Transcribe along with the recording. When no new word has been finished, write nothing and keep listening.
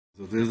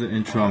So there's the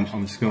intro.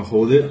 I'm just gonna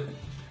hold it.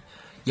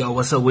 Yo,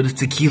 what's up with the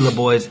tequila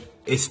boys?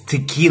 It's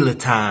tequila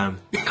time.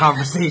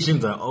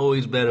 Conversations are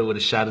always better with a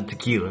shot of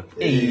tequila.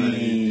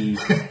 Hey.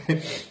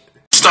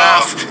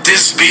 Stuff,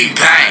 this big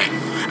bang.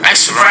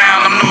 X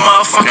around, I'm the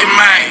motherfucking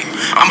man.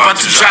 I'm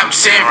about to drop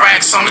 10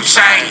 racks on the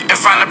chain and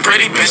find a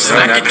pretty bitch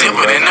that I can dip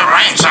it in the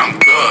range. I'm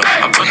good.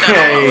 I put that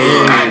on the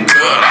hood. I'm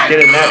good.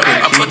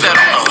 I put that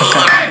on the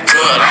hood. I'm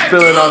good.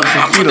 Spilling on the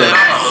I put tequila. that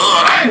on the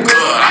hood. I'm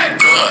good. I'm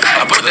good.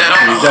 I put that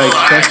on the You gotta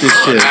hood. expect this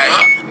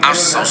shit. I'm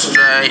so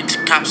straight,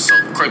 the cops so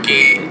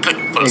crooked. Click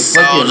for the Hey,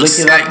 fuck it, soul, lick it's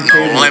it like up and no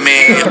share it.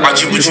 limit.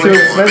 Watch you what It's you too do,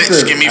 bitch.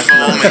 expensive. Give me That's 4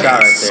 not a shot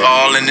right minutes. there.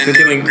 All in the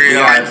nitty gritty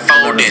like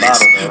 4 minutes.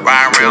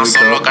 Ride around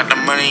solo, got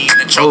the money in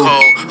the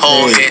chokehold.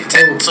 Whole head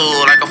tattoo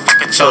like a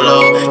fucking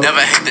cholo.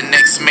 Never hit the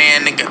next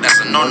man, nigga,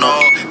 that's a no-no.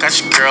 Got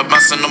your girl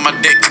bustin' on my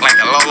dick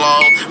like a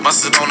Lolo.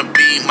 Mustard on the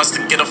beat,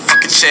 must've get a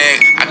fucking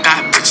check. I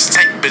got bitches,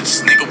 take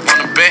bitches, nigga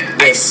wanna bet.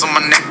 Ice on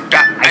my neck,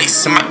 got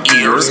ice in my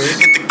ears.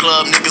 Hit the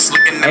club, niggas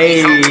looking at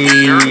me, I'm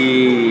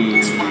weird.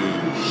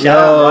 Shout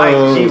out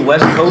Mike G,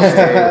 West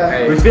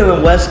Coasting. We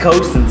feeling West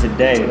Coasting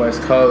today.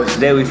 West Coast.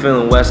 Today we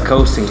feeling West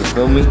Coasting, you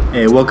feel me?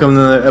 Hey, welcome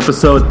to another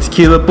episode of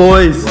Tequila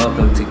Boys.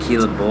 Welcome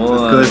Tequila boys.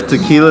 Let's go, it's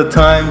tequila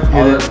time.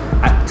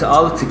 To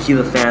all the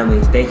Tequila family,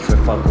 thank you for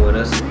fucking with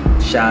us.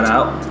 Shout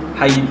out.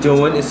 How you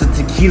doing? It's the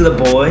Tequila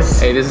boys.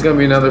 Hey, this is gonna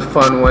be another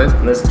fun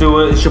one. Let's do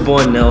it. It's your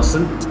boy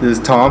Nelson. This is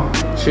Tom.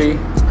 Chi.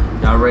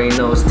 Y'all already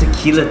know it's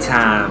tequila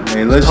time.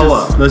 Hey, let's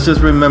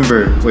just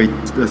remember. Wait,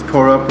 let's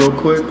pour up real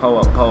quick. Pull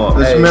up.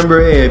 Let's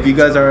remember, hey, if you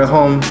guys are at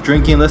home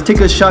drinking, let's take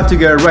a shot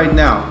together right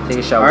now. Take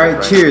a shot. All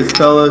right, cheers,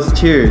 fellas.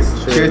 Cheers.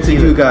 Cheers to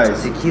you guys.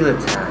 Tequila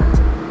time.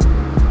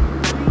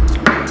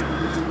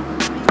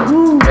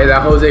 Hey,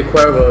 that Jose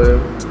Cuervo.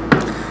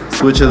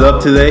 Switch it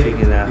up today.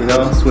 Speaking of that, You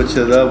know, switch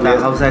it up. That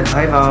We've Jose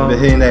Cuervo. been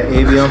hitting that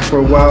Avion for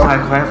a while.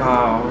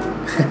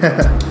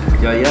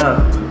 Yo.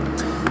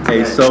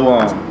 Hey, so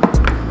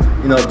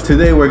you know,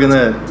 today we're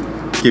gonna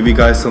give you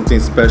guys something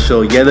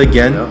special yet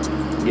again,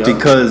 Yep.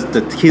 because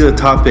the tequila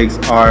topics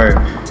are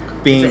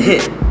being It's a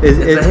hit. It's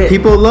It's a hit.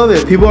 People love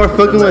it. People are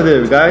fucking with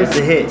it, guys. It's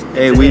a hit.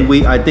 Hey, It's a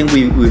hit. I think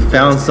we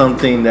found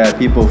something that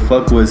people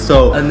fuck with.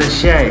 So In the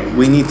shade.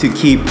 we need to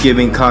keep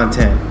giving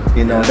content.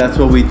 You know, that's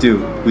what we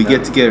do. We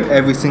get together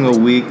every single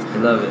week, I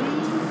love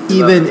it.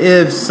 even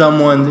if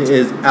someone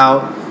is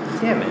out.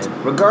 Yeah, man.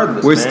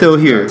 Regardless, We're man. still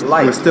here.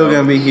 Life, We're still bro.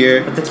 gonna be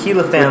here. A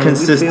tequila family.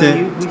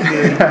 consistent. We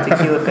feel you.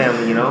 Tequila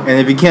family, you know? And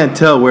if you can't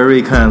tell, we're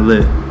already kind of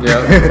lit. Yeah.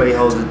 Everybody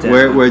holds it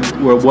down.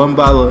 We're one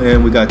bottle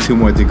in. We got 2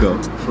 more to go.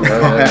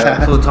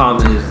 So Tom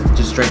is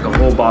just drank a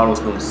whole bottle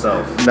to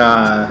himself.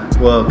 Nah,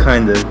 well,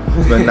 kind of,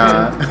 but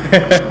nah.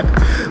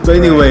 But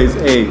anyways,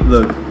 hey,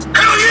 look.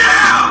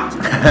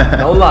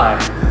 Don't lie.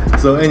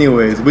 So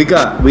anyways, we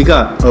got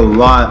a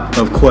lot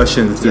of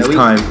questions this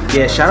time.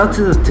 Yeah, shout out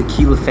to the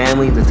tequila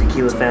family, the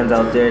tequila fans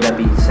out there that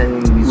be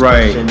sending these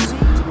Right. questions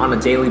on a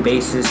daily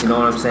basis. You know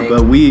what I'm saying?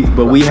 But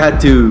we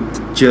had to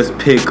just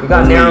pick. We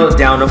got only- narrowed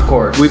down, of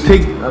course. We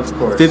picked Of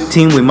course.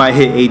 15. We might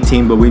hit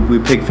 18, but we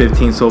picked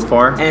 15 so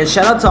far. And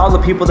shout out to all the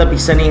people that be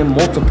sending in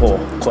multiple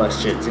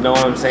questions. You know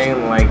what I'm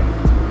saying? Like,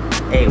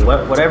 hey,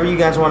 whatever you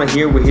guys want to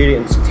hear, we're here to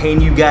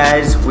entertain you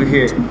guys. We're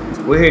here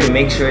to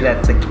make sure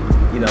that the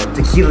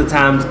tequila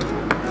times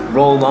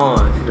roll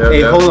on.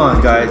 Hey, hold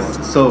on, guys.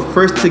 So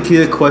first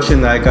tequila question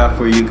that I got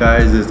for you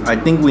guys is, I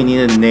think we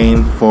need a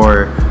name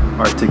for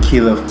our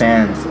tequila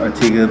fans, our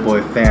tequila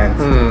boy fans.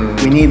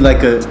 We need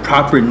like a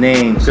proper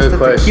name. Good The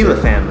question. tequila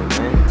family,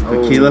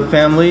 man. Tequila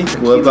family.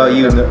 What about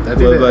you?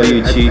 What about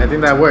you, Chi? I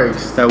think that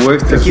works. That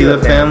works. Tequila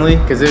family.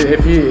 Because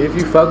if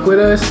you fuck with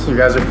us, you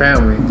guys are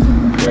family.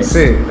 That's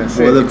it. That's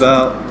What it.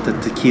 about the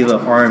tequila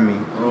army?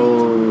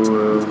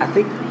 Oh. I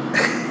think.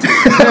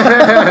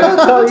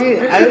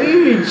 I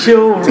think you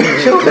chill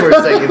for a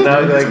second,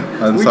 dog. Like,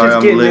 I'm we're sorry, just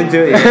I'm getting lit. into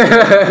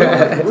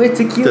it. We're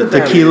tequila. The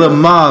tequila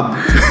mob.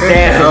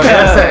 Damn. Oh,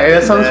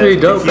 that sounds pretty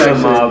dope. Tequila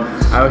Actually, mob.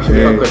 I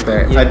should fuck with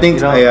that. Yeah. I think.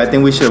 You know- Hey, I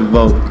think we should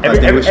vote. I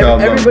think we should all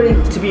vote.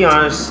 Everybody, to be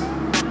honest,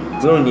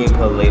 we don't need to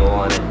put a label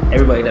on it.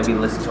 Everybody that be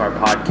listening to our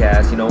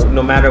podcast, you know,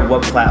 no matter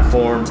what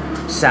platform,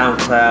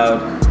 SoundCloud,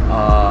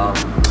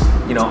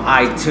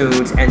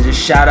 iTunes, and just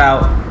shout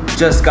out,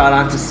 just got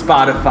onto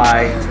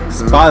Spotify.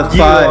 Spotify.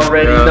 You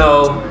already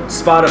know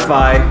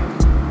Spotify.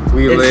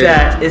 We lit.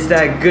 It's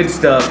that good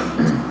stuff,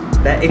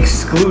 that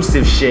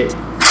exclusive shit.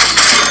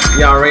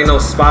 Y'all already know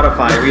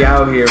Spotify. We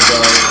out here, bro.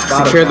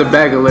 Spotify. Secure the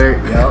bag alert.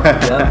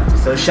 Yep.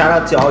 So shout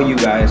out to all you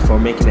guys for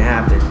making it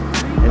happen,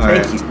 and All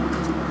thank right.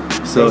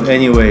 you. So,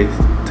 anyways,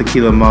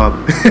 tequila mob.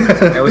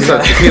 Hey, what's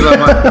up, tequila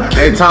mob?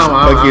 Hey, Tom.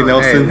 Fuck you,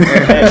 Nelson.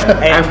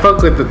 Hey, I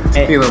fuck with the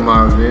tequila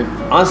mob, dude.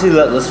 honestly,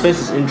 let's finish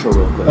this intro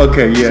real quick.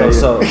 Okay, yeah.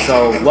 So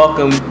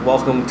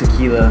welcome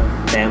tequila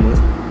family.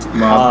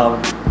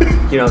 Mob.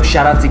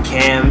 Shout out to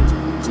Cam.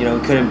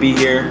 Couldn't be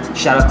here.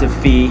 Shout out to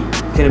Fee.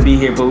 Couldn't be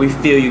here, but we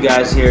feel you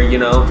guys here.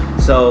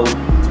 So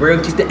we're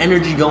gonna keep the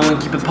energy going,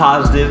 keep it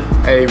positive.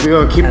 Hey, we're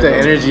gonna keep the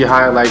energy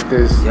high like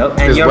this. Yep.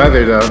 This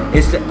weather though.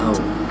 It's the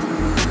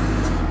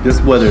This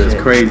weather is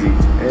Shit. crazy.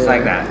 It's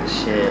like that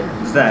shit.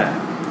 It's that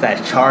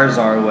that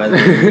Charizard weather.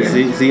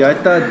 See, I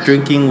thought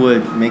drinking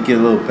would make it a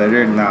little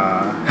better.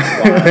 Nah.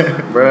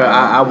 Bro,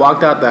 I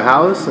walked out the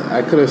house.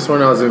 I could have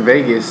sworn I was in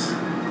Vegas.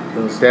 It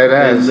was dead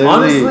ass.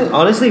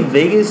 Honestly,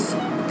 Vegas.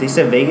 They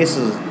said Vegas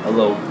is a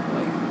little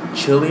like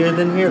chillier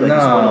than here. Like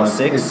it's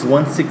 106. It's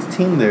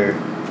 116 there.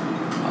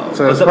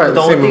 So it's probably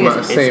the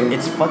only same. thing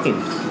is, it's fucking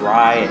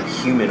dry and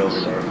humid over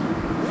there.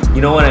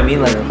 You know what I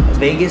mean? Like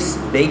Vegas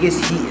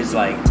heat is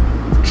like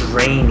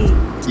draining.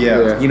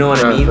 Yeah. You know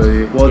what I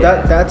mean? Well,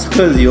 that's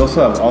because you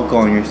also have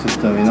alcohol in your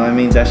system. You know what I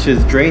mean? That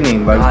shit's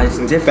draining. Like it's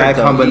different. Bad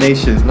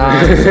combination.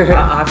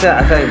 I feel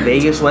like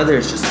Vegas weather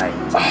is just like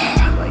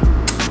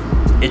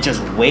it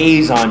just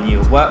weighs on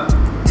you.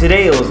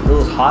 Today it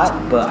was hot,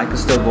 but I could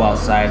still go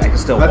outside. I could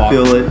still walk. I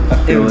feel it.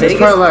 It's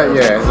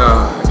probably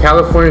like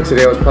California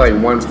today was probably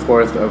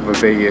 1/4 of a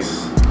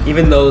Vegas.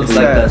 Even though it's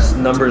like the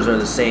numbers are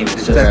the same,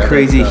 it's just that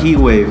crazy heat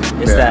wave.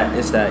 It's that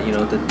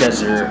the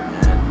desert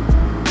and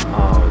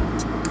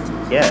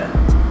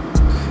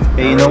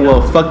Hey, you know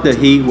what? Fuck the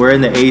heat. We're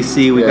in the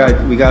AC. We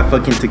got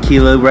fucking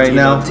tequila right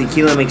now.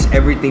 Tequila makes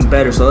everything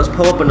better. So let's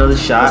pull up another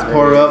shot. Let's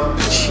pour up.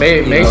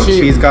 Make sure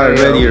she's got it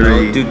ready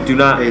already. Do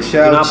not. Hey,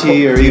 shout out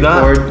Chi or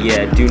poured.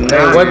 Yeah, do not.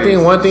 Hey,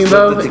 one thing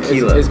though, the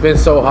tequila. It's been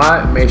so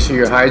hot. Make sure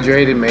you're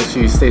hydrated. Make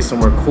sure you stay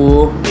somewhere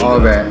cool. All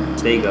that.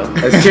 There you go.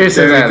 Let's cheers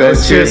to that.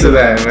 Let's cheers to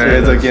that, man.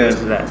 Cheers again. Cheers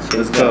to that.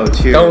 Let's go.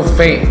 Cheers. Don't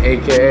faint,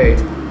 AKA.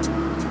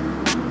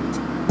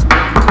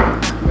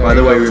 By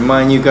the way,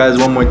 remind you guys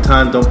one more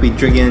time: don't be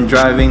drinking and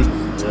driving.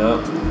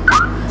 Yep.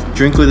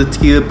 Drink with the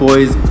Tequila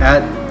Boys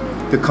at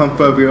the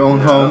comfort of your own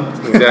home.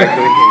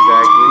 Exactly.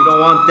 You don't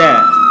want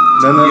that.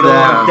 None of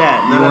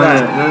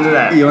None of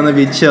that. You want to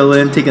be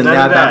chilling, take a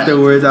nap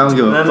afterwards. I don't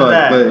give a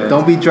fuck. But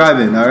don't be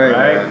driving. All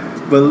right.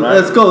 But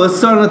let's go. Let's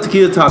start on the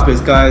tequila topics,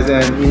 guys.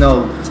 And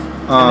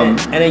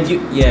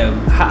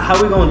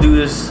how we gonna do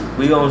this?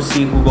 We gonna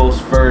see who goes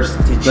first.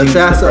 Let's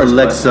ask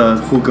Alexa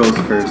who goes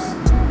first.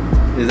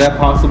 Is that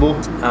possible?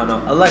 I don't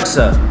know.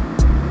 Alexa,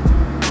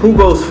 who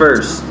goes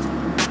first?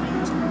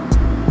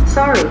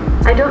 Sorry,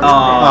 I don't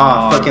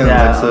know. Fucking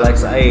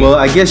Alexa. Hey, well,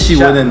 I guess she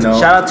wouldn't know.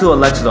 Shout out to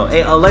Alexa though.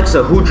 Hey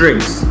Alexa, who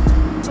drinks?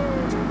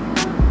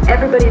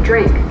 Everybody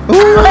drink. It's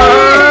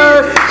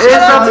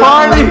a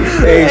party.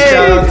 Hey,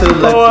 shout out to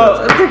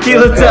Alexa.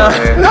 Tequila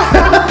time.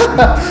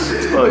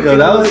 Yo,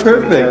 that was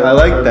perfect. I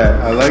like that.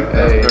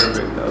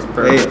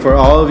 Perfect. Hey, for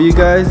all of you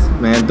guys,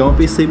 man, don't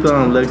be sleeping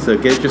on Alexa.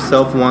 Get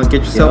yourself one.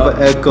 Get yourself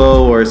an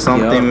Echo or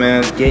something,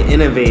 man. Get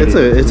innovative.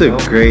 It's a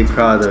great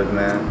product,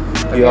 man.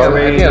 I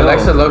think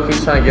Alexa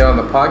Loki's trying to get on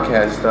the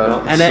podcast,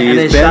 though. And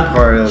then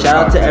shout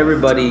out to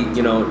everybody.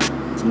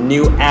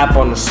 New app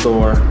on the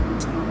store.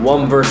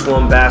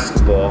 1v1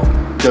 basketball.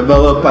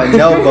 Developed by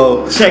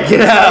Nelbo. Check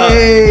it out.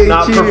 Hey,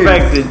 Not cheers.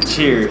 perfected.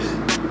 Cheers.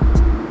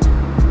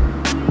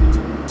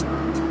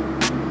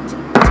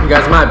 You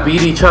guys might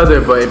beat each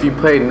other, but if you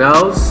play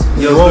Nels,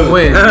 you won't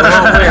win.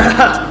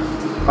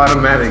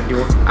 Automatic.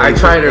 I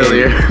tried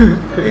earlier.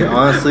 Hey,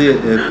 honestly,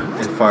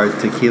 if our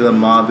tequila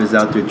mob is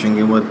out there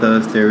drinking with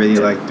us, they're already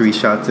like 3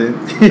 shots in.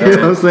 You know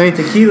what I'm saying?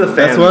 Tequila fans.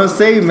 That's what I'm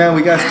saying, man.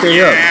 We gotta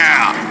stay up.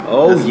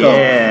 Oh, Let's go.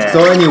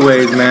 So,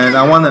 anyways, man,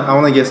 I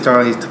wanna get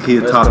started on these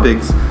tequila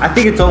topics. I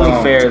think it's only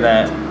fair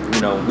that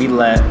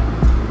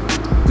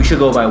we should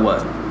go by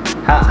what?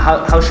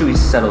 How should we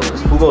settle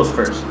this? Who goes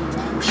first?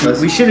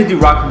 We shouldn't do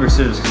rock paper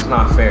scissors because it's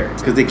not fair.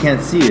 Because they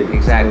can't see it.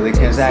 Exactly. They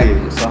can't see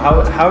it. So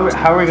how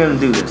are we gonna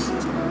do this?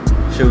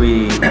 Should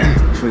we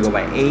go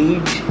by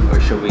age or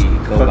should we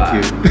go Fuck by?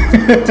 you.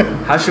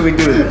 How should we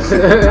do this? We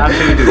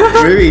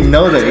already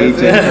know the age.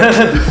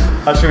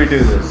 How should we do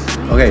this?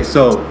 Okay,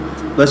 so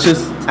let's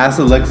just ask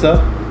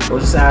Alexa. We'll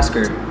just ask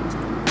her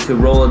to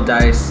roll a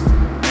dice,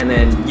 and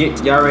then you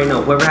already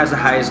know whoever has the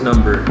highest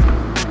number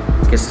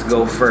gets to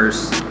go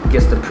first,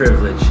 gets the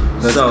privilege.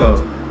 Let's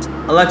go.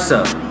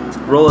 Alexa,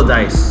 roll a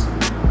dice.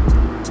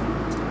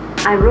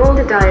 I rolled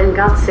a die and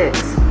got 6.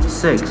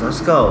 6.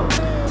 Let's go.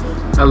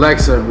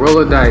 Alexa, roll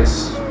a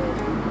dice.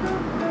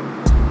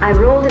 I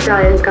rolled a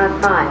die and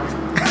got 5.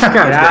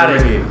 Get out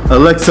of here.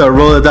 Alexa,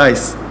 roll a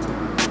dice.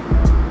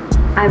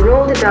 I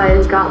rolled a die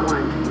and got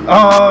 1.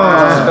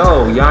 Let's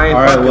go. Y'all ain't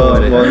fucking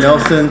with it. Well,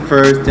 Nelson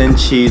first, then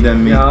Chi,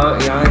 then me. Y'all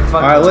ain't fucking.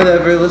 All right,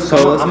 whatever. Let's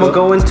go. I'm gonna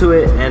go into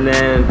it, and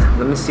then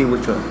let me see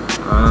which one.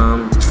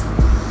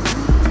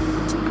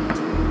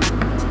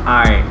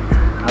 All right,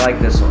 I like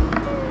this one,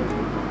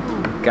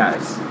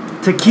 guys.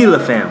 Tequila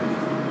family.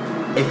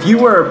 If you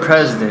were a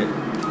president,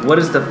 what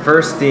is the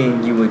first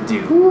thing you would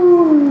do?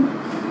 Ooh,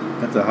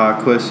 that's a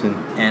hard question.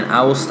 And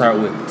I will start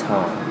with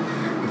Tom.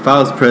 If I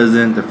was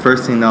president, the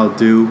first thing I'll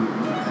do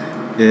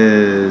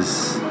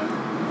is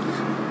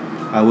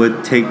I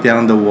would take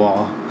down the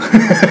wall.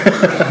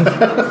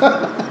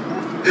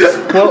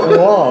 What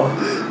wall?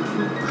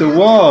 The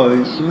wall.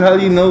 How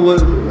do you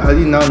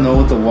not know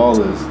what the wall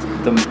is?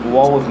 The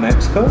wall with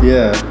Mexico?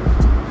 Yeah.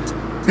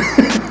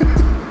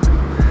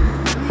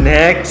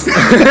 Next.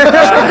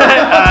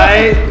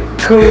 Alright,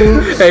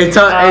 cool. Hey,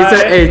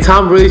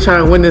 Tom really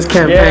trying to win this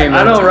campaign.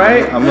 Yeah, I know,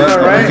 right? I'm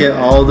gonna get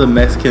all the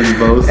Mexican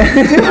votes.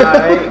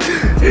 Alright.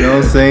 You know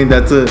what I'm saying?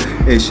 That's a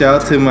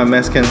shout out to my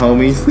Mexican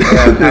homies.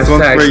 This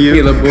one's for you.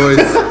 Tequila boys.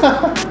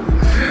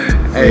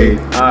 Hey,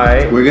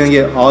 Alright. we're gonna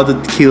get all the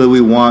tequila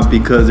we want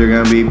because they're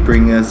gonna be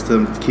bringing us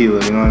some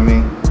tequila. You know what I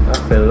mean? I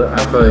feel it.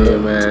 I feel you,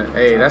 man.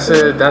 Hey, that's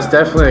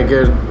definitely a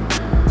good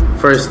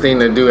first thing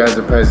to do as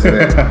a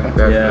president.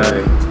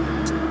 Definitely.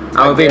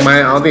 I don't think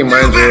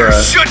mine's were.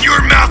 Shut your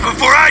mouth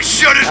before I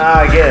shut it.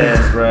 I guess,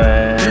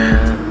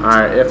 bruh.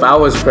 Alright, if I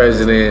was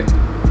president,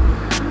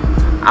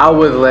 I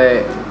would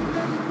let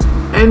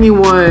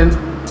anyone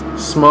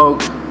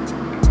smoke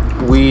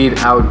weed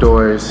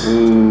outdoors.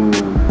 Ooh,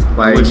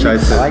 Like, I wish I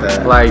said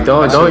that. Like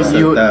don't should've said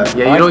you that.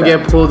 yeah, you don't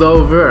get pulled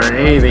over or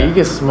anything. You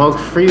can smoke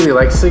freely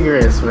like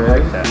cigarettes,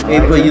 man. Hey,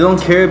 but you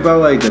don't care about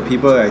like the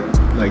people that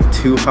like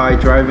too high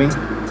driving.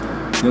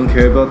 You don't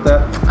care about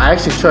that. I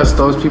actually trust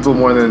those people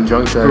more than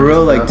drunk drivers. For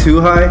real, like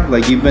too high.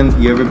 Like you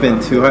ever been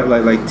too high?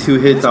 Like 2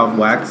 hits off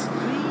wax.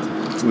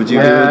 Would you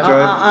be able to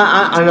drive?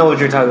 I know what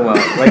you're talking about.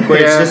 Like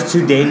where it's just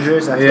too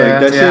dangerous. I feel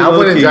like that shit I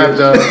wouldn't low-key drive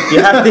though. you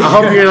have to. I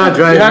hope you're not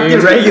driving. You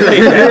have to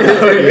regulate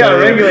that. You gotta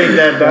regulate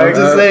that, dog. I'm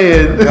just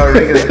saying. You gotta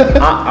regulate.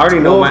 I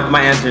already know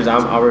my answers. I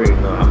already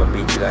know I'm gonna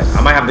beat you guys.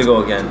 I might have to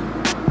go again.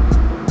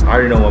 I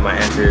already know what my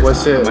answer is.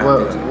 What's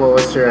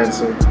your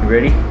answer? You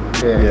ready?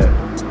 Yeah.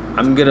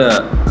 I'm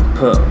gonna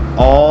put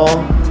all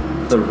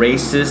the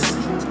racist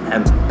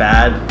and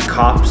bad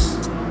cops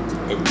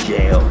in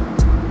jail.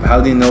 How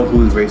do you know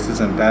who's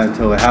racist and bad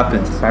until it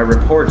happens? By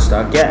reports,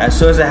 dog. Yeah, as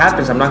soon as it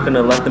happens, I'm not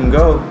gonna let them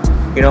go.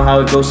 You know how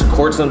it goes to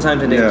court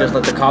sometimes and they just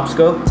let the cops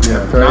go?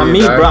 Yeah. Not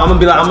me, bro. I'm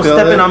gonna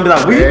step in. I'm gonna be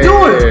like, what you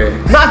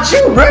doing? Not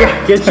you, bro.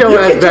 Get your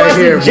ass back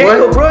here, in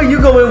jail, boy. bro. You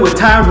go in with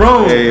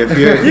Tyrone. Hey, if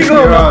you're you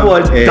go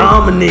in with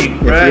Dominic,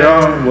 bro. If you're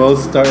on World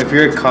Star, if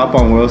you're a cop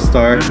on World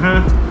Star,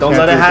 Don't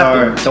let it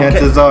happen.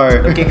 Chances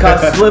are. Don't get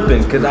caught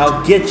slipping, cause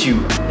I'll get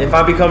you. If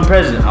I become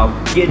president, I'll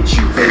get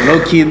you.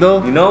 Low key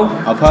though, You know?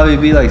 I'll probably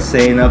be like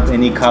saying up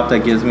any cop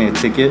that gives me a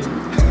ticket. You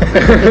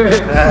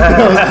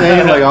know what I'm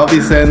saying? Like I'll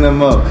be setting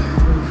them up.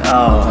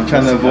 Oh, I'm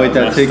trying to avoid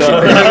that ticket.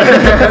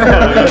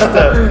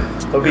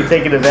 Don't be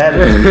taking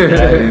advantage of me,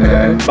 Hey,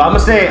 man. But I'm gonna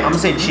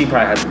say Chi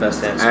probably has the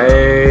best answer.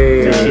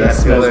 Hey, Yeah, That's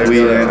that's the good.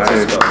 sweet Alright, answer.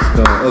 let's go.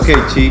 Let's go.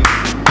 Okay,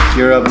 Chi,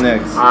 you're up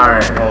next.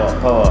 alright.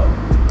 Pull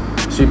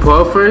up. Should we pull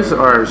up first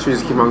or should we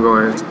just keep on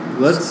going?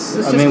 Let's.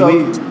 Let's I just mean, go. we.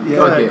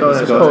 Yeah. Okay, go let's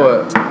ahead, pull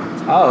go up.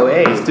 Oh,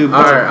 hey. Let's do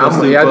both. Alright, Let's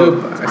do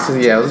both.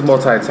 let's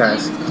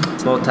multitask.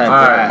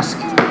 Multitask.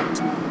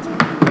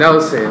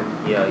 Nelson,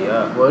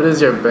 Yeah. what is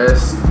your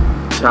best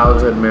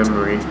childhood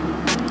memory?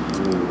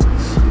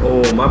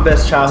 Oh, my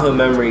best childhood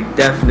memory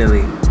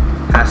definitely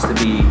has to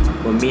be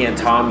when me and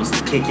Tom used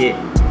to kick it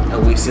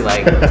and we used to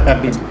like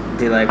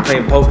be like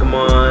playing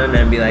Pokemon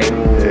and be like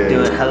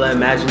doing hella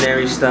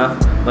imaginary stuff.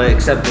 But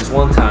except this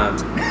one time,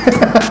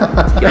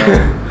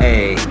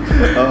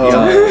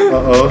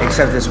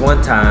 except this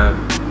one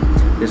time,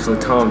 this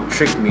little Tom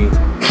tricked me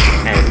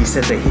and he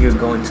said that he would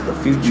go into the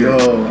future.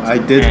 Yo, I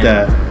did And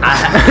that.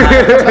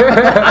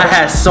 I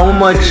had so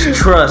much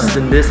trust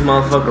in this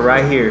motherfucker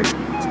right here.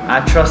 I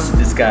trusted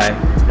this guy,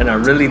 and I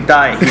really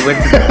thought he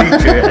went to the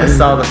future and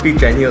saw the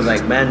future. And he was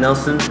like, "Man,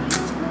 Nelson,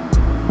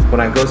 when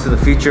I go to the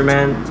future,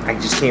 man, I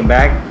just came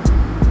back,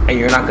 and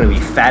you're not gonna be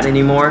fat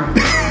anymore,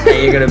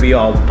 and you're gonna be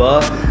all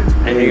buff,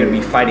 and you're gonna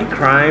be fighting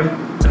crime."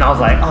 And I was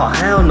like, "Oh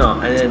hell no!"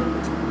 And then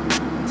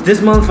this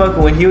motherfucker,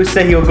 when he would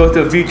say he would go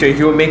to the future,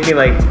 he would make me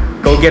like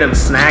go get him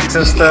snacks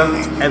and stuff,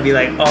 and be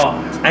like, "Oh,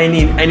 I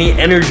need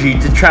energy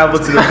to travel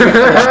to the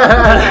future."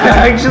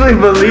 I actually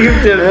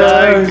believed him,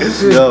 dog.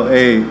 Yo,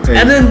 hey.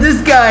 And then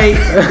this guy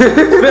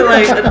spent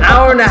like an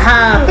hour and a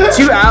half,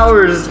 2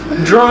 hours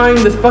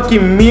drawing this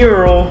fucking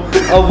mural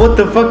of what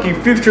the fucking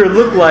future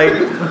looked like,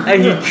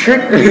 and he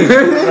tricked me.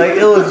 Like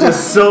it was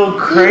just so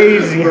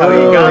crazy how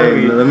he got Hey,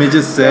 me. let me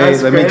just say,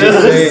 So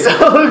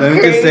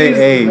crazy,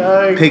 hey,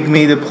 dog. pick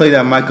me to play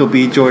that Michael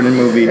B. Jordan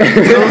movie.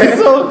 It was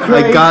so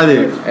crazy. I got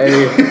it. Hey,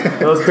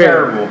 It was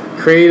terrible.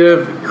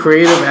 creative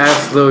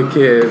ass little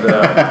kid.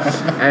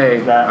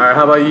 Hey, alright,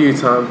 how about you,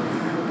 Tom?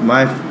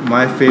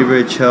 My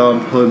favorite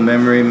childhood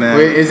memory, man.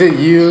 Wait, is it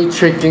you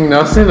tricking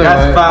Nelson? Or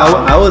That's what? foul.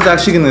 I was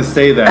actually gonna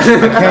say that.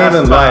 I can't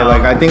even lie.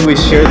 Like I think we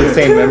share the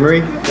same memory.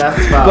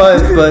 That's foul.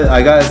 But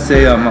I gotta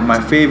say, my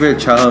favorite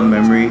childhood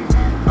memory.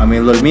 I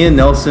mean, look, me and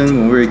Nelson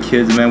when we were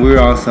kids, man, we were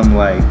on some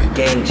like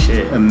Gang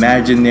shit.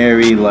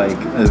 imaginary like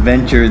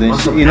adventures and On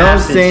shit. some You know what I'm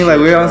acid saying? Like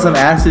we were on shit, some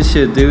bro. acid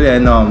shit, dude.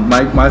 And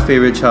my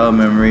favorite childhood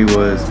memory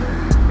was,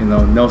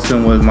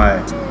 Nelson was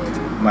my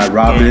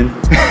Robin.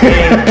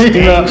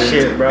 Gang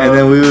shit, bro. And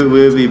then we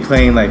would be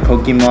playing like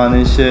Pokemon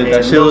and shit. Hey,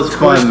 that shit no was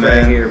fun, twist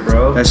man. right here,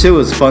 bro. That shit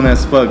was fun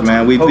as fuck,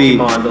 man. We beat.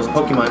 Pokemon, those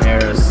Pokemon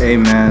eras. Hey,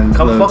 man.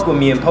 Come look. fuck with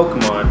me in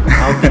Pokemon.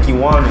 I don't think you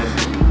want it.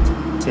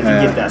 If you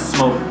Yeah. get that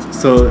smoke.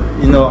 So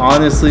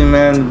honestly,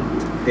 man,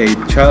 hey,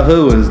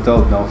 childhood was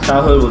dope, Nelson.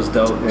 Childhood was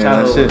dope. Yeah,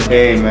 Childhood that was shit.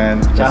 Hey, man.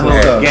 That's Childhood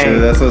what's was up, gang.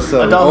 dude. That's what's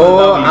up. Adulthood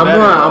Oh, would be I'm better.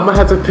 gonna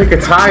have to pick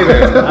a tie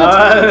then.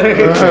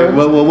 Okay,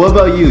 well, what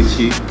about you,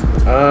 Chi?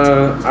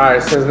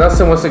 Alright, since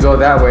Nelson wants to go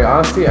that way,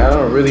 honestly, I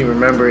don't really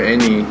remember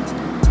any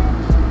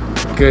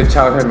good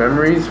childhood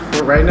memories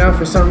right now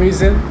for some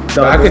reason. But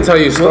I could tell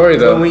you a story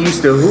though. When we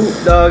used to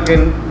hoop, dog,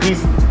 and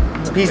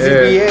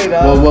PCBA,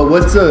 dog. Well,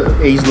 what's the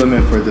age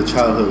limit for the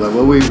childhood?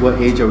 Like,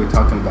 what age are we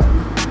talking about?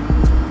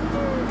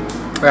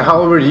 Like, how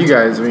old were you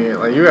guys? I mean,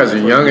 like, you guys are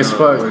young as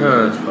fuck,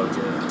 huh?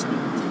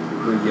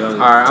 We're young. All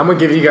right, I'm gonna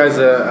give you guys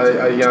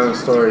a young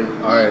story.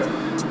 All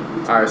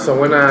right. So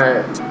when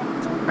I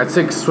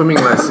took swimming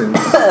lessons.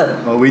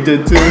 Oh, we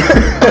did too.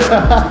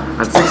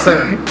 I took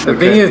some. The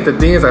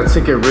thing is, I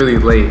took it really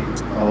late.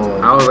 Oh.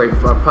 I was like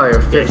probably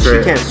a fifth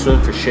grade. She can't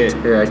swim for shit.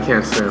 Yeah, I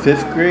can't swim.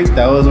 5th grade?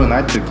 That was when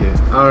I took it.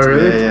 Oh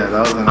really? Yeah, that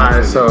was when All I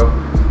right, took so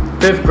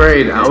 5th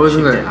grade, I was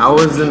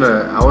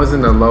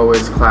in the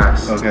lowest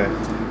class. it. Okay.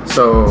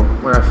 So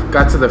when I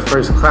got to the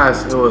first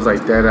class, it was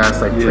like dead ass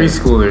like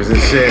preschoolers and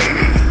shit.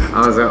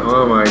 I was like,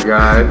 oh my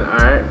god, all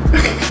right.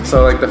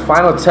 So like the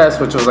final test,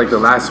 which was like the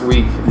last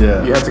week,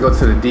 you have to go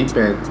to the deep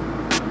end,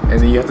 and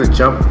then you have to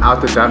jump out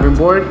the diving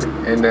board,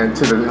 and then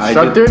to the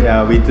instructor.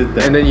 Yeah, we did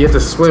that. And then you have to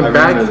swim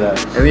back, and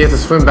then you have to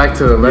swim back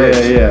to the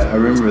ledge. Yeah, I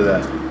remember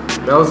that.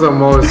 That was the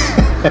most.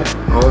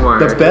 Oh my!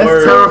 The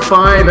best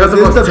terrifying. That's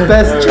the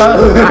best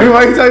childhood.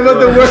 Why are you talking about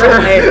the worst?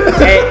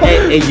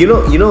 hey, you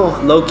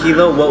know, low key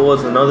though, what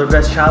was another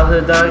best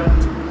childhood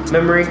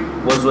memory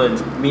was when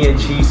me and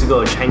Chi used to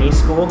go to Chinese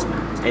school,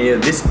 and you know,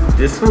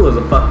 this fool was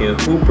a fucking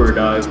hooper,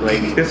 dog.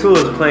 Like this fool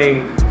was playing.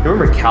 You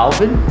remember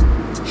Calvin?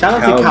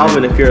 Shout out to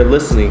Calvin if you're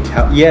listening.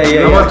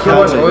 Yeah. How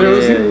much older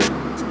was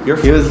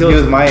he? He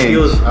was my age.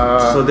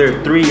 So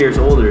they're 3 years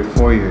older.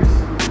 4 years.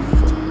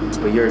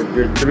 But you're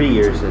 3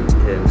 years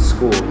in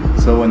school.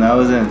 So when I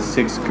was in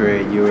 6th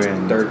grade, you were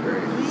in 3rd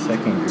grade.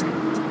 2nd grade.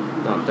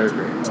 No, 3rd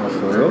grade. Oh,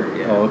 for real?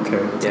 Yeah. Oh,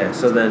 okay. Yeah.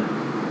 So then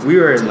we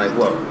were in like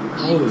what?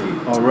 How old were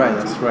you? Oh, right.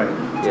 That's right.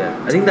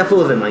 Yeah, I think that fool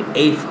was in like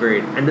 8th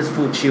grade, and this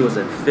fool Chi was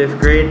in 5th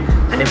grade,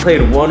 and they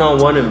played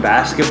 1-on-1 in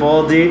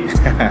basketball, dude.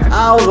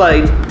 I was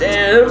like,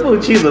 damn, that fool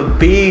Chi's a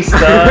beast,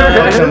 dog. You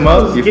fucked him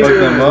up? You fucked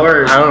him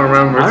up? I don't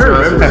remember. I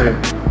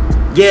remember.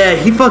 Yeah,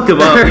 he fucked him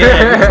up.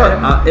 Yeah,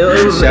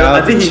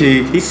 Shout out to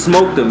Chi. He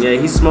smoked him. Yeah,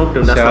 he smoked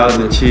him. That's Shout out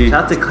to Chi.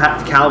 Shout out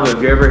to Calvin.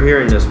 If you're ever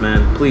hearing this,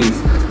 man, please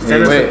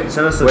send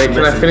us a Wait,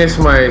 can I finish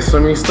my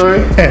swimming story?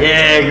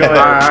 Yeah, go ahead.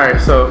 All right.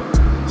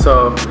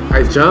 So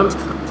I jumped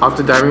off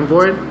the diving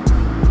board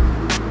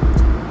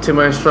to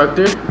my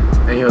instructor,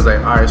 and he was like,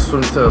 "All right,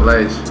 swim to the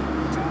ledge."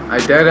 I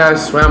dead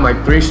ass swam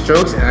like 3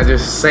 strokes, and I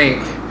just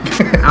sank.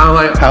 I was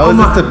like, "How is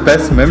this the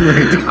best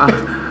memory?"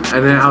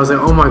 And then I was like,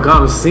 "Oh my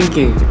god, I'm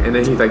sinking!" And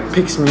then he like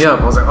picks me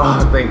up. I was like,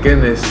 "Oh, thank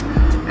goodness!"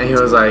 And he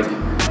was like,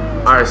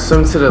 "All right,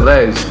 swim to the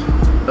ledge."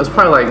 It was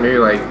probably like maybe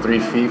like 3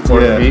 feet,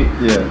 4 feet.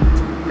 Yeah.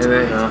 And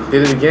then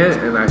did it again,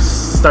 and I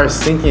start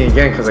sinking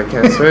again because I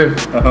can't swim.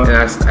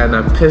 And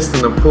I pissed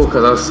in the pool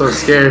because I was so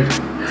scared.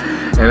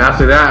 And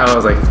after that, I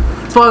was like,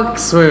 "Fuck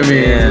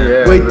swimming!"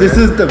 Yeah. Wait, this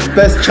is the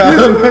best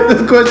childhood.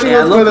 This question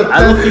Yeah, was for the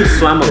I love you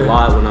swam a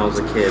lot when I was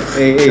a kid.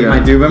 Hey,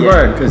 do you remember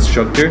our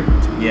instructor?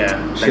 Yeah,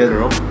 She that had-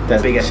 girl,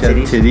 that big ass she had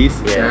titties. titties.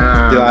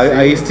 Yeah. Dude,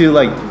 I used to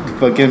like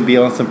fucking be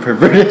on some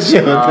perverted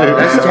shit with her.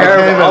 That's I can't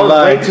terrible. even I was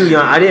lie. way too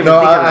young. I didn't. No,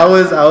 even think of I that.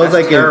 was That's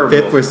like terrible.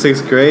 in 5th or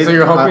 6th grade. So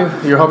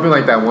you're hoping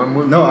like that one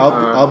movie. No,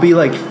 I'll be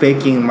like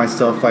faking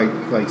myself like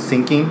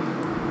sinking,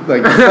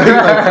 like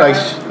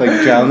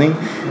drowning,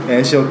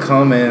 and she'll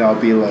come and I'll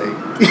be like,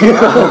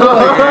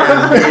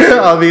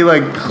 I'll be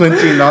like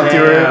clinching onto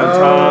her, Damn,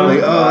 Tom.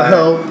 like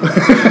help.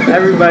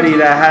 Everybody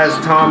that has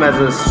Tom as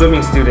a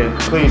swimming student,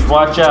 please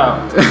watch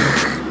out.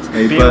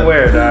 Hey, Be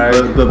aware,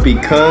 dog. But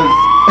because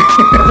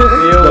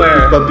Be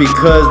aware. but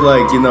because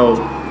like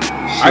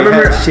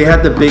she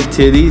had the big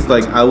titties,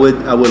 like I would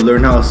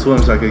learn how to swim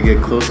so I could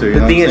get closer. You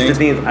know The what I'm thing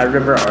saying? is, I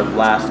remember our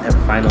last and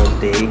final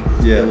day.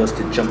 Yeah. It was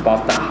to jump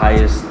off the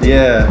highest thing.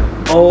 Yeah,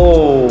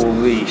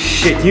 Holy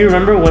shit! Do you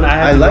remember when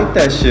I like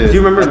that shit. Do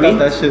you remember I me?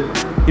 thought that shit.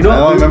 You know, I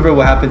don't remember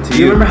what happened to Do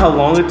you. you remember how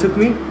long it took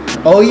me?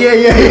 Oh yeah.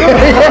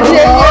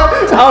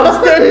 I was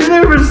standing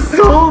there for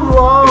so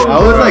long. I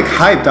was like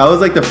hyped. I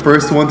was like the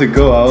first one to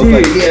go. I was Dude,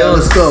 like, yeah, it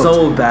was let's go.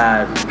 so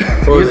bad.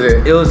 What was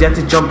it? It was you had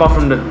to jump off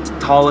from the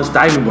tallest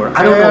diving board.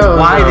 I don't know Hell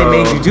why they no.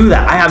 made you do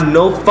that. I have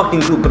no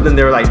fucking clue. But then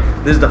they were like,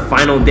 "This is the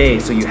final day,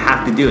 so you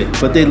have to do it."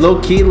 But they low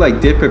key like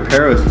did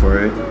prepare us for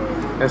it.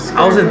 That's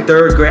I was in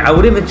scary. 3rd grade. I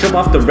wouldn't even jump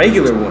off the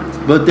regular one.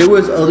 But there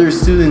was other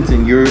students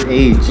in your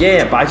age.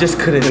 Yeah, but I just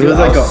couldn't It do it. was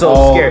I like was a so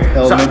all scared.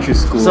 elementary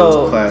school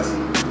so, class.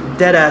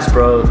 Dead ass,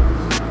 bro.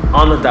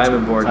 On the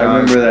diamond board, dog. I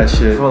remember that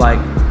shit. For like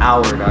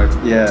hour, dog.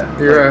 Yeah.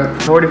 You're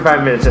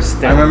 45 minutes just I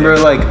standing remember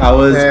there. like I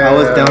was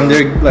down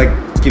there like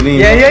giving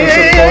Yeah,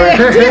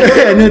 support,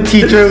 and the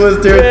teacher was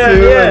there Yeah,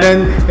 too,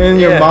 yeah.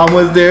 and your Yeah. mom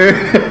was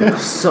there.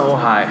 So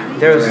high.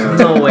 There was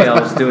no way I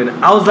was doing it.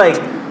 I was like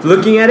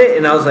looking at it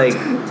and I was like,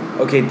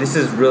 okay, this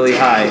is really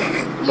high,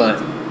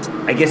 but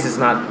I guess it's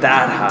not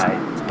that high.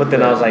 But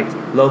then I was like,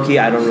 low-key,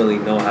 I don't really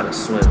know how to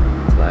swim.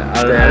 Like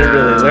I didn't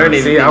really learn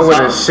anything. See, I would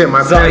have shit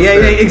my So pants. yeah,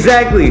 then.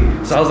 exactly.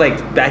 So I was like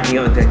backing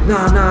up and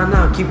like,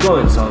 no, keep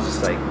going. So I was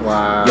just like,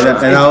 Wow.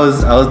 Yeah, and I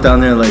was down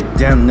there like,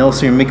 damn,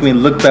 Nelson, you're making me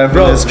look bad for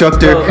Bro, the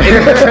instructor.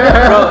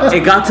 Bro,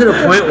 it got to the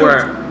point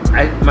where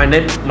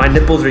my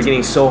nipples were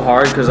getting so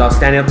hard because I was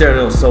standing up there and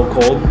it was so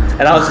cold,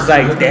 and I was just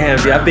like, damn,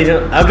 dude, I've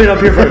been up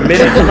here for a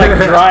minute. I'm like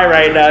dry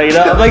right now, you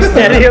know. I'm like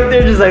standing up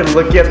there just like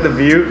looking at the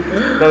view.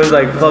 And I was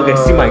like, fuck, I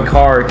see my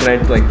car. Can I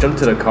like jump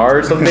to the car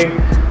or something?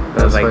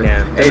 I was like,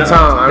 damn. Hey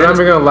Tom, I'm not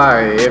even gonna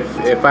lie.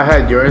 If I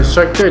had your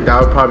instructor,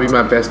 that would probably be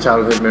my best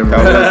childhood memory.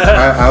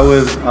 I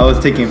was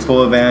taking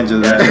full advantage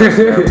of that.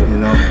 You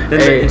know. Then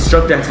the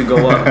instructor had to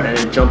go up and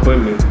then jump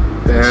with me.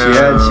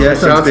 Damn. She had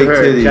some big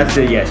titties.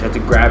 She had to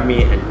grab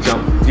me and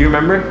jump. Do you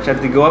remember? She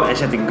had to go up and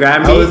she had to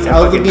grab me. I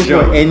was looking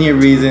for any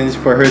reasons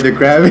for her to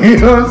grab me. You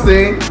know what I'm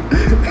saying?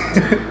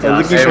 I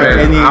was looking for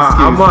any excuse.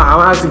 I'm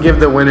gonna have to give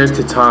the winner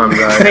to Tom,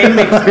 guys. Same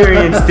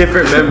experience,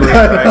 different memories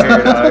right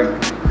here,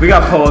 dog. We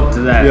got pull up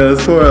to that. Yeah,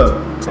 let's pour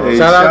up. Hey,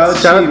 shout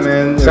out,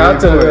 man. Shout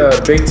out to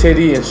the big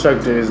titty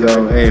instructors.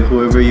 Yo, hey,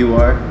 whoever you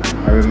are,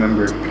 I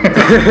remember.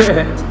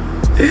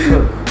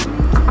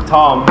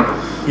 Tom,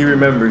 he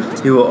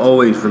remembers. He will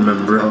always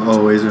remember. I'll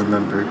always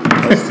remember.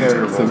 That's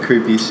terrible. Some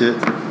creepy shit.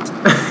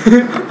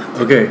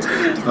 Okay,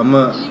 I'm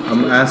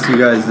gonna ask you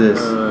guys this.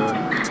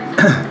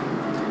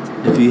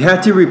 If you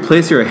had to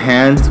replace your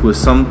hands with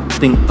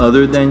something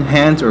other than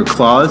hands or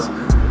claws,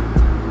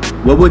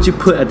 what would you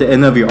put at the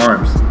end of your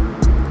arms?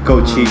 Go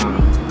cheap.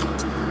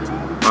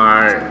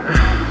 Alright.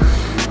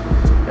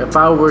 If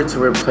I were to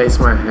replace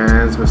my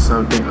hands with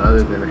something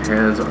other than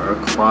hands or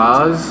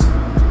claws,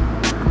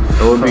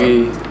 it would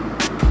be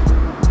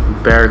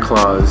bear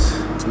claws.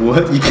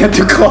 What? You can't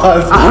do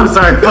claws. I'm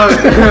sorry, fuck.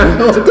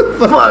 What the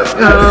fuck?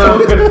 I'm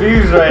so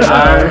confused right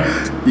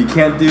now. You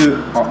can't do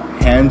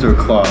hands or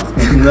claws.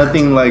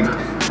 Nothing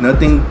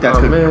that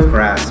could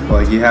grasp.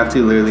 Like you have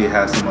to literally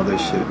have some other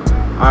shit.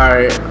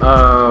 Alright,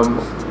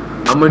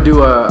 I'm gonna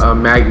do a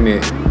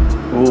magnet.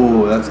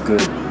 Oh, that's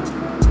good.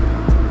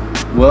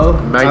 Well,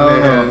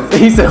 magnet hands.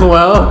 He said,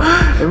 "Well,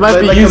 it might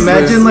be like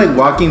useless." Imagine like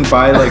walking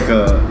by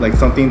like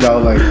something that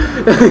will like,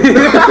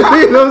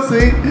 you know what I'm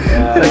saying?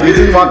 Yeah. Like you're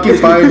just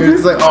walking by and you're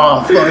just like,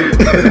 oh fuck.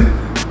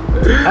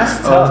 That's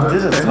tough.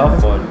 This is a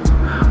tough one.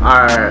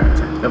 Alright.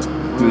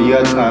 You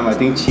got time. I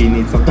think Chi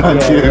needs some time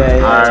too.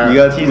 Yeah.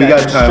 We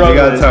got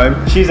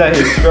time. She's out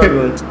here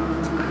struggling.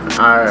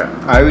 Alright.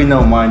 I already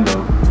know mine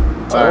though.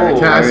 Alright,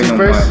 can I ask you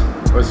first?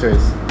 What's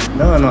yours?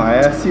 No, I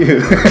asked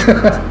you.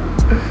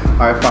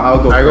 Alright, fine.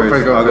 I'll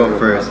go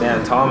first.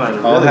 Damn, Tom has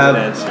a really good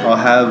answer. I'll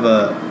have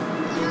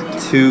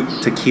 2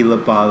 tequila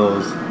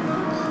bottles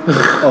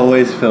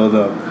always filled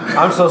up.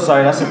 I'm so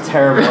sorry. That's a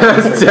terrible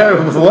answer.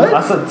 Terrible. What?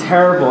 That's a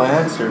terrible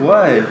answer.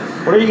 Why?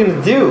 What are you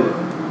gonna do?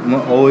 I'm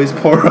gonna always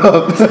pour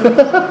up.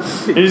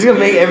 You're just gonna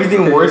make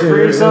everything worse for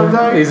yourself,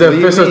 dog? He's an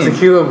official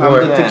tequila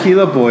boy. I'm the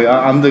tequila boy.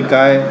 I'm the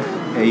guy.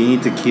 Hey, you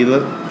need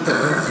tequila?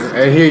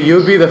 And here,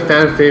 you'll be the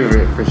fan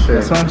favorite for sure.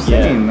 That's what I'm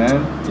saying,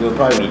 man. You'll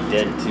probably be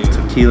dead too.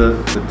 The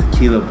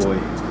tequila boy.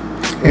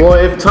 Well,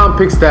 if Tom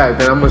picks that,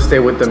 then I'm gonna stay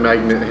with the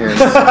magnet hands.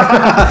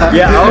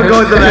 Yeah, I'll go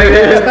with the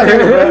magnet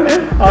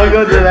hands. I'll go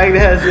with the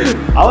magnet hands.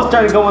 I was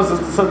trying to go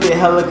with something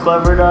hella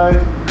clever,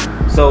 dog.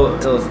 So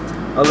it was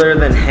other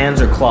than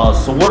hands or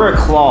claws. So what are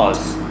claws?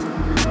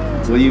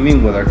 What do you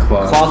mean what are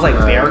claws? Claws like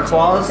bear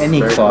claws?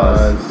 Any Bear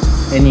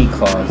claws. Any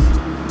claws.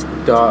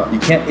 Duh.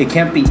 It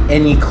can't be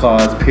any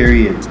claws,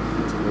 period.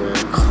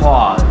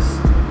 Claws.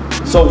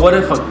 So what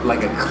if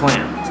like a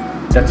clamp?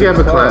 That's You have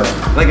a claw.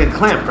 clamp. Like a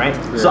clamp, right?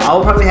 Yeah. So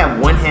I'll probably have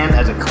one hand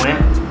as a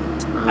clamp,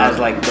 as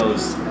like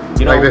those,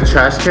 you know, Like the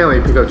trash can, like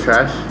you pick up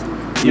trash.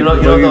 you know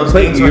You those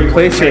things where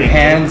replace play your the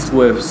hands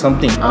with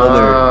something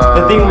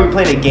other. The thing where we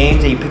play the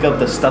games and you pick up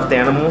the stuffed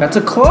animal. That's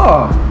a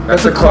claw.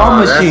 That's a claw.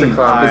 claw That's a machine.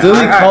 claw. It's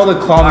literally called a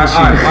claw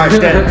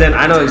machine. Then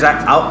I know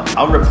exactly.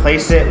 I'll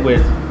replace it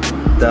with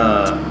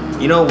the,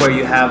 you know, where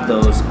you have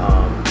those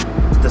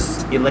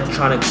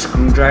electronic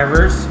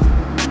screwdrivers,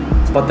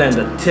 but then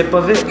the tip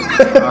of it,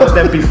 but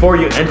then before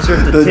you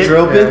insert the tip,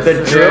 drill bits? the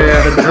drill,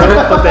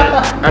 but then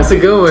That's a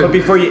good but one.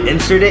 before you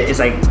insert it, it's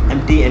like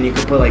empty and you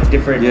can put like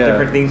different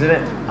things in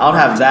it. I'll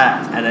have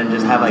that and then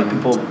just have like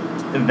people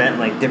invent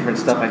like different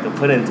stuff I could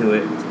put into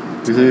it.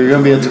 So you're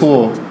gonna be a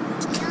tool.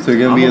 So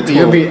you're gonna be a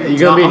tool.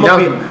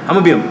 I'm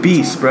gonna be a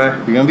beast, bro.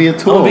 You're gonna be a I'm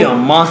tool. gonna be a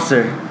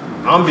monster.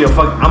 I'm gonna be a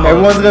fuck.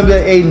 Everyone's gonna be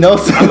like, hey,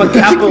 Nelson. I'm gonna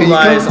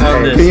capitalize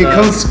on this. Can you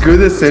come screw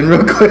this in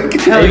real quick?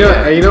 Hell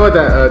yeah. You know what?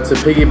 That to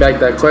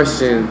piggyback that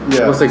question,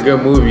 Yeah. what's a good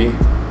movie?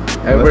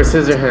 Edward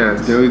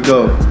Scissorhands. There we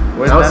go.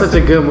 That was such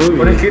a good movie.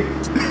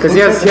 Because he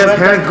has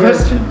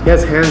hands. He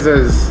has hands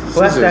as scissors.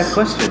 What's that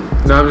question?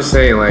 No, I'm just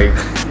saying like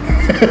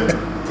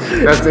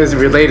that's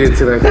related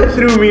to that That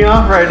question. threw me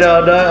off right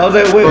now, dog. I was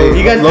like, wait, Hey,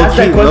 you guys asked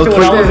that question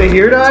when I wasn't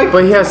here, dog?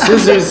 But he has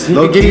scissors. He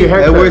can give you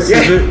Edward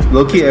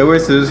haircuts.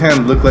 Edward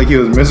Scissorhands looked like he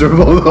was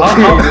miserable.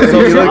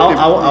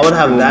 I would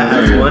have that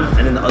as one,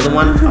 and then the other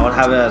one, I would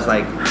have it as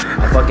like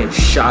a fucking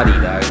shoddy,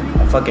 dog.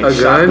 A fucking A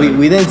shot. gun?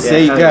 We didn't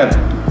say you hell could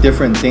have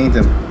different things.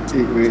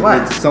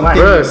 What? It's something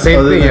Bro, same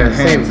other thing, than yeah,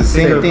 hands. The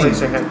same same thing. thing.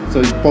 Replace your hand.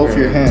 So both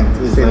your hands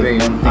is Same like thing.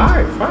 one thing.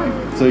 Alright, fine.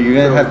 So you're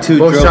gonna have two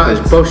both drill shots,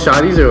 bits. both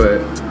shotties or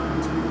what?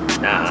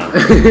 Nah.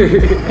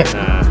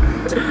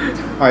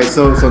 Alright,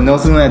 so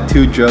Nelson gonna have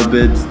two drill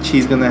bits.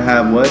 Chi's gonna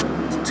have what?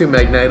 2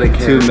 magnetic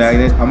cans. 2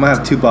 magnet. I'm gonna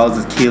have 2 bottles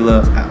of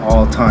tequila at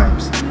all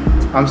times.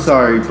 I'm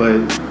sorry,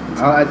 but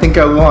I think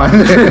I won.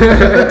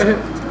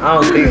 I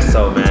don't think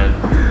so,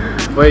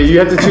 man. Wait, you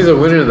have to choose a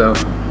winner though.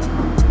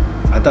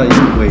 I thought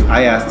you. Wait,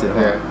 I asked it. Huh?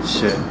 Yeah.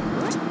 Shit.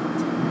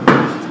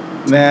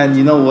 Man,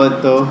 you know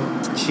what though,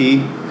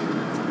 Chi?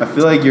 I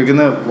feel like you're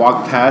gonna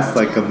walk past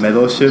like a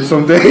metal ship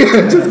someday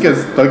and just get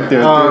stuck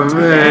there. Oh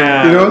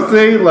man. You know what I'm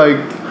saying?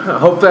 Like.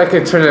 Hopefully I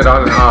can turn it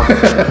on and off.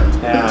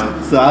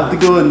 Yeah. So I have to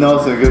go with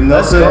Nelson. Because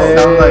Nelson go.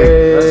 sound like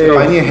Let's if go.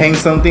 I need to hang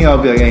something,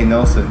 I'll be like, hey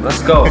Nelson,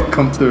 Let's go.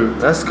 come through.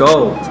 Let's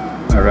go.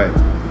 All right.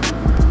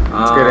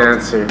 Good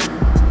answer.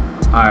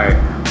 All right.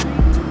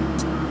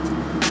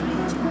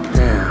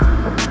 Damn.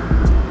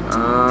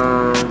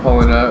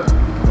 Pulling up.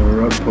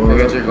 Pour up, pour I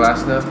got up. your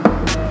glass now.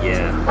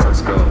 Yeah.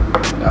 Let's go.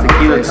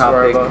 Tequila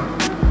topic.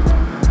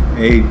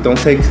 Hey, don't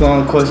take too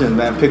long questions,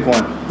 man. Pick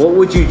one. What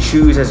would you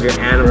choose as your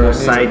animal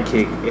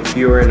sidekick if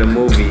you were in a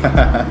movie?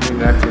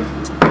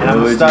 And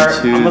I'm would you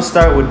gonna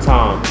start with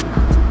Tom.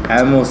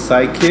 Animal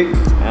sidekick.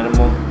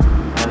 Animal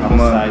I'm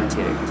a-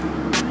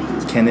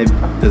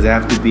 sidekick. Does it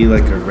have to be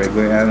like a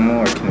regular animal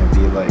or can it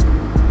be like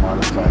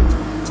modified?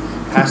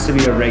 Has to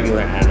be a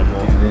regular animal.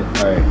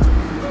 All right.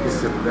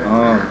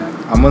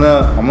 I'm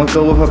gonna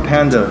go with a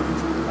panda.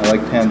 I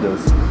like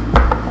pandas.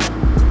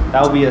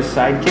 That would be a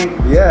sidekick.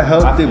 Yeah,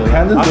 help I the feel it.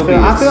 pandas I will feel- be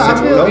I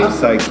feel a it. dope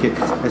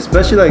sidekick.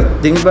 Especially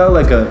like think about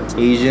like a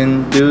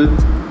Asian dude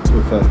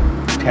with a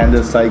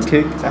panda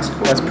sidekick. That's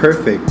cool. That's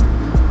perfect.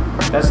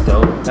 That's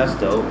dope. That's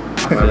dope.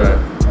 I feel Okay. it.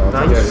 Oh,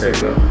 Nah, yeah, you straight,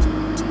 bro.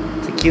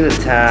 Tequila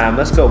time.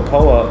 Let's go.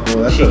 Pull up. Well,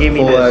 that's She a gave me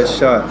full this ass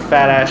shot.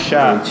 fat ass Hey,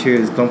 shot.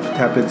 cheers. Don't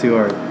tap it too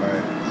hard. All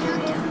right.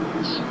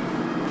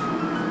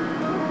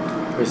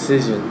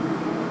 Precision.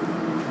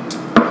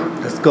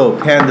 Let's go.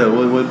 Panda.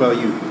 What about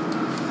you?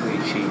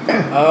 Wait, cheap.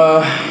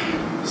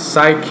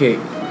 Sidekick.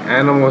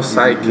 Animal You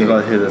sidekick.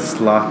 about to hit a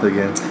sloth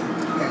again.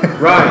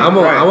 Right. I'm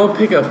gonna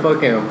pick a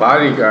fucking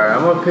bodyguard.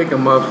 I'm gonna pick a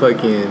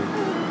motherfucking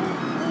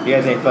You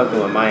guys ain't fucking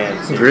with my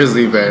answer.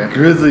 grizzly bear.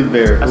 Grizzly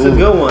bear. That's a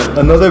good one.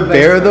 Another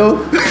bear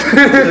though? That's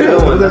a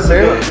good one. That's a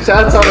good one.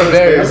 Shout out to all the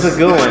bears. That's a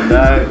good one,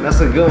 dog. That's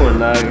a good one,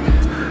 dog.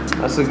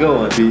 That's a good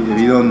one. If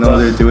you don't know,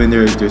 they're doing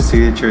their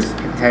signature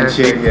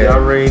handshake. Yeah. You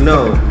already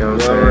know. You know what I'm You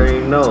saying? already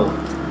know.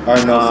 All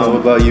right, Nelson,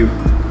 what about you?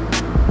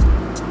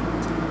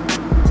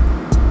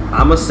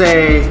 I'ma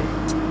say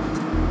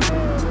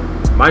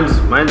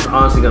mine's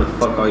honestly gonna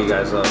fuck all you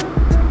guys up.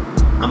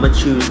 I'ma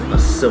choose a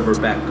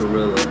silverback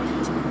gorilla.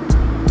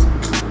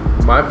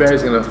 My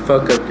bear's gonna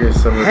fuck up your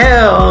summer.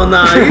 Hell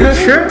nah, you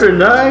tripping,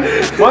 dog.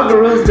 My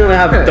gorilla's gonna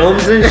have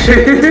thumbs and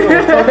shit. It's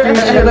gonna fuck your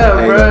shit up,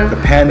 Hey, bro. the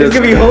pandas. It's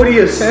gonna be holding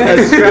a strap.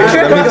 It's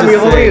gonna be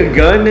holding a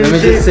gun and Let me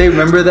shit. just say,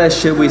 remember that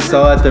shit we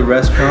saw at the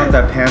restaurant?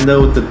 That panda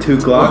with the 2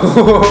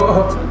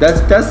 Glocks?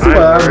 That's what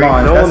I'm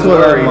on. No That's one's what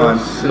worried. I'm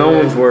on. No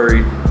one's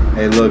worried.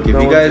 Hey, look, if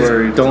No you one's guys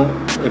worried.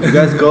 if you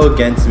guys go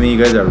against me,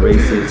 you guys are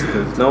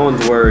racist. No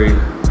one's worried.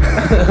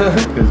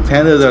 Because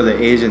pandas are the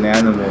Asian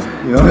animal.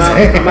 You know what I'm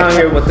I'm saying? out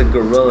here with the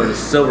gorilla, the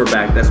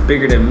silverback. That's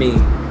bigger than me.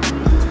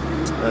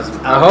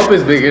 I hope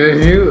it's bigger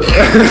than you.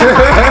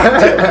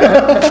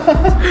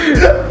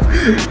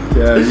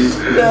 Yeah, is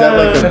that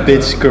like a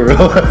bitch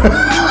gorilla?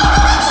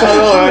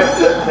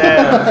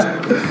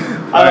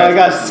 I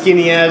got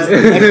skinny ass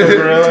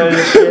gorilla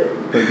and shit.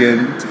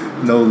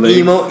 Fucking no legs.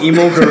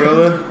 Emo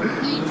gorilla.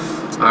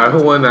 Alright,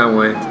 who won that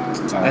one?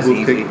 That's Who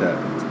easy. picked that?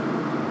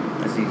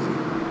 That's easy.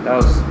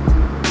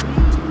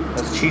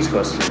 That's a cheese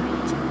question.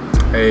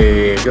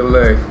 Hey, good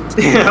luck.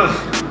 Damn.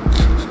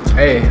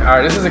 Hey,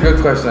 alright, this is a good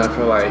question, I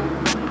feel like.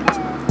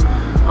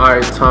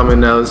 Alright, Tom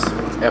and Nels,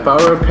 if I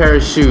were a pair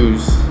of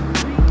shoes,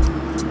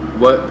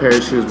 what pair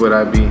of shoes would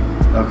I be?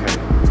 Okay.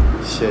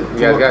 Shit. You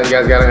guys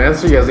got an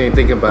answer? You guys ain't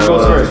thinking about Who it?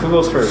 goes first? Who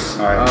goes first?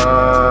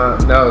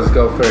 Alright. Nels,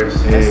 go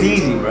first. That's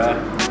easy,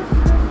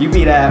 bruh. You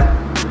be that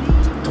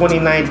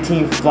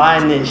 2019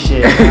 Flyknit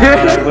shit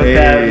with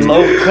that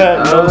low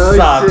cut, no Oh,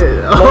 sock.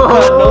 shit. Low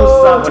cut, no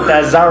sock with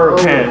that Zara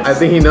pants. I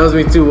think he knows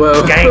me too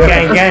well. Gang,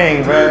 gang,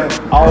 gang,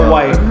 bruh. All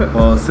white.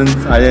 Well, since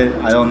I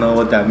don't know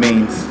what that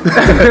means.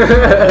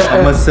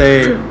 I'm gonna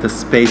say the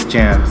Space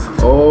Jams.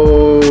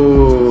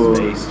 Oh.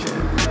 Space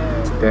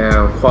Jam.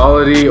 Damn,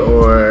 quality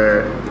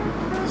or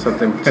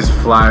something just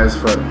fly as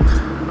fuck.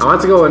 I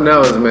want to go with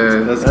Nels,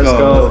 man. Let's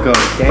go.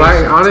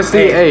 Fly,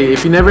 honestly, hey,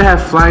 if you never had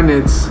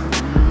Flyknits,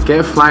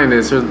 get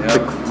Flyknits. They're the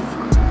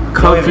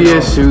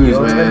comfiest shoes, You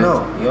don't man. even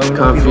know. You don't even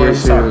know if you wearing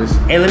Comfiest socks.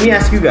 shoes. Hey, let me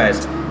ask you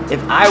guys.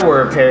 If I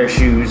were a pair of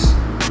shoes,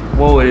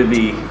 what would it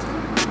be?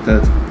 The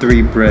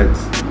 3 breads.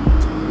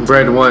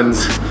 Bread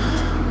ones.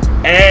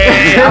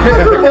 Hey, I'm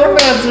the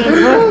both answers,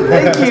 bro.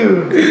 Thank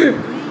you.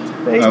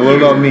 Thank What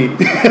about me?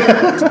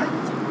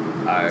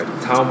 Alright,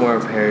 Tom wore a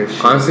pair of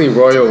shoes. Honestly,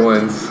 royal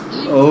ones.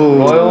 Oh,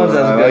 Royal ones,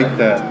 that's I good. like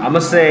that. I'm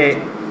gonna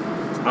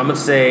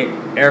say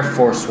Air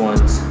Force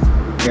Ones.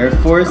 Air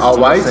Force. All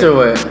white say- or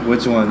what?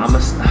 Which ones?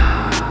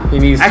 He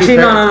needs two Actually,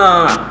 pair-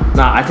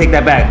 no. I take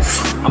that back.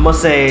 I'm gonna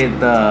say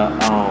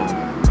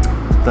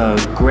the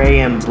gray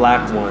and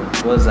black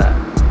ones. What is that?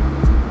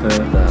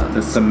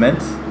 the cement.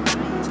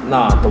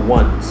 Nah, the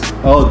ones.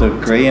 Oh, the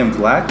gray and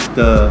black.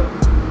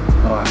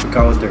 I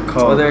forgot what they're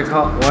called.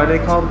 What are they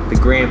called? The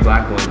gray and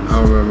black ones.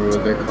 I don't remember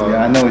what they're called.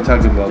 Yeah, I know what you're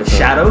talking about. The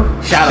shadow.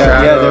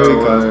 Yeah, there we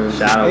go.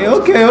 Shadow. Hey,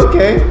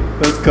 okay.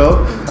 Let's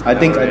go. I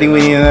think we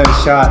need another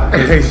shot.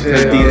 Because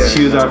these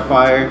shoes are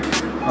fire.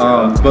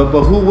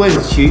 But who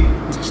wins?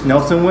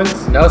 Nelson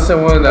wins?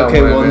 Nelson won that one.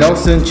 Okay, well, man.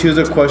 Nelson, choose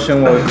a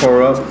question while we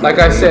pour up. Like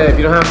I said, if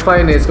you don't have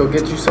Flyknits, go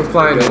get you some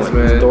Flyknits,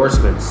 man.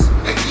 Endorsements.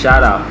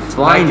 Shout out.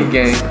 Nike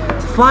gang.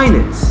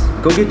 Flyknits.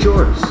 Go get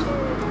yours.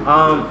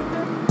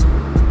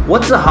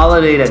 What's a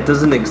holiday that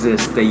doesn't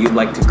exist that you'd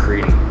like to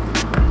create?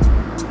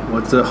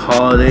 What's a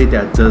holiday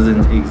that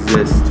doesn't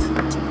exist?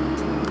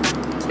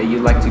 That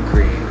you'd like to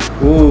create.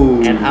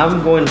 Ooh. And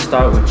I'm going to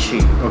start with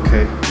Chi.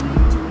 Okay.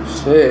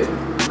 Shit.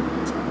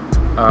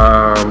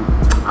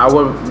 I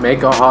would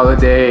make a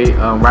holiday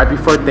right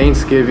before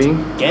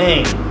Thanksgiving.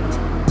 Gang.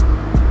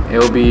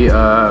 It'll be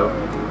kind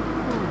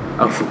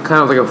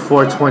of like a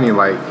 420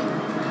 like.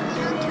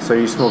 So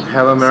you smoke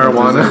hella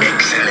marijuana.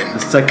 The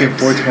second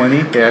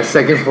 420? Yeah,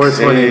 second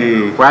 420.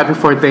 Hey. Right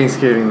before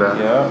Thanksgiving though.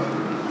 Yeah.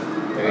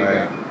 There you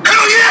Alright.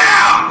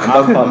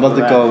 go. I'm about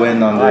to go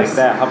in on I like this.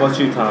 that. How about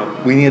you,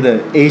 Tom? We need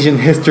an Asian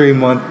History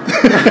Month.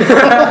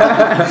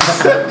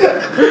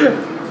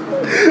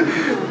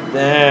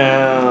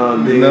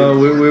 Damn, dude. No,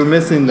 we're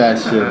missing that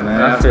shit,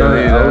 man. I feel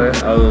it.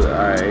 that.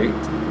 Alright.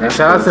 And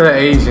shout out to the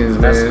Asians,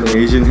 That's man. cool.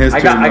 Asian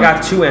History I Month.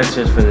 got two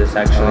answers for this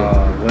actually.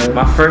 What?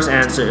 My first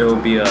answer it'll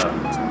be a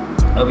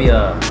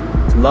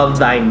love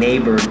thy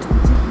neighbor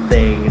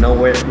thing, you know,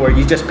 where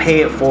you just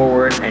pay it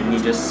forward and you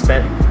just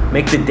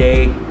make the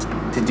day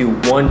to do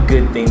one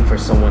good thing for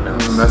someone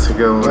else. That's a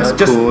good one. That's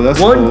just cool. That's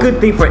one cool.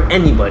 good thing for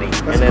anybody,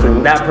 and then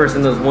cool. that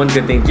person does one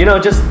good thing. You know,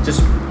 just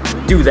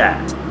do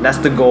that. That's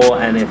the goal.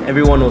 And if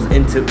everyone was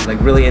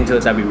really into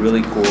it, that'd be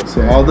really cool.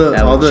 So all the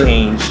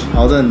change.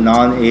 all the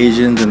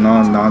non-Asians and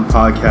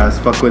non-podcasts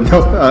fuck with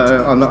all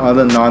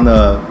the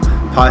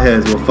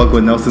non-potheads will fuck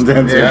with Nelson's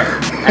answer.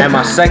 Yeah. And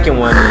my second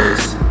one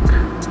is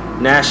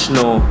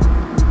National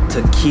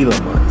Tequila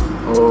Month.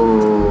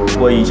 Oh.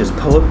 Where you just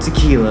pull up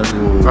tequila.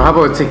 Or how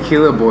about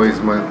Tequila Boys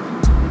Month?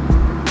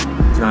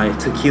 Nah,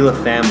 Tequila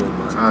Family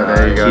Month. Oh,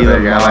 there you go. Tequila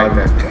There you go. I like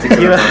that.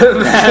 Tequila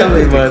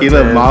Family Month.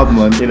 Tequila man. Mob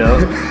Month. You know,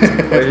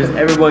 where just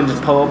everyone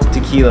just pull up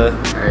tequila,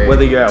 Hey.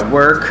 whether you're at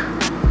work,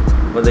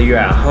 whether you're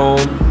at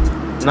home,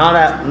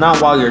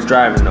 not while you're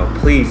driving though.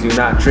 Please do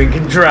not drink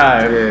and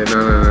drive. Yeah,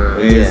 no.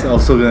 It's Yeah.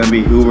 also gonna be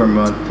Uber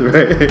Month,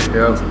 right?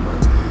 Yep.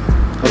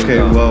 Okay,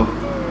 you go. well,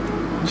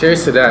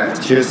 Cheers to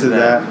that. cheers to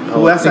that.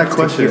 Who asked that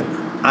question?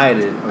 I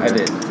did.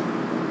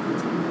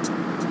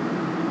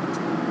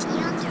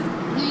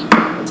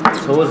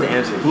 So what was the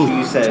answer?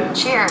 You said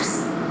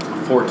Cheers.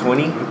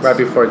 420. Right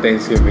before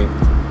Thanksgiving.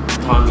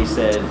 Tom, you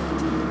said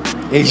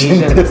Asian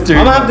History.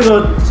 I'm gonna have to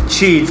go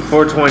cheese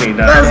 420.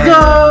 Dog. Let's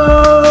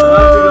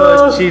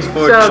go! Cheese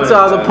 420. Shout out to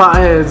all the dog.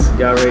 potheads.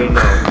 Y'all already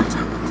know.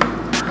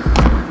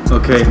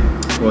 Okay,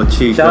 well,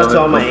 Chief. Shout out to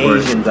all my go for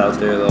it. Asians out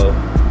there though.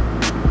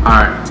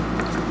 Alright.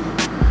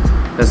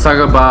 Let's talk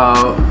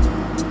about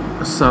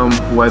some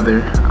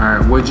weather.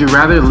 Alright. Would you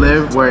rather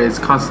live where it's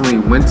constantly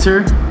winter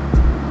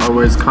or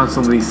where it's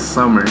constantly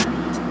summer?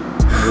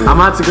 I'm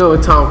about to go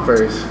with Tom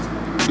first.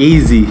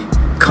 Easy.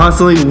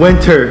 Constantly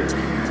winter.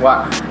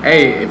 Wow.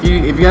 Hey, if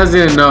you guys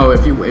didn't know,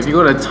 if you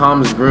go to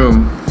Tom's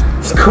room,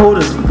 It's cold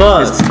as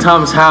fuck. it's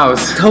Tom's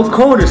house. So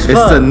cold as fuck.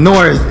 It's the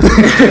north.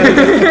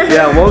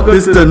 Yeah, welcome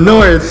It's to the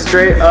north.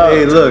 straight up.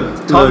 Hey, look.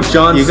 Tom look,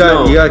 Jon you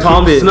Snow. gotta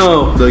Tom keep it.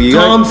 Snow. Look, you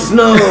Tom gotta,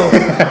 Snow.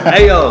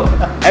 Hey yo,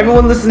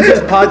 everyone listen to this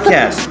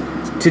podcast.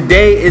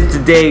 Today is the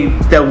day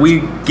that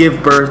we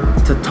give birth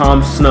to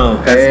Tom Snow.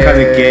 That's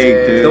kind of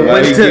gay, dude. The Why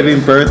are you winter-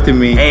 giving birth to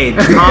me? Hey,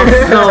 Tom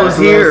Snow's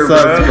here,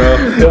 Sucks, bro.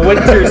 bro. The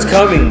winter's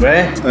coming,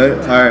 man.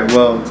 Alright,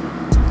 well,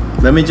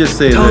 let me just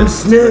say Tom this.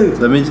 Snow.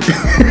 Let me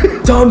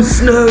Tom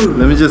Snow.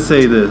 let me just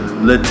say this.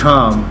 Le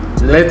Tom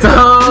Let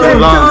Tom.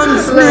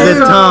 belongs. Le Tom Let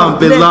Tom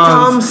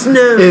belongs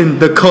Snow. in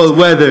the cold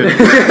weather.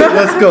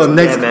 Let's go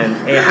next. Yeah,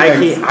 man.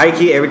 Hey, high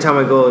key, every time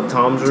I go to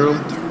Tom's room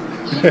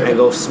and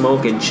go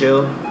smoke and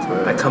chill,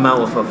 I come out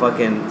with a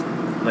fucking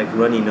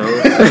runny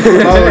nose.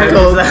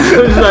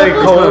 It's like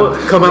cold.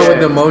 Come out with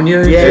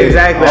pneumonia. Yeah,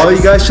 exactly. All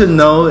you guys should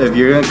know, if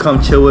you're gonna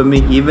come chill with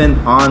me, even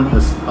on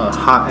a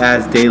hot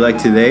ass day like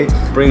today,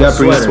 Bring you a gotta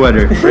bring a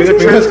sweater. Bring a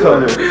trench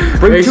coat.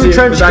 Bring Make two sure-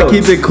 trench I coats.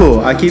 keep it cool.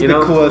 I keep You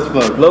know? it cool as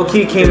fuck. Low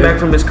key came back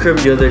from his crib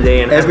the other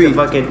day and had to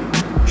fucking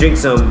drink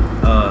some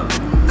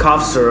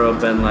cough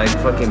syrup and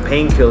fucking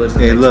painkillers the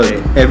Hey, next look,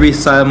 day. every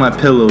side of my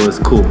pillow is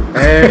cool.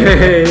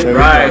 Hey.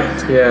 Right.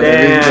 Yeah.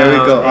 Damn. There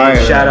we go. Hey, All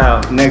right, shout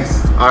out.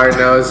 Next. Alright,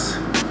 Nose.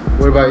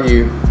 What about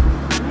you?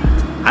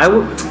 I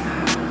would.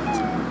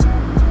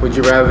 Would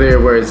you rather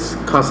where it's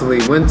constantly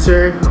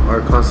winter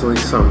or constantly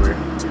summer?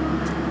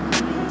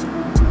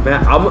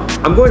 Man,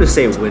 I'm going to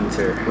say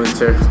winter.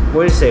 Winter. I'm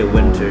going to say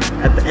winter.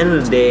 At the end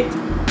of the day,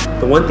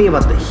 the one thing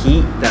about the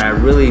heat that I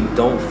really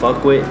don't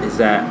fuck with is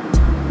that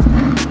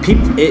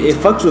it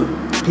fucks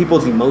with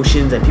people's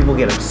emotions and people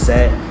get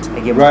upset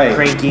and get Right.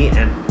 cranky,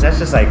 and that's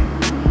just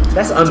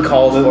That's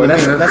uncalled for.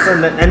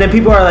 And then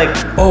people are like,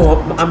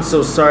 "Oh, I'm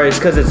so sorry. It's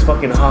because it's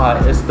fucking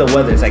hot. It's the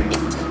weather." It's like,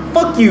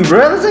 fuck you,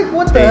 bro. It's like,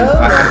 what the hell?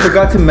 I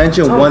forgot to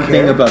mention one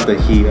thing about the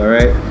heat. All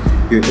right,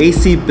 your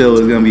AC bill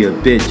is gonna be a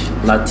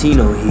bitch.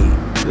 Latino heat.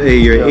 Hey,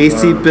 your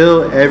AC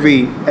bill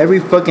every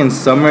fucking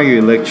summer, your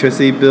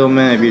electricity bill,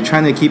 man. If you're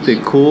trying to keep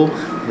it cool,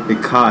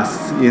 it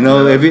costs. You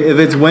know, if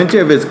it's winter,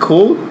 if it's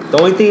cool, the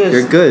only thing is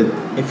you're good.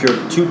 If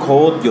you're too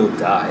cold, you'll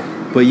die.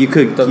 But you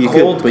could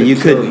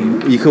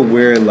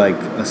wear like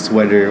a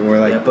sweater or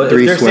like but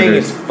 3 if they're sweaters. saying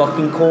it's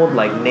fucking cold,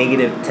 like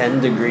negative 10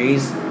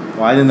 degrees.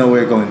 Well, I didn't know we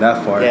were going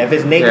that far. Yeah, if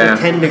it's negative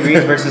 10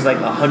 degrees versus like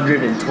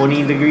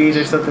 120 degrees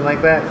or something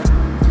like that.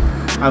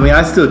 I mean,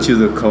 I still choose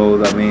the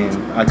cold. I mean,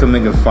 I could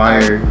make a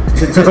fire.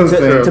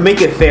 To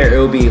make it fair, it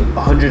will be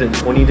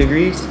 120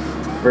 degrees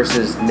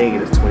versus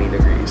negative 20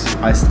 degrees.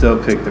 I still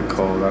pick the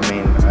cold. I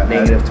mean,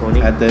 negative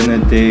 20. At the end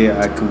of the day,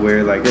 I could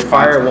wear like your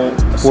fire won't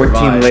 14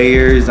 survive.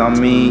 Layers on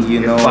me.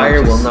 Your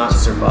fire will not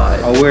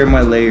survive. I'll wear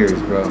my layers,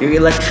 bro. Your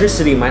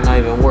electricity might not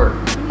even work.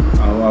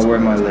 I'll wear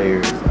my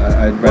layers.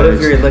 What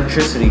if your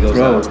electricity goes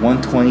out?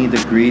 120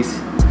 degrees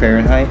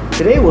Fahrenheit.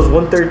 Today was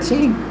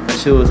 113. That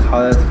shit was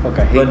hot as fuck.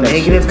 I hate but that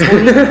negative shit.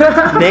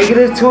 20?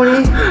 Negative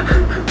 20?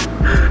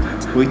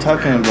 What are we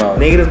talking about?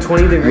 Negative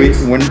 20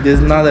 degrees?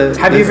 There's not a...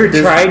 Have you ever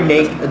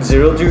tried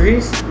 0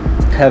 degrees?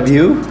 Have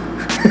you?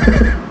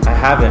 I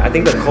haven't. I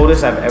think the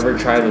coldest I've ever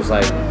tried was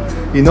like...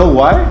 You know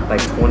why?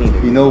 Like 20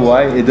 degrees. You know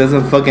why? It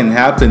doesn't fucking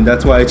happen.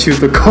 That's why I choose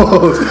the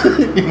cold.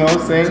 You know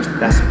what I'm saying?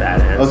 That's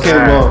bad answer. Okay,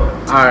 well...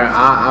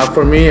 Alright,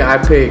 for me, I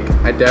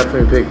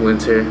definitely pick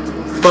winter.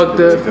 Fuck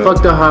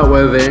the hot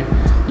weather.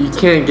 You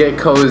can't get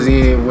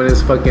cozy when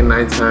it's fucking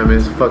nighttime and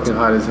it's fucking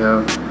hot as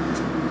hell.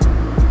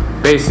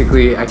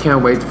 Basically, I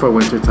can't wait for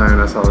winter time.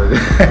 That's all it is.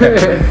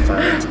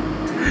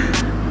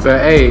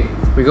 But hey,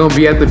 we're gonna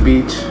be at the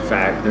beach.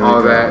 Fact.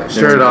 All that.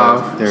 Shirt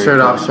off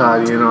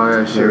shot, you know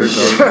that shit.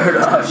 Shirt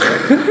off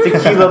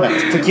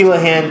shot. Tequila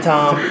hand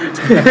Tom.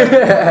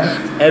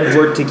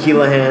 Edward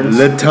Tequila Hands.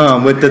 Le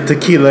Tom with the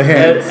tequila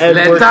hands.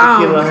 Edward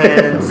Tequila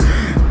Hands.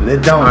 Le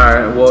Tom.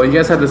 Alright, well, you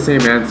guys had the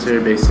same answer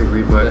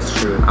basically, but that's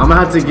true. I'm gonna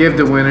have to give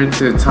the winner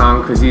to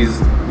Tom because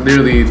he's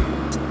literally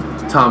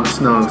Tom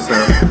Snow. So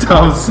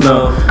Tom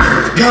Snow.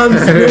 Tom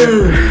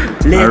Snow.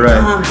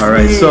 All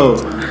right.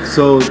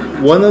 So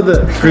one of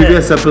the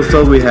previous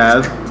episodes we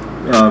have,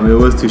 it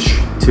was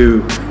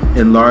to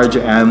enlarge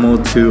an animal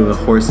to a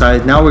horse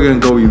size. Now we're gonna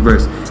go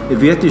reverse.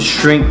 If you had to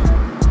shrink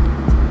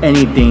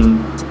anything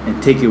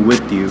and take it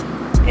with you,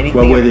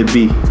 what would it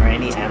be? Or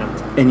any animal.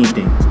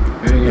 Anything.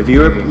 If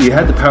you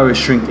had the power to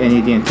shrink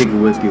anything and take it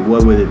with you,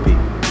 what would it be?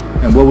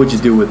 And what would you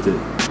do with it?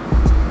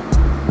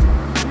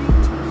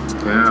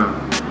 Yeah.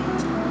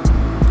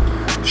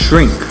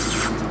 Shrink.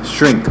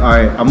 All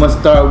right. I'm gonna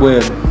start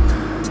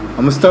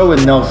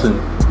with Nelson.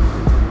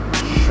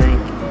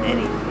 Shrink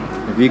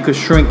anything. If you could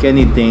shrink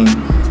anything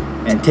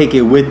and take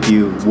it with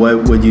you,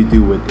 what would you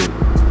do with it?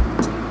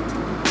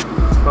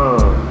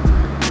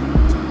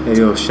 Hey,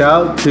 yo,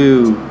 shout out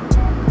to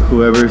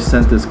whoever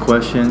sent this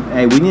question.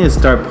 Hey, we need to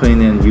start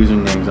putting in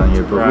usernames on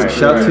here, bro.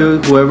 Shout out to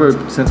whoever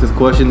sent this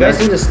question. You guys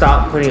need to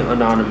stop putting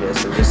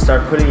anonymous and just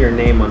start putting your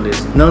name on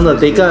this. No,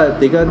 they got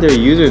their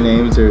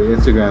usernames or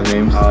Instagram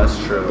names. Oh, that's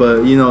true.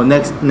 But you know,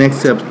 next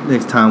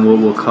time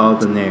we'll call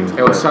the name.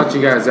 Hey, we'll shout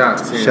you guys out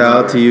too.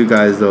 Shout out to you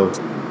guys though.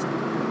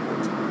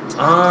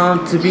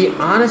 To be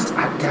honest,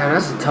 damn,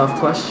 that's a tough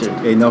question.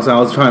 Hey, Nelson, I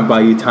was trying to buy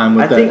you time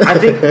with that.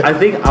 I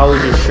think I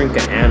would just shrink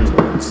an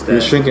animal instead.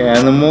 You shrink an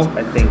animal?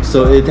 I think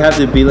so. It'd have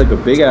to be like a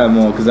big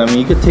animal, because I mean,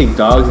 you could take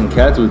dogs and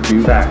cats with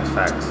you.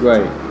 Facts.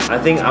 Right. I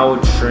think I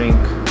would shrink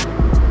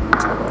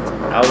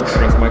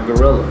my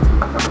gorilla.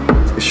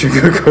 Shrink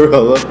a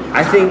gorilla?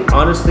 I think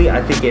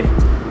if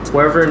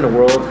whoever in the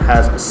world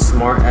has a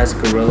smart ass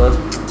gorilla,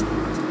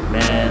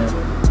 man,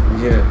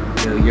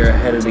 you're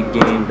ahead of the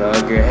game,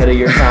 dog. You're ahead of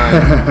your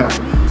time.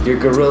 Your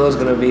gorilla's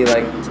gonna be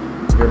like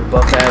your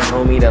buff ass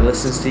homie that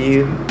listens to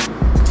you.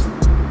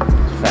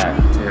 Fact.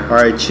 Yeah. All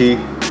right, Chi.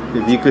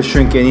 If you could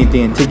shrink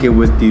anything and take it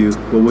with you,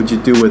 what would you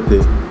do with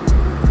it?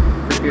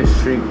 If you could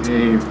shrink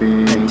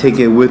anything and take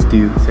it with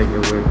you. Take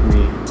it with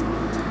me.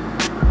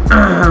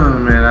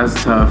 Man,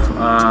 that's tough.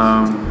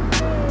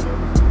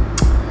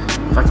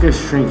 If I could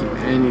shrink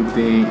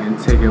anything and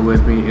take it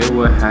with me, it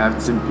would have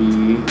to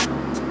be.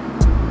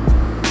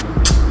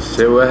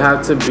 It would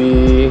have to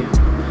be.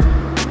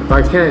 If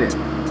I can't.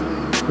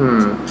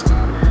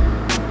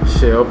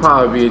 It'll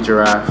probably be a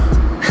giraffe.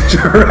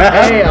 Giraffe?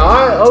 Hey,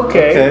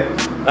 okay.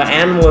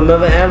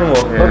 Another animal.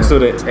 Fucks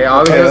with it. Hey,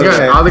 all the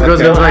girls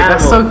gonna be like,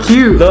 that's so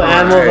cute. Little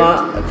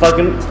animals,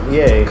 fucking,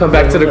 yeah. Come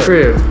back to the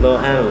crib. Little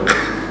animal.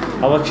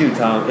 How about you,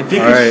 Tom? If you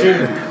could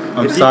shrink.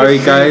 I'm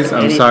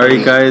sorry,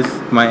 guys.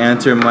 My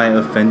answer might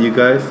offend you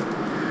guys.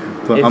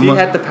 But if you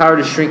had the power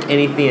to shrink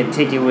anything and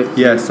take it with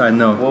you, yes, I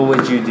know. What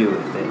would you do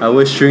with it? I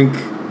would shrink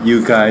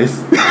you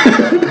guys.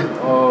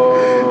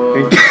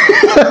 Oh.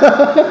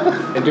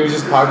 And do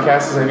just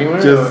podcasts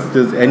anywhere?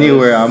 Just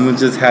anywhere. I'm gonna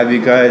just have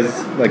you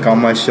guys like on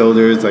my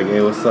shoulders, like,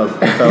 hey, what's up?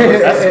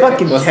 That's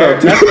fucking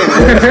terrible.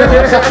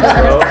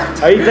 That's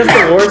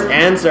the worst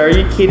answer. Are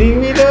you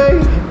kidding me,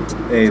 dog?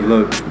 Hey,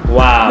 look.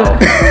 Wow.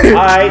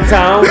 Alright,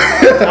 Tom.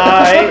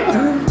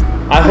 Alright.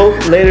 I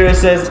hope later it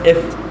says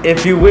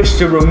if you wish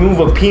to remove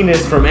a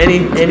penis from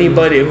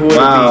anybody, who would it be?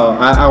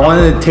 I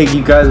wanted to take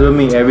you guys with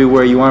me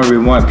everywhere. You want to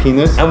remove my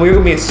penis? And we're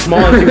gonna be as small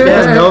as you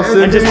can,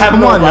 Nelson. and just have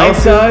no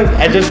life, dog,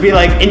 and just be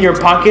like in your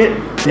pocket.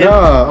 No,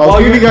 I'll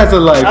give you guys a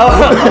life.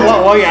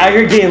 While you're out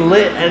here getting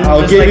lit, and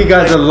I'll just give you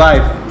guys a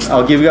life.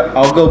 I'll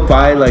go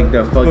buy like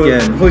the fucking.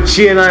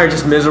 Chi and I are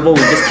just miserable. We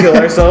just kill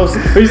ourselves.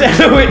 We just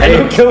end up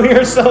killing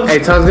ourselves. Hey,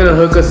 Tom's gonna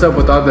hook us up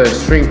with all the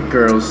shrink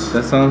girls.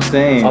 That's what I'm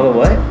saying. All the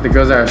what? The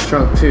girls that are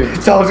shrunk too.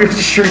 Tom's gonna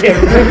shrink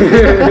everything.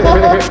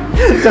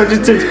 Tom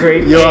just turns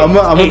great. Yo, I'm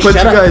gonna put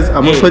you guys.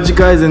 I'm gonna put you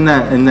guys in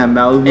that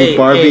Malibu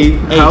Barbie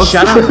house.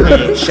 Shout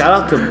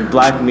out to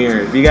Black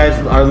Mirror. If you guys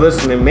are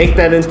listening, make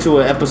that into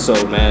an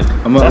episode, man.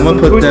 I'm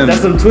gonna put them.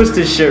 That's some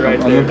twisted shit right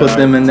there. I'm gonna put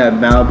them in that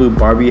Malibu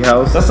Barbie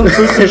house. That's some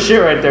twisted shit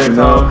right there,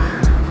 Tom.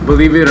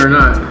 Believe it or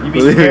not. You be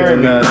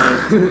scaring me.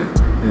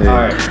 Yeah.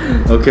 Alright.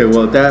 Okay,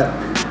 well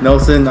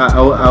Nelson,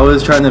 I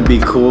was trying to be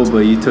cool,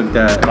 but you took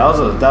that. That was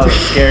a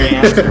scary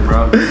answer,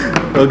 bro.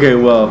 Okay,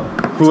 well,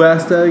 who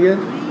asked that again?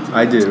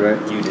 I did, right?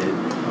 You did.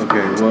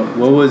 Okay,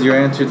 what was your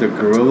answer? The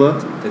gorilla?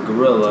 The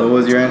gorilla. What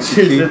was your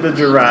answer? She said the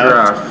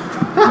giraffe.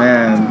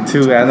 Man,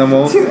 two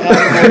animals.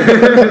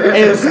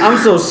 I'm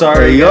so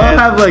sorry. Hey, y'all guys.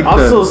 have like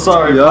I'm so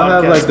sorry. Y'all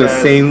have like the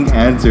guys. same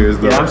answers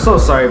though. Yeah, I'm so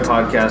sorry,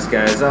 podcast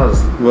guys. That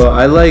was. Well,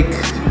 I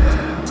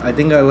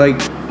think I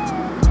like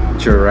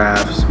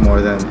giraffes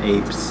more than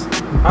apes.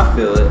 I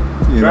feel it.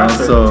 You know,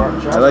 so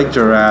I like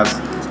giraffes.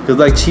 Cause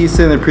like Chi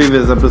said in the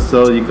previous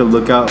episode, you could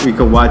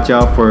watch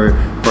out for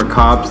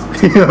cops.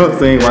 You know what I'm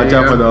saying? Watch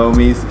out for the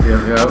homies.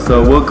 Yeah.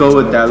 So we'll go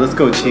with that. Let's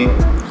go, Chi.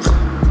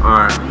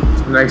 Alright.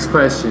 Next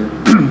question.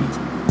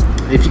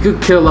 If you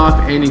could kill off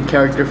any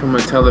character from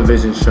a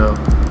television show,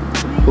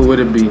 who would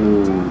it be?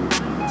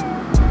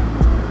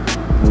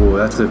 Ooh,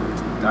 I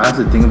have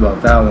to think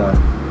about that one.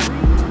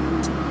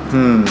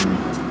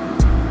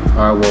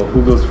 Alright, well,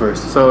 who goes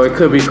first? So it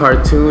could be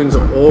cartoons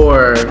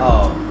or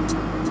a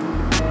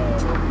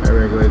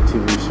regular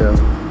TV show.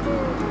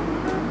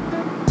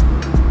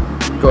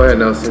 Go ahead,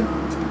 Nelson.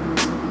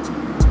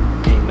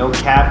 Okay, no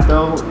cap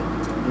though.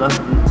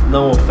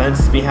 No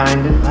offense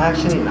behind it.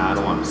 Actually, no, I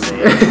don't want to say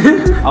it.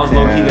 I was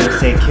low-key gonna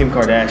say Kim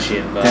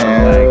Kardashian, but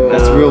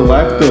that's real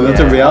life though. That's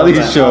a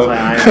reality show.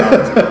 I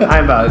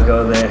ain't about to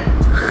go there.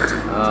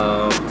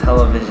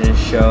 Television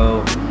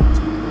show.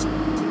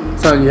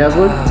 Son, you have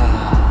one?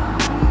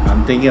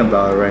 I'm thinking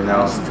about it right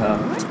now. That's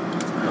tough.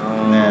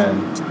 Man.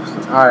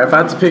 Alright, if I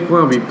had to pick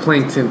one, it would be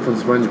Plankton from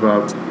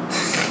SpongeBob.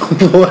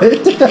 What?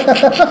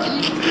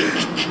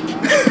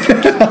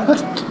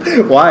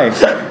 Why?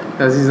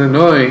 Because he's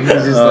annoying. He's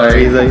just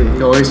he's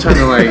always trying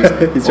to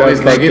he's always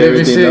trying to negative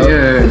and shit. Up.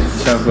 Yeah.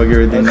 He's trying to fuck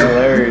everything That's up.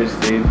 hilarious,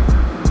 dude.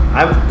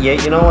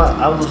 You know what?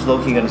 I was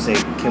low-key gonna say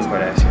Kim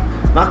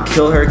Kardashian. Not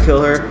kill her,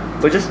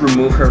 but just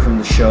remove her from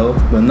the show.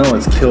 But no,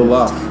 it's kill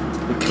off.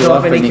 Kill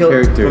off any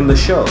character from the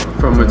show.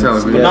 From a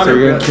television. Yeah, so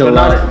you're gonna kill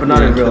off. But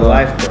not in real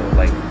life though.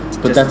 Like.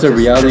 But that's a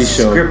reality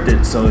show.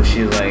 Scripted, so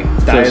she like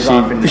dies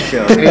off in the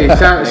show. Hey,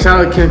 shout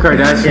out Kim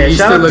Kardashian. Yeah, you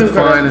still look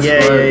fine as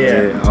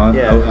fuck.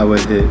 Yeah. I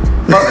would hit.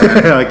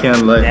 I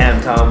can't lie.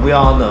 Damn, Tom, we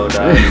all know,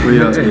 dog.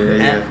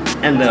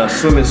 And the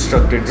swim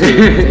instructor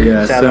too.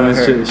 Yeah, shout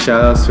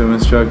out swim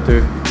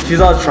instructor. She's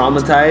all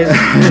traumatized,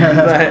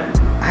 but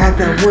I had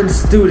that one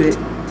student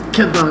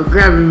kept on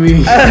grabbing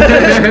me.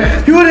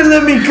 He wouldn't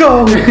let me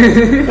go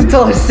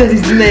until I said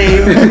his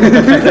name.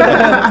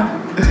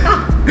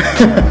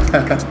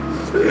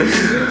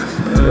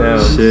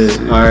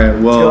 Shit. Alright,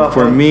 well,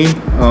 for me,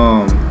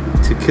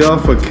 to kill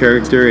off a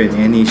character in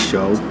any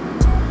show,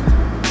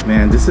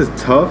 man, this is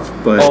tough,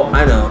 but... Oh,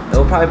 I know.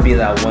 It'll probably be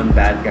that one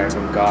bad guy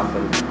from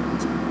Gotham.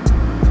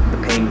 The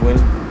Penguin.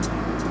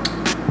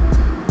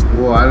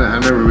 Well, I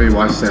never really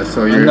watched that,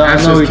 so your I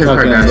answer know is Kim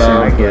what you're talking Kardashian.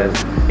 about. I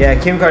guess. Yeah,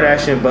 Kim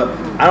Kardashian, but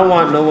I don't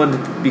want no one to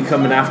be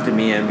coming after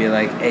me and be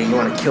like, hey, you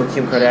want to kill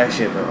Kim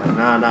Kardashian? But like,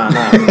 nah.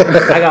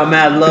 I got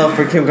mad love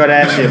for Kim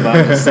Kardashian, but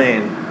I'm just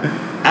saying,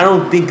 I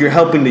don't think you're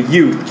helping the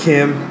youth,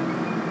 Kim.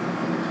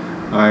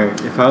 Alright,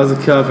 if I was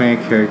to kill off any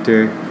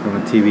character from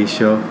a TV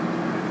show,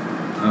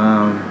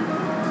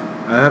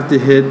 I'd have to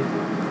hit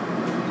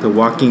The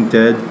Walking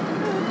Dead.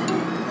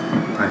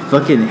 I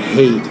fucking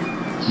hate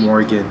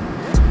Morgan.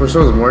 Which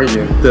one's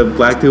Morgan? The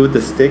black dude with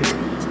the stick.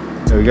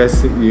 You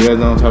guys know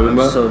what I'm talking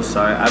about? I'm so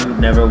sorry. I've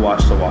never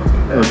watched The Walking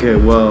Dead. Okay,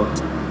 well,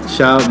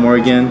 shout out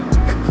Morgan,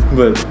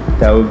 but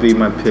that would be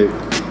my pick.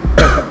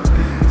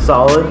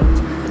 Solid.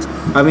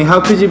 I mean,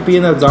 how could you be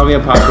in a zombie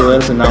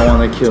apocalypse and not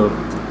want to kill?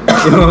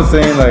 You know what I'm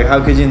saying? Like, how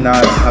could you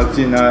not?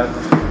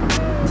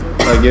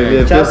 Like,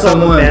 if there's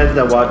someone, fans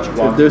that watch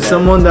if there's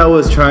someone that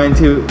was trying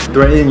to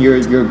threaten your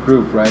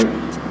group, right?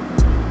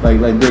 Like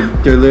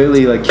they're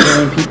literally like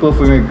killing people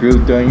from your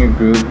group, during your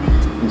group,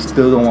 you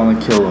still don't want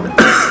to kill him.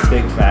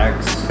 Big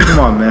facts. Come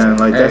on, man.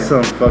 Like, that's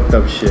some fucked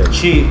up shit.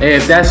 Chi. Hey,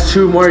 if that's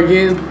true,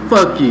 Morgan,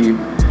 fuck you.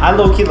 I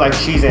low-key like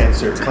Chi's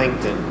answer,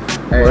 Plankton.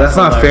 Hey, Well, that's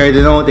not fair.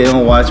 They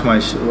don't watch my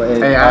shit.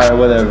 Hey,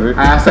 Whatever.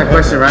 I asked that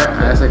question, right?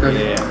 I asked that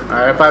question. Yeah.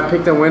 Alright, if I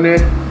picked a winner,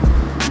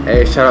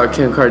 hey, shout out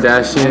Kim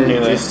Kardashian.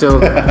 Okay, You're still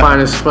fine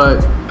as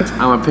fuck.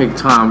 I'm gonna pick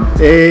Tom.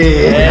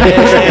 Hey.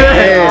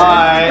 Hey,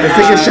 alright. Let's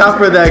take a shot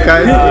for that,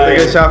 guys. Let's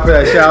take a shot for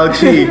that. Shout out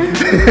Chi.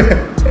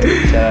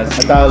 I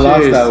thought I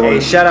lost Cheers. that one. Hey,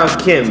 shout out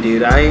Kim,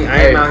 dude. I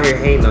ain't out here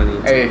hating on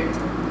you. Hey,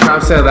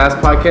 Tom said last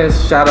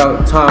podcast. Shout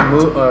out Tom.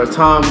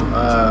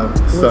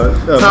 Son.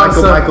 Tom's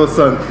son. Michael's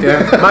son.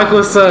 Yeah,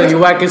 Michael's son. You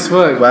whack as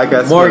fuck. Whack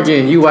as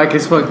Morgan, you whack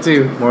as fuck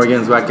too.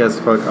 Morgan's whack as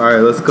fuck.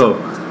 Alright, let's go.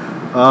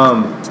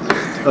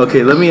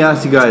 Okay, let me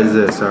ask you guys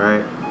this,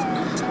 alright?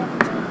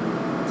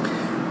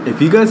 If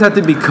you guys had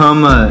to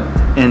become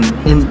an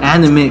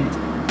inanimate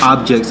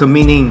object, so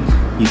meaning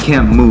you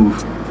can't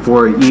move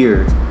for a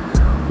year,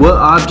 what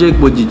object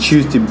would you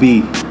choose to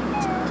be?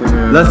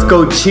 Let's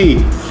go,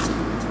 Chi.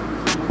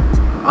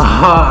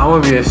 I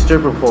want to be a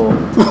stripper pole.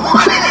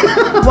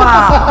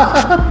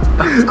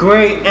 Wow.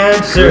 Great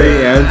answer.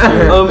 Great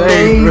answer.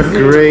 Amazing.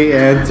 Great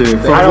answer.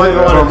 From I don't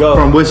even wanna go.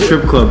 From which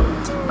strip club?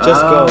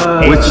 Just go.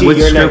 Hey, which Chi, which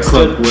you're strip next.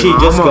 club? Chi,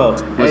 just go.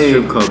 Which Hey.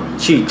 strip club?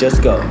 Chi,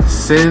 just go.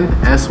 Sin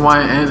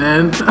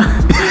SYNN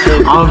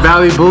on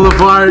Valley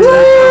Boulevard.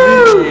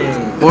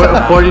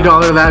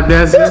 $40 lap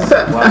dances.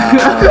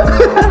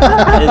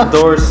 Wow.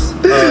 Endorse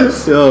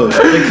us. Yo,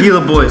 Tequila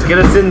Boys, get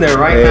us in there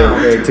right hey, now.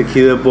 hey,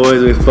 Tequila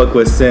Boys, we fuck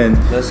with Sin.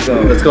 Let's go.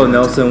 Let's go,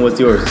 Nelson. What's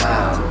yours?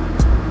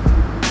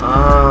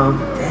 Damn,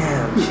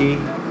 Chi.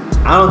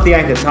 I don't think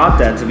I could top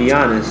that, to be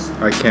honest.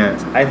 I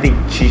can't. I think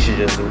Chi should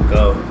just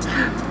go.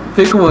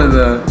 Pick one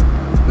though.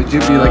 Would you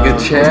be like a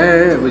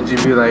Chad? Would you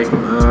be like?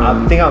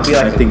 I think I'll be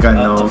like I think I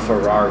know. a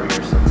Ferrari or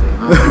something.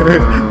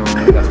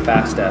 Like a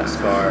fast ass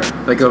car.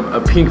 like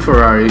a pink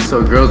Ferrari,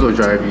 so girls will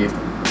drive you.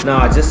 No,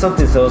 just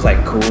something so it's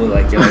like cool,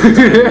 like yo, all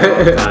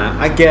the time.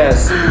 I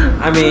guess.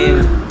 I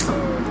mean,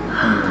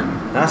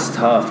 that's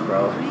tough,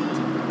 bro.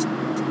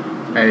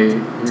 Hey,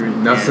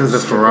 Nelson's a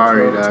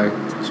Ferrari, dog.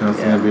 Johnson's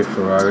Yeah. gonna be a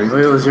Ferrari.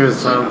 What was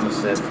yours, I'm Tom? gonna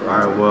say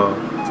Ferrari. Alright, well,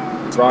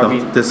 Robbie,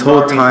 this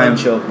whole Robbie time,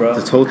 Huncho, bro.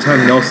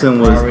 Nelson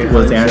was Robbie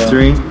was Huncho.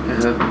 answering.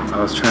 Uh-huh.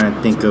 I was trying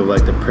to think of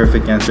like the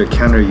perfect answer to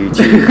counter you,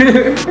 Chi.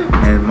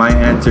 And my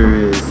answer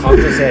is. I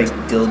was gonna say like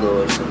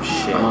dildo or some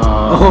shit.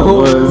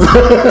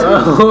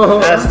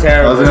 That's I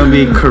terrible. was gonna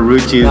be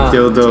Karuchi's Nah.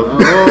 dildo.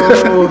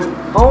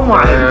 Oh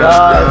my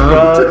god,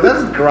 bro.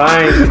 That's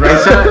grind, bro.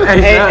 shout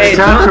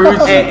out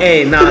Karuchi.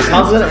 Hey, nah,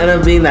 Tom's gonna end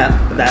up being that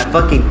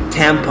fucking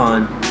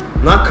tampon.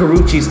 Not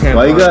Karuchi's tampon.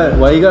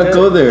 Why you gotta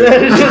go there?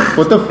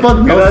 What the fuck,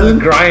 That's Nelson?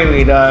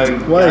 grimy,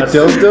 dog. Why That's-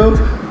 dildo?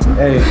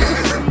 Hey,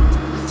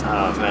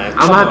 Oh man.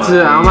 I'm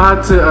gonna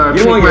have to You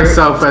pick want your-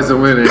 myself as a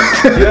winner.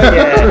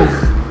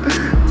 Yeah.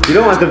 You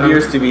don't want the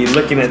viewers to be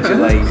looking at you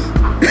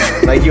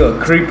like you a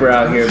creeper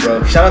out here,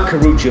 bro. Shout out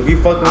Karuchi. If you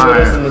fucking with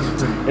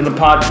us in the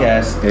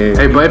podcast.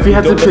 Hey, but if you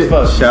had to dope as pick,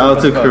 fuck. Shout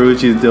out to Dope as fuck.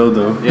 Karuchi's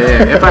dildo.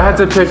 yeah, if I had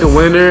to pick a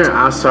winner,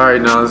 I'm sorry,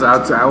 Nels. I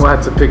would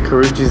have to pick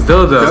Karuchi's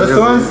dildo. That's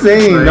what I'm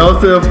saying. Like,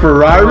 Nelson a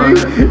Ferrari?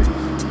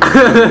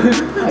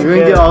 You're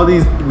gonna get all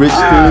these rich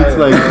dudes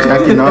like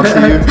jacking off to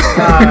you.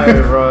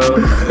 Alright, bro.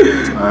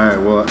 Alright,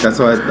 well, that's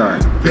what I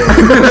thought.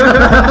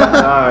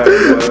 Alright,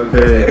 bro.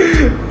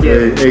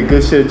 Hey,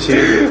 good shit, Chi.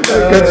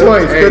 Good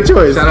choice, good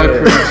choice. Shout out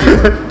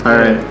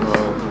Karuchi.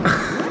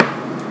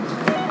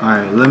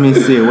 Alright, let me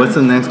see. What's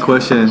the next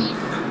question?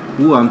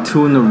 Ooh, I'm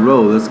 2 in a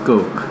row. Let's go.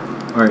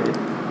 Alright.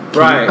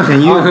 Right.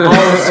 Can you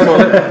all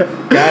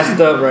smoke. Gassed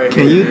up right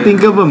can here. you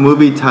think of a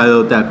movie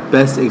title that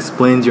best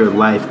explains your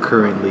life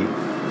currently?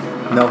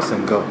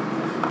 Nelson, go.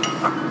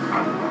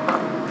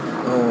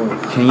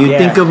 Can you Yeah.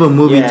 think of a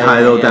movie Yeah,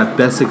 title yeah. that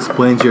best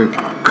explains your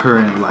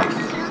current life?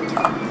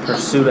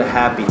 Pursuit of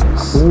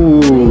happiness.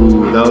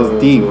 Ooh, that was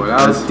deep. Ooh,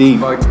 That's deep.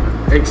 That's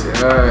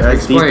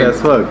That's deep explain.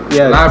 as fuck.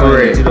 Yeah,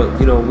 Elaborate.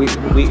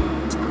 explain.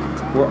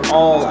 We're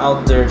all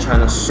out there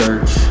trying to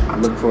search,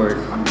 look for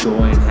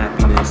joy and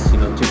happiness,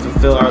 to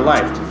fulfill our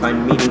life, to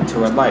find meaning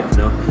to our life,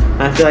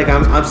 And I feel like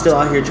I'm still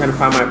out here trying to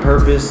find my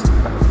purpose.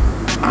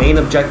 Main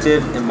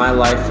objective in my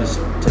life is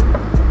to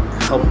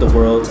help the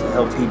world, to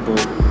help people,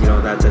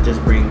 that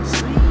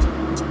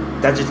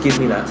just gives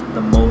me the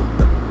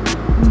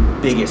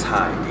biggest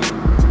high, dude.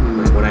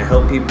 Like when I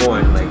help people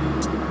and like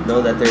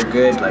know that they're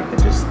good, like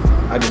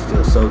I just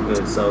feel so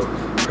good. So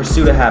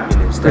pursuit of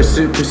happiness.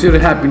 Pursuit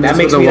of happiness. That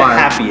makes with me a the Y.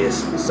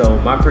 happiest. So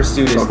my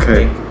pursuit is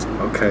Okay.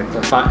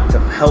 to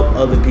help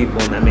other people,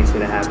 and that makes me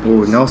the happiest.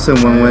 Ooh, Nelson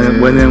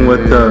went in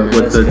with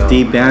Let's the go.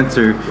 deep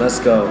answer. Let's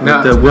go.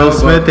 No. The Will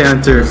Smith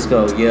answer. Let's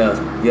go. Yeah.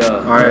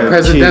 Alright,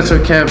 Presidential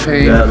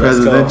campaign. Yeah, let's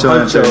go. presidential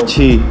answer.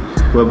 Huncho.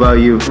 Chi, what about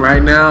you?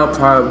 Right now,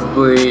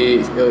 probably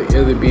it'll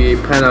either be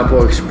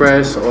Pineapple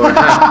Express or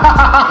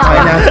half,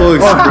 Pineapple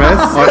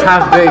Express? or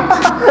Half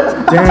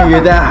Baked. Damn,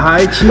 you're that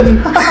high,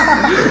 Chi?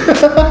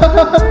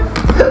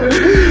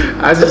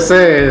 I just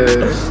say,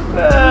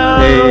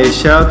 Hey,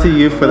 shout out to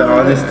you for the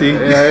honesty.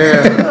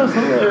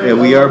 yeah. Yeah,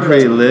 we we are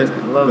pretty lit.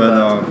 Love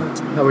But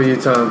How about you,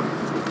 Tom?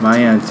 my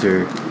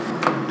answer.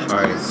 All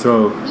right,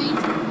 so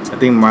I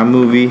think my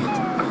movie,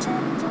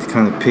 to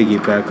kind of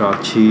piggyback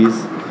off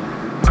Cheese,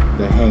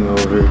 The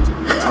Hangover.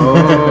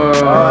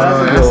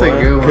 Oh, that's a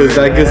good one. Because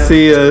I could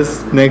see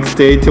us next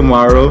day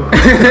tomorrow.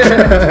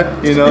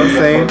 You know what I'm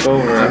saying? Fuck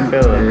over. I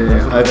feel it.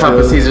 Yeah. I Top feel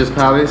of it. Caesar's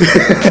Palace.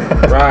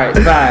 Right.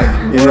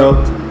 Fact. You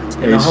know?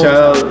 In Hey, the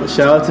whole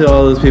shout out to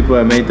all those people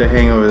that made The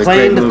Hangover. The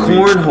Playing great the movie.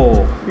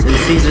 cornhole in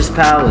Caesar's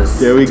Palace.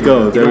 There we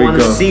go. You There don't we want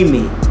to go. see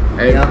me.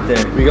 Hey, Be out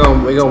there. we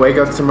gonna wake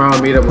up tomorrow,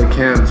 meet up with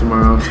Cam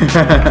tomorrow.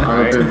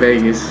 I'm up in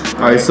Vegas.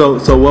 All right. So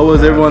what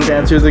was everyone's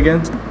answers again?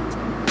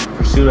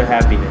 Pursuit of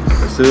happiness.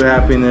 Pursue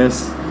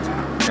happiness.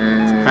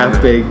 And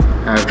Half baked.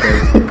 Half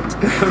baked.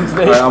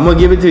 All right, I'm gonna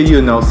give it to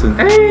you, Nelson.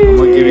 I'm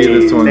gonna give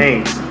you this one.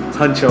 Thanks.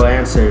 Huncho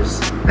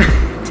answers.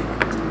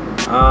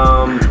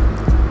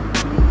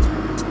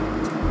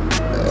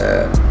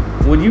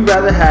 Would you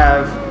rather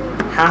have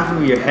half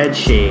of your head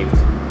shaved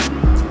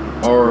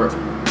or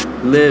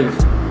live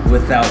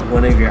without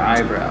one of your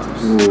eyebrows?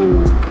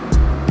 Ooh.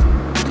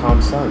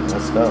 Tom's son,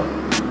 let's go.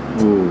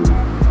 Ooh.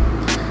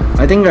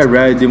 I think I'd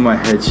rather do my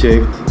head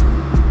shaved.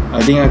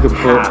 I think I could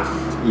put.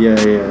 Half.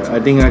 Yeah. I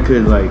think I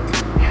could like.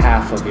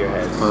 Half of your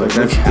head. Fuck, Which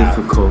that's half?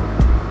 difficult.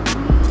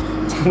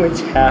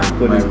 Which half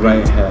would My it be?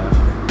 right half.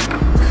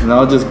 And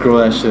I'll just grow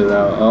that shit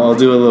out. I'll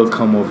do a little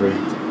come over.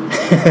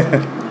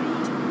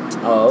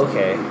 Oh,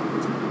 okay.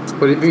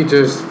 What if you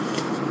just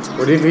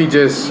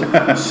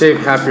shave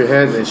half your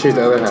head and shave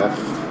the other half?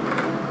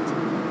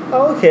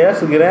 Oh, okay,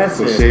 that's a good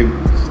answer. So shave.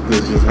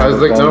 Just I have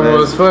was a like bald normal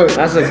head. as fuck.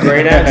 That's a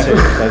great answer.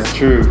 That's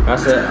true.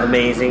 That's an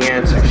amazing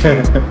answer.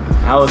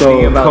 I was So,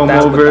 thinking about comb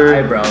that over. with the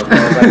eyebrows. But I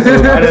was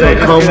like, why did I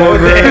just Comb go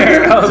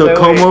there? I over. was So like,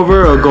 comb wait.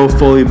 over or go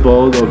fully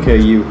bald. Okay,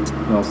 you,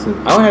 Nelson.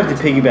 I would have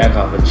to piggyback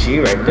off of Chi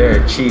right there.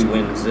 Chi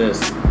wins this.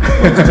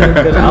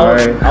 Because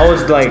I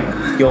was like,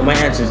 yo, my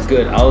answer's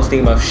good. I was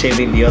thinking about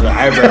shaving the other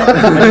eyebrow.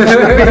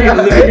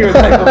 You were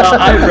talking about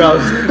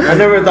eyebrows. I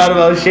never thought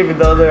about shaving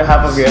the other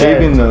half of your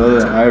Shaving head. the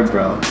other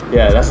eyebrow.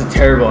 Yeah, that's a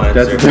terrible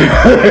answer.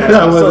 That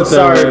I'm was so a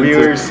sorry, terrible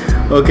answer.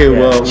 viewers. Okay, Yeah,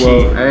 well. Chi.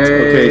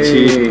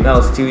 Okay, Chi. That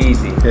was too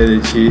easy. Hey,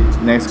 Chi.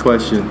 Next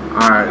question.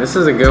 Alright, this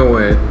is a good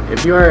one.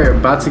 If you are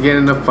about to get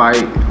in a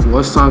fight,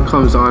 what song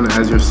comes on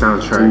as your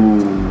soundtrack?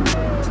 Ooh.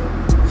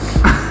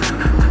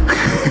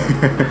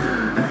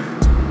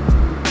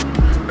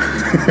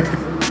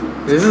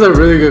 This is a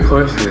really good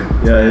question.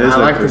 Yeah, it is. I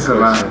like this a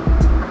lot.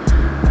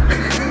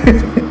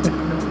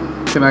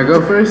 Can I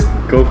go first?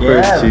 Go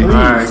first, Yeah, Chi. please.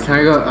 Alright, can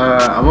I go?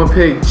 I'm gonna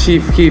pick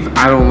Chief Keef,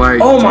 I Don't Like.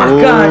 Oh my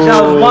gosh,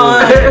 that was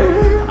mine.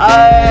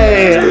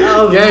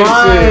 That was Gang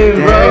mine, shit.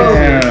 bro.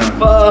 Damn.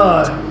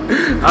 Fuck.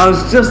 I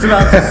was just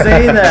about to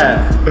say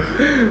that.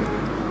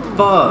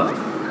 Fuck.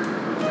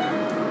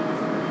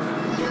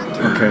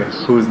 Okay,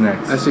 who's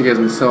next? That shit gets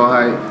me so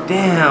hyped.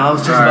 Damn, I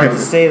was just Alright. about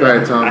to say that.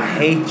 Alright, Tom. I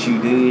hate you,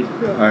 dude.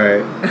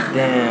 Alright.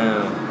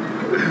 Damn.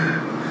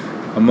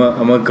 I'm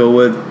gonna go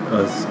with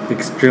a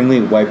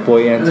extremely white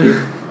boy answer.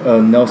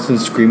 Nelson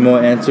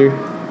Screamo answer.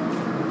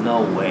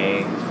 No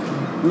way.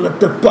 Let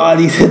the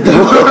bodies hit the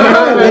No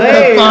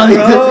way, bodies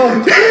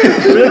bro.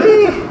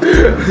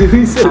 Really?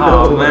 He said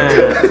Oh, no way.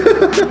 man.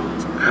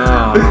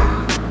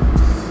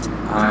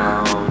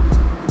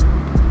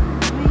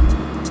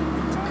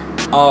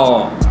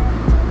 Oh,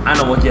 I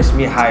know what gets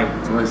me hype.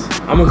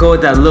 I'm gonna go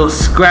with that little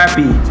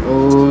Scrappy.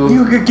 Oh,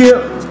 You could get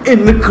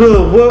in the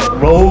club, what?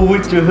 Roll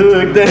with your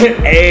hood.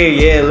 Hey,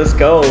 yeah, let's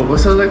go. what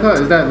song is that called?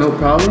 Is that No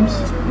Problems?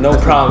 No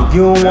problem.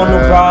 You don't want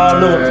no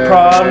problem.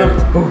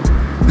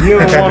 You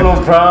don't want no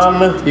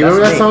problem. You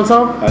remember that song,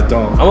 Tom? I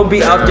don't. I'm gonna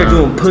be out there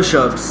doing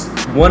push-ups,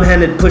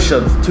 one-handed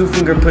push-ups,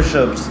 two-finger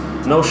push-ups,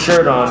 no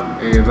shirt on.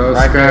 Hey, those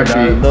Right there,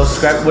 Scrappy. dog. No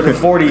scrap with a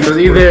 40. It was with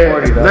a either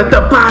 40, dog. let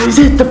the bodies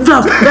hit the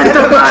floor, let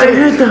the bodies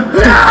hit the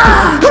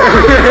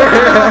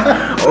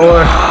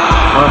or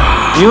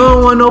you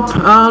don't want no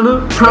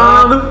problem.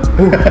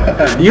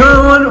 You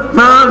don't want no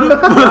problem.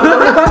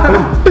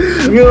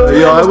 Yo,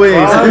 I went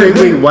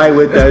extremely white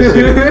with that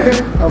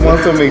shit. I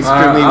want some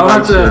extremely I'm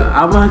white shit.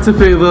 about to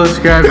pick Lil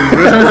Scrappy,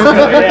 bro.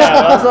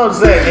 Yeah, that's what I'm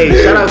saying.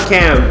 Hey, shout out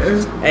Cam.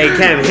 Hey,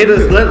 Cam, hit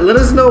us. Let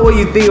us know what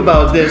you think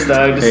about this,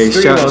 dog. Just Hey,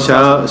 stream on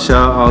shout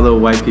out all the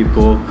white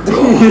people.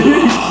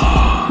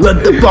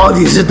 Let the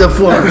bodies hit the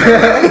floor.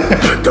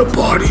 Let the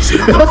bodies hit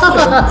the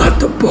floor. Let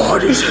the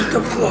bodies hit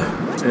the floor.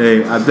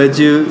 Hey, I bet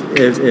you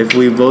if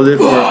we voted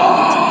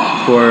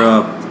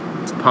for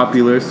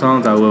popular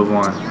songs, I would have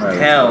won. Right.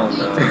 Hell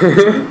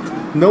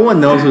no. No one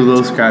knows who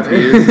Lil Scrappy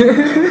is.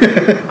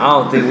 I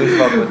don't think we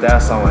fuck with that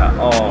song at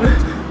all.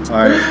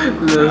 Alright,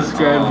 Lil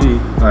Scrappy.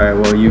 alright,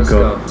 well you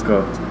Let's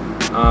go.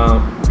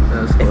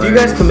 If you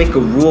guys could make a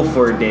rule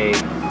for a day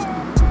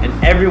and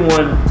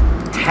everyone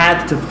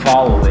had to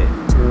follow it,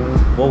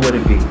 what would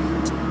it be?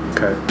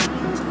 Okay.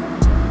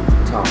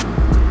 Tom.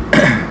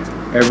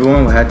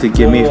 Everyone had to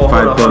give me Whoa,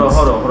 $5.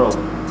 Hold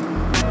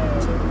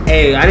on.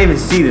 Hey, I didn't even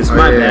see this.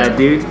 My bad,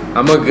 dude.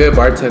 I'm a good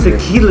bartender.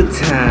 Tequila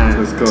time.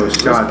 Let's go,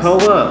 Let's shots.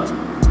 pull up.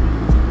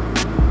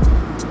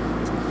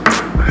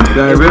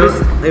 Hey,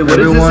 Hey, what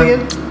is this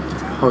again?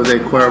 Jose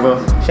Cuervo.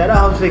 Shout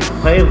out Jose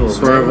Cuervo.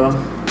 Swervo.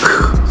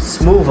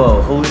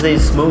 Smootho. Jose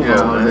Smootho. Yeah,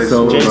 man. Jose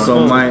So, Jay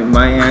so Smooth.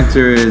 my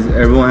answer is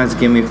everyone has to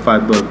give me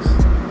 $5.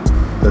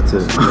 That's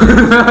it.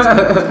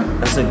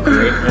 That's a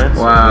great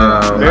answer.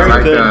 Wow. Very I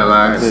like good. that a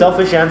lot.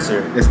 Selfish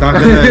answer. It's not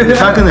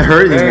gonna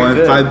hurt Very anyone.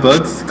 good.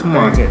 $5. Come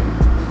Very on. good.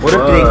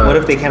 What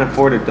if they can't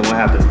afford it? Then what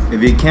happens?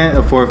 If you can't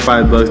afford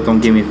 $5, don't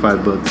give me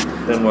 $5.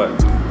 Then what?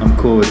 I'm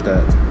cool with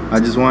that. I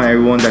just want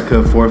everyone that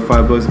could afford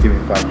 $5 give me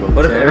 $5.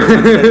 What if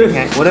everyone says they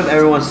can't? What if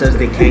everyone says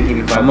they can't give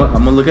you $5? I'm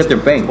gonna look at their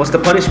bank. What's the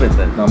punishment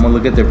then? I'm gonna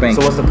look at their bank.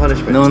 So what's the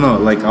punishment? No,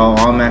 like I'll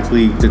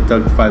automatically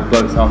deduct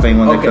 $5 off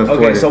anyone that could afford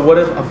Okay. it. So what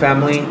if a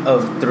family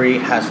of 3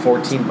 has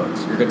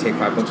 $14? You're gonna take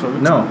 $5 from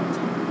them? No.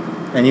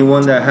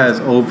 Anyone that has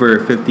over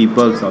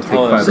 $50, I'll take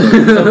 $5.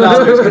 So now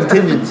there's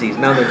contingencies.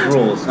 Now there's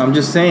rules. I'm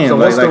just saying, So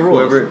like, what's the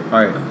rules? whoever.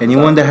 All right,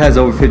 anyone that has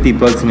over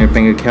 $50 in their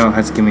bank account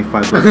has to give me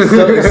 $5. So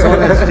if someone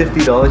has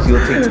 $50,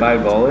 you'll take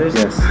 $5.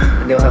 Yes.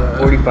 And they'll have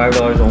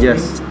 $45 only.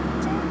 Yes.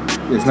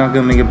 It's not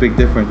gonna make a big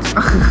difference,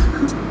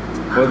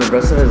 For the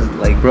rest of his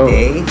day.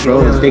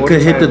 Bro, they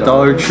could hit the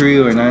Dollar Tree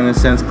or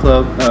 99-cent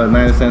Club,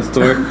 99-cent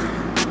store.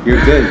 You're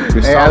good.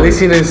 You're Hey, solid. at least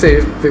he didn't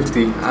say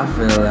 50. I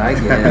feel it. I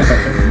get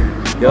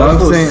it. Yo, All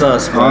that's I'm so saying,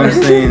 sus, bro. all I'm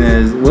saying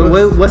is,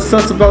 what's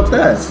sus about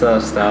that?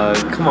 Sus, dog.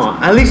 Come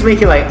on. At least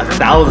make it like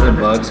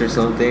 $1,000 or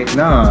something.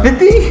 Nah.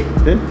 50?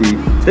 50.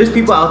 There's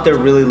people out there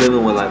really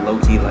living with like low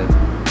key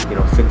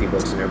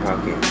 $50 in their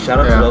pocket. Shout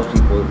out to those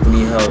people who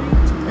need help.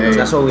 You know,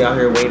 that's why we out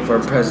here waiting for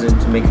a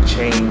president to make a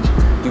change,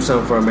 do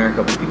something for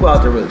America. But people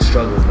out there really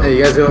struggling. Bro. Hey,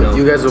 you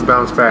guys will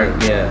bounce back.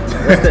 Yeah.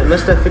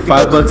 Let's that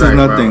 $50 $5 is back,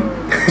 nothing.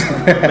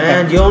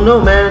 Man, you don't know,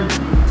 man.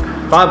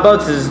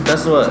 $5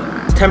 that's what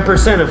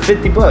 10% of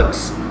 $50.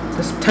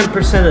 That's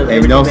 10% of Hey,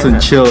 everything. Nelson,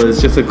 chill.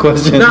 It's just a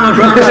question. Nah,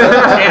 bro.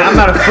 I'm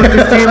about to flip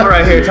this table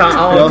right here. Tom.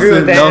 I don't agree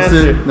with that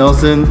answer.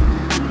 Nelson.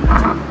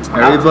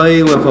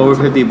 Everybody with over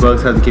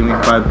 $50 has to give me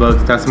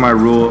 $5. That's my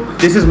rule.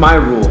 This is my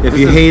rule. If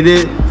you hate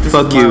it,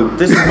 fuck you.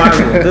 This is my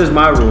rule. This is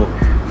my rule.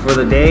 For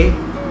the day,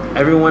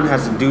 everyone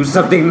has to do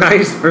something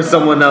nice for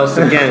someone else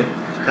again.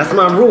 That's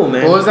my rule,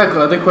 man. What was that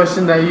other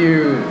question that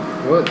you?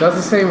 What? That's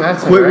the same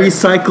answer. Quit right?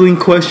 recycling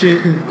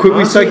question. Quit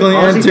recycling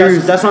Honestly,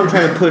 answers. that's what I'm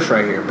trying to push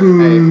right here.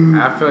 Man. Hey,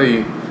 I feel you.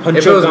 If it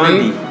Huncho was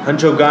Gandhi. me,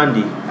 Huncho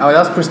Gandhi. oh,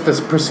 that's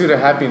the pursuit of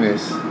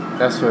happiness.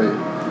 That's what.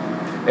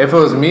 If it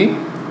was me,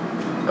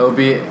 it would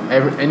be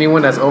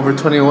anyone that's over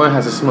 21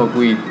 has to smoke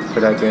weed for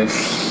that day.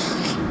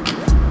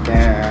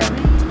 Damn.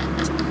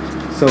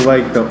 So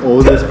like the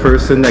oldest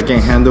person that can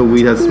handle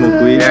weed has to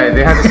smoke weed. Yeah,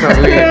 they have to smoke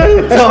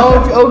weed.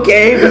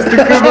 Okay, Mr.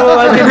 Criminal, I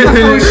did this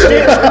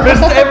bullshit.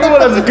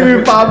 Everyone has to give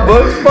me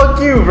 $5. Fuck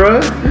you, bro.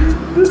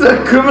 This is a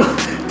criminal.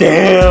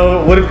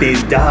 Damn, what if they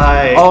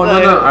die? Oh no!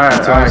 All right,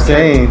 That's what I'm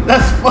saying.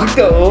 That's fucked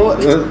up. Oh,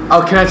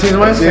 can I change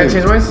mine? Can I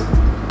change mine?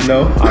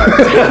 No.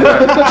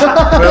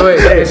 Wait,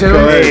 hey, change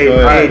mine. Hey,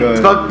 go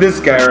ahead. fuck this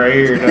guy right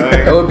here, dog.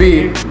 It would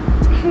be,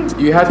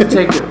 you have to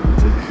take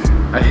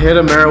a hit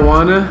of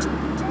marijuana,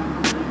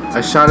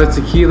 a shot of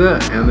tequila,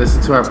 and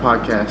listen to our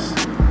podcast.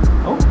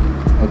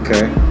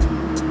 Okay.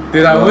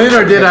 Did I win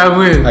or did I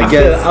win? I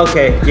guess.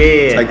 Okay,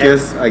 yeah. I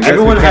guess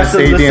Everyone we can't has to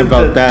say anything listen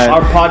about to that.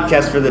 our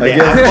podcast for the I day.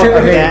 guess- I fuck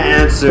with that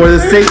answer.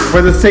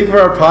 For the sake of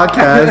our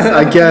podcast,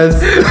 I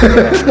guess.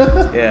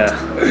 Yeah.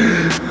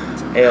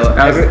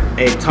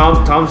 Hey,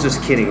 Tom's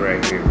just kidding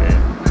right here, man.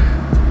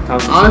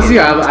 Tom's just Honestly,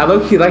 kidding. I low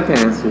key like the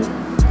answer.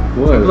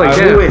 What? Like,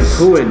 Who damn, wins?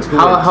 Who wins? Who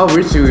wins? how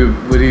rich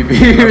would he be?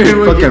 I'd be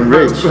fucking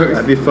rich.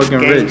 I'd be fucking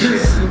Gang rich.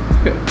 shit.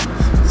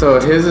 So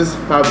his is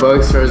 $5,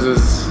 hers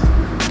is.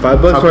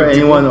 $5 How for many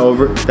anyone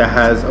that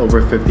has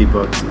over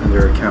 $50 in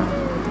their account.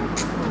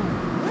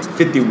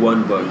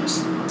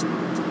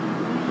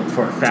 $51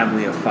 for a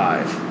family of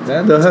 5.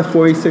 Yeah, they'll have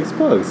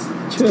 $46.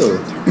 Chill.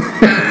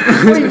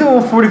 What are you doing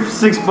with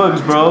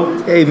 $46, bro?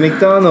 Hey,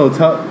 McDonald's.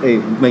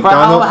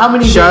 McDonald's. how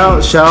many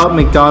Shout out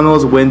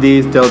McDonald's,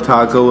 Wendy's, Del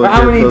Taco with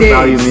how many those days?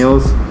 value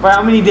meals. For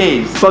how many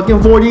days?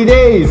 Fucking 40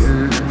 days.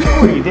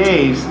 40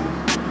 days.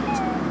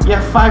 You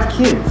have 5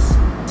 kids.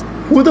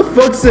 Who the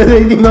fuck said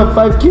anything about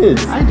 5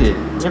 kids? I did.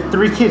 You have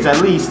 3 kids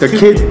at least. The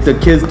 2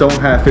 kids don't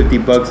have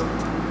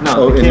 $50.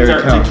 No, in their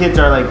account. the kids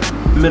are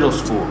like middle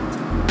school.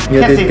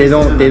 Yeah, can't say they this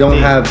don't isn't they a don't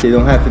thing. have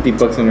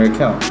 $50 in their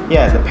account.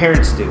 Yeah, the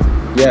parents do.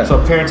 Yeah.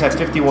 So parents have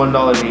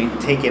 $51. They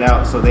take it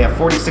out, so they have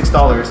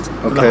 $46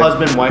 for the Okay.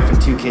 husband, wife, and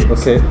 2 kids.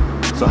 Okay.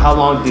 So how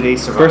long do they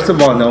survive? First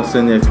of all,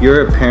 Nelson, if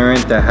you're a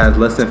parent that has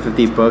less than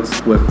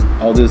 $50 with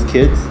all those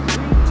kids,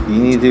 you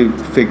need to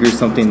figure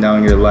something out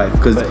in your life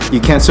because But- you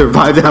can't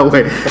survive that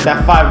way. But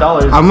that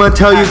 $5. I'm gonna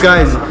tell you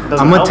guys. doesn't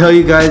I'm gonna help. tell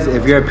you guys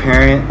if you're a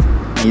parent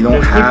and you don't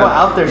There's people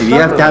out there if you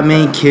have that struggling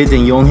many with that. kids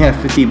and you only have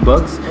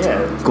 $50, Yeah.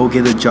 go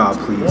get a job,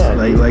 please. Yeah,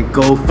 dude. like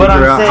go But figure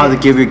I'm out how to saying-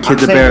 give your kids I'm a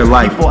saying better there's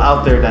life. People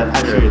out there that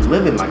actually are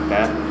living like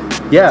that.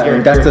 Yeah, You're-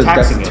 and that's you're a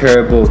taxing it.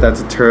 terrible.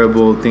 That's a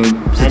terrible thing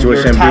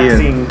situation and to your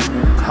be in.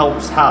 taxing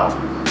helps how?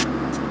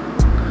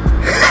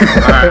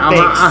 Alright,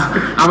 Thanks.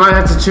 I might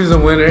have to choose a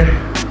winner.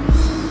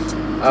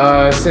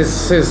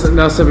 Since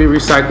Nelson be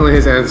recycling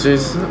his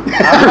answers,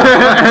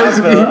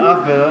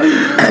 I feel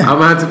it. I'm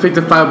gonna have to pick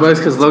the $5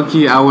 because low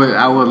key, I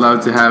would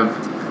love to have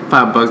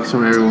 $5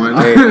 from everyone.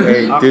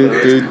 Hey,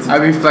 dude.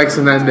 I'd be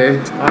flexing that day.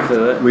 I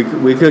feel it.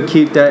 We could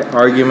keep that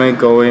argument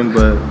going,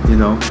 but you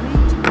know,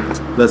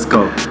 let's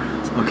go.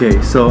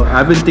 Okay, so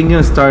I've been thinking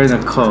of starting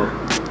a cult.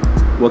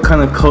 What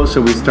kind of cult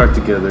should we start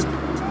together?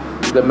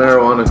 The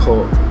marijuana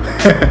cult.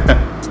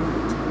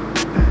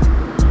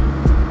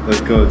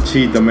 Let's go.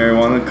 Cheat the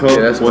marijuana cult. Yeah,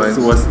 that's what's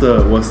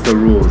the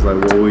rules? Like,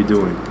 what are we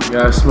doing? You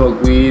gotta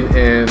smoke weed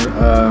and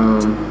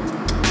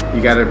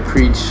you gotta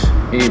preach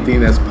anything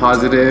that's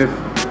positive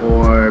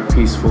or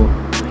peaceful.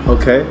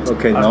 Okay,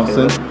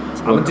 Nelson.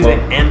 I'm gonna do the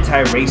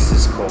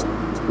anti-racist cult.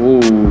 Ooh,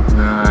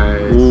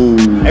 Nice. ooh.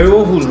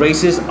 Everyone who's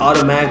racist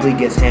automatically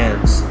gets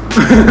hands.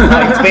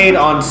 Like fade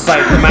on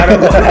sight, no matter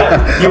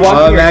what. You're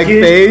walking your Automatic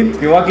kids.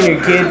 fade? You're walking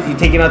your kids. You're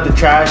taking out the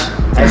trash.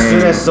 As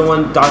soon as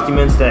someone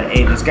documents that,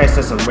 hey, this guy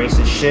says some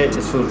racist shit.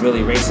 This fool's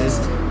really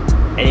racist.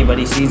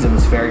 Anybody sees him,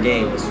 it's fair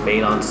game. It's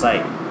fade on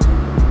sight,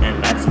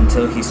 and that's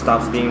until he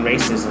stops being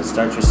racist and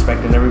starts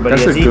respecting everybody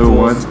That's as a good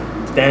equals.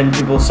 Then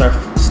people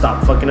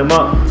stop fucking him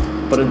up.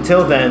 But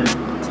until then,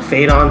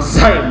 fade on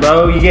sight,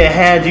 bro. You get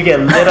hands, you get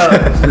lit up,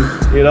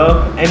 you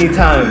know,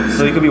 anytime.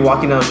 So you could be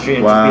walking down the street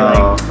and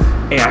Wow. just be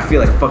like, hey, I feel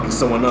like fucking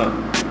someone up.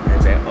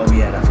 And then, oh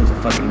yeah, that fool's a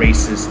fucking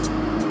racist.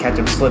 Catch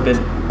him slipping.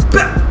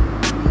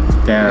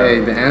 Damn. Hey,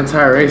 the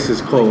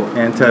anti-racist cult.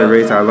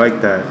 Anti-race. I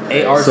like that.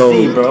 ARC,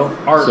 bro.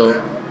 ARC.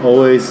 So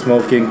always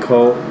smoking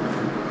cult.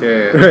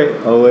 Yeah.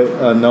 Right. Always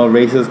no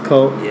racist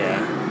cult. Yeah.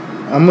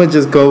 I'm gonna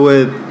just go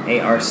with.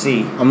 ARC.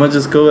 I'm gonna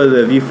just go with,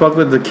 if you fuck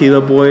with Tequila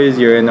Boys,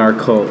 you're in our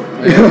cult.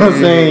 You know what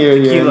I'm saying? You're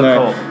in Tequila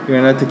our, cult. you're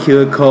in our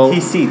Tequila cult.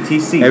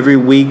 TC. Every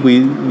week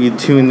we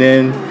tune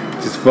in,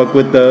 just fuck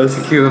with us.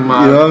 Tequila You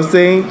mob. know what I'm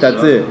saying?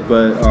 That's it.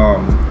 But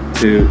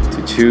to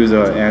choose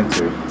an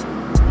answer,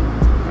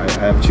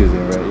 I'm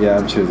choosing, right? Yeah,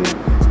 I'm choosing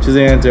an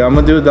answer. I'm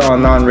gonna do the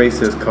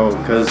non-racist cult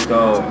because Let's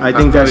go. I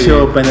think that shit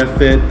will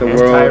benefit the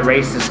world.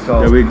 Anti-racist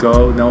cult. There we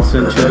go.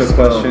 Nelson, choose Let's a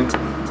go. question.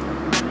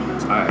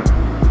 Alright.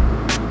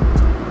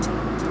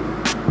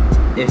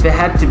 If it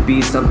had to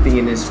be something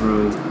in this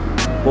room,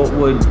 what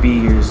would be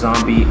your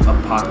zombie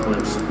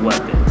apocalypse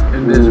weapon?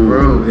 In this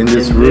room. In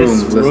this In room.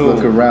 this Let's room.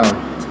 look around.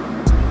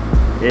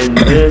 In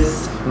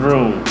this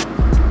room.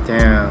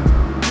 Damn.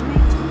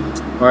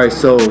 All right,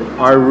 so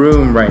our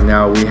room right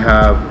now we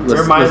have.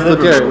 Let's my look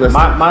living at room.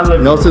 My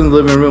living Nelson's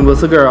living room.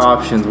 Let's look at our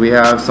options. We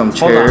have some Hold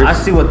chairs. on, I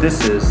see what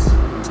this is.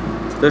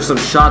 There's some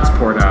shots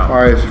poured out. All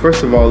right,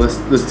 first of all, let's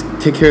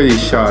take care of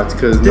these shots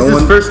because This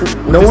is first.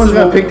 no this one's is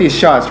gonna what- pick these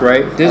shots,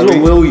 right? This is Are what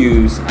we- we'll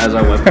use as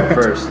our weapon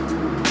first.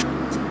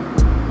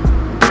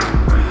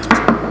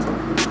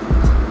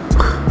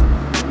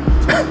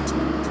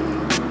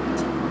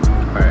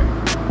 All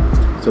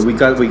right. So we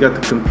got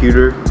the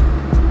computer.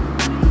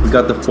 We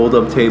got the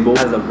fold-up table.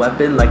 As a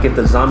weapon, like if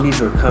the zombies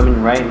were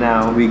coming right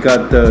now. We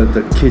got the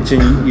kitchen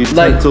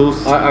Like,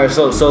 utensils. all right,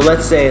 so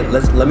let's say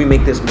let me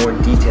make this more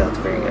detailed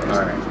for you guys.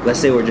 All right. Let's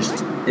say we're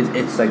just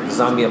it's like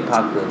zombie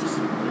apocalypse.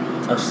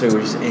 Us three,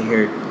 we're just in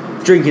here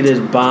drinking this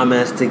bomb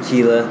ass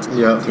tequila.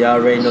 Yep. Y'all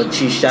already know.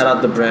 Cheese. Shout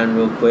out the brand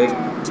real quick.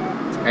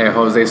 Hey,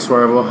 Jose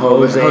Swervo.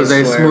 Jose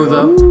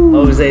Swervo,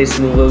 Smootho. Jose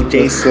Smootho.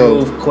 J Let's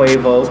go. Smooth.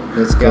 Quavo.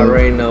 Let's Y'all go.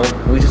 already know.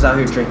 We just out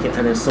here drinking,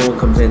 and then someone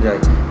comes in. They're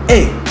like,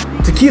 "Hey,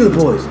 Tequila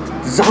Boys,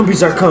 the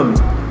zombies are coming.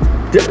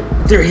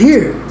 They're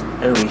here."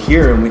 And we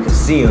hear them. We can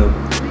see them.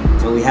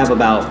 And we have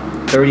about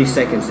 30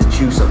 seconds to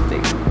choose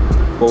something.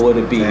 What would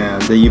it be? Man,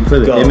 then you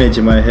put Go. an image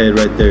in my head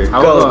right there.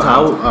 Go,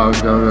 Tom.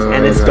 Go.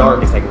 And it's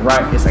dark. It's like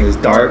it's like It's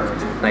dark.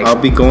 Like I'll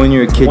be going to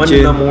your kitchen. 1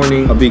 in the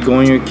morning. I'll be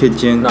going to your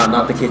kitchen. No,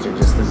 not the kitchen.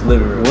 Just this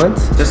living room. What?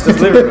 Just this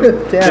living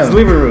room. Damn. This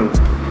living room.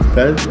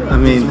 That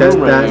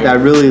room right here. that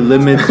really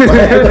limits.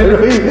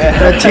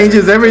 That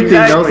changes everything,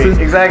 Exactly.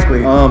 Nelson.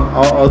 Exactly.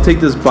 I'll take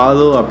this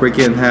bottle. I'll break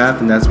it in half,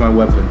 and that's my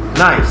weapon.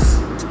 Nice.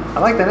 I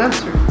like that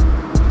answer.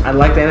 I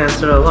like that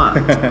answer a lot.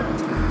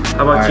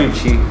 How about you, Alright.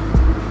 Chi?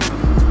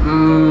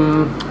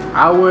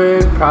 I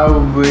would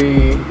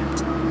probably.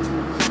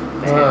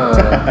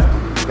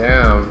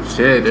 Damn,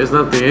 shit, there's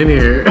nothing in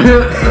here.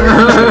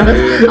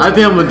 I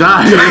think I'm gonna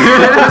die.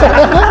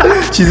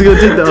 She's gonna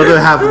take the other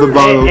half of the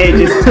bottle. Hey,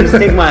 just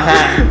take my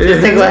hat.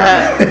 Just take my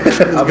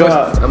hat.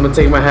 I'm gonna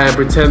take my hat and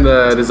pretend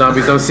the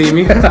zombies don't see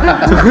me.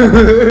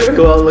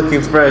 Go out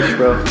looking fresh,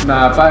 bro.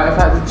 Nah, if I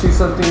had to choose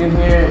something in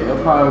here,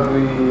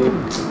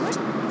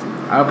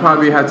 I'll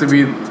probably have to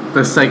be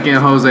the second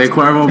Jose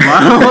Cuervo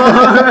bottle.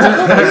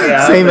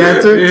 Yeah, Same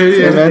answer.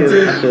 Yeah, Same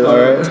answer. All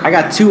right. I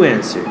got two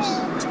answers.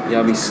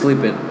 Y'all be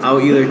sleeping. I'll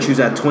either choose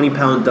that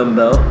 20-pound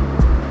dumbbell.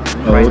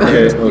 Right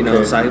okay, there, you know,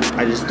 okay. so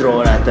I just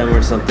throw it at them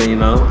or something, you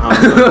know. I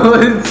don't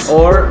know.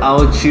 Or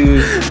I'll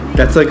choose.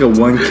 That's like a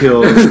one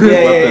kill.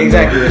 Yeah,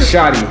 exactly, the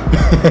shoddy.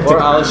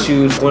 Or I'll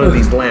choose one of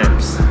these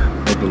lamps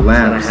Like the that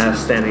I lamps. have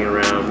standing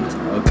around.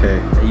 Okay.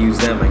 I use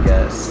them, I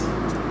guess.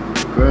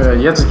 Bro,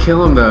 you have to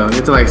kill him though. You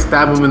have to like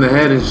stab him in the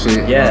head and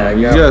shit. Yeah,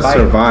 You gotta fight.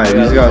 survive. You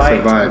just gotta fight. I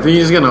survive. think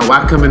you're just gonna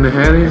whack him in the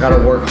head. And You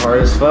gotta work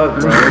hard as fuck,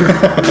 bro. You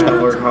gotta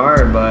work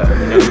hard, but you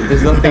know,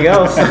 there's nothing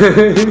else.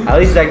 At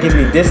least that gives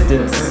me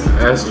distance.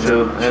 That's You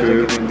true. know, that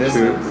gives me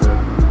distance.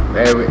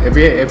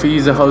 Hey, if you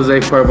use a Jose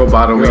Cuervo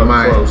bottle, we Real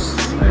might. close.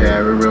 Yeah,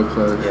 we're real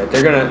close.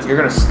 Yeah, you're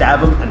gonna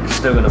stab them and they're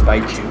still gonna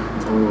bite you.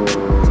 Ooh.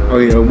 Oh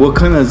yeah, what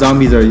kind of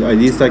zombies are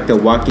these? Like the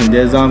Walking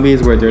Dead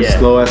zombies where they're Yeah.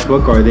 slow as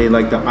fuck, or are they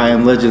like the I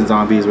Am Legend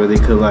zombies where they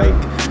could like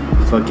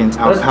fucking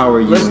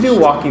outpower you? Let's and do shit?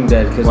 Walking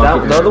Dead because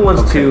Walking the other Dead. one's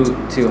Okay. too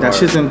hard. That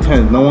shit's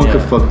intense. No one Yeah.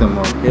 could fuck them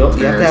up. You have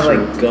to Yeah, have true.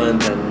 like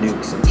guns and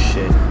nukes and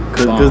shit.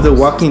 Because the Bombs.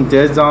 Walking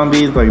Dead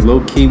zombies, like low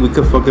key, we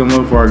could fuck them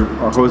up for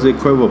our Jose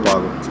Cuervo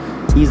bottle.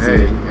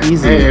 Easy,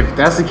 easy. Hey, if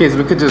that's the case,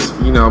 we could just,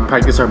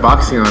 practice our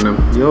boxing on him.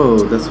 Yo,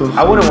 that's what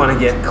I wouldn't want to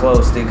get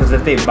close, dude, because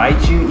if they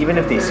bite you, even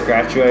if they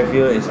scratch you, I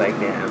feel it's like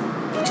damn.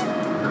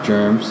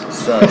 germs.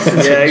 Sus.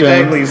 Yeah,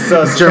 exactly.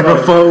 Sus.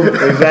 Germaphobe.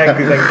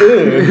 Exactly. Like,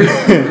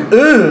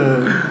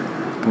 ugh.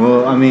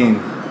 Well, I mean,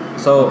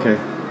 So, okay.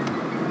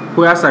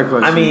 Who asked that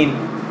question? I mean,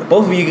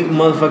 both of you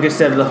motherfuckers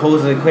said the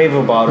Jose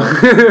Cuervo bottle.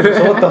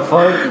 So what the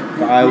fuck?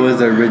 I was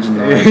the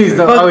original. He's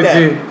the Fuck OG.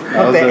 that. That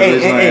Fuck was that. the Hey,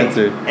 original hey,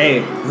 answer.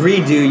 hey,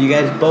 redo. You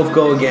guys both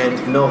go again.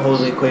 No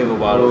Jose Cuervo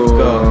bottle. Let's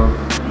go.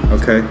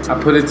 Okay. I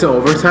put it to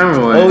overtime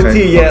or what? OT,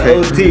 Okay, yeah, okay.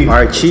 OT. All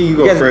right, Chi, you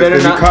go You guys first. better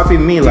Because you not- copied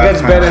me You last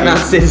guys time. better Chi. not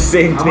say the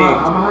same I'm thing.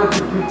 gonna have to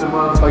pick the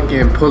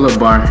motherfucking pull-up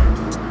bar.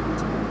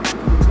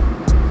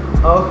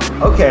 Oh,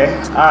 okay.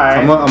 Alright.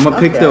 I'm gonna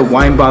pick the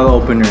wine bottle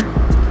opener.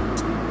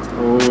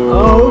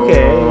 Oh,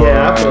 okay.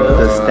 Yeah, I feel it.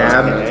 The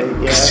stab. Okay,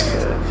 yeah, I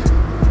feel it. You know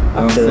what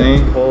I'm I feel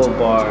saying? it. Pull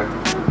bar.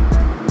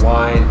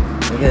 Wine.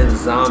 Again,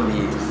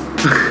 zombies.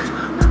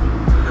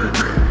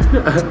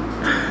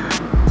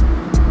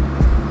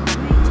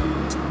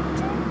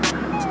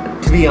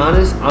 To be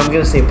honest, I'm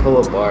gonna say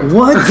pull-up bar.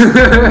 What? You say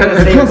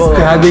can't pull-up.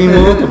 stab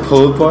anyone with a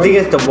pull-up The bar? thing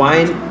is, the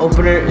wine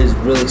opener is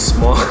really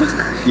small.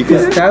 You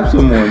can stab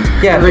someone.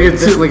 Yeah, Like a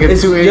this- two- like a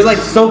it's- 2 inch- You're like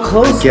so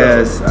close.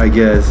 I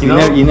guess. You know?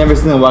 You never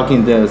seen The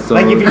Walking Dead, so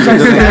Like if you it try to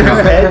doesn't stab his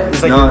count. head,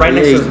 it's like you're right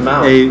next to his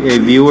mouth. Hey,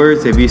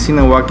 viewers, if you've seen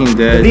The Walking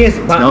Dead, thing is,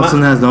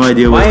 Nelson has no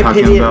idea what he's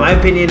talking about. My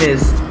opinion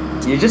is,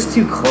 you're just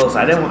too close.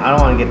 I don't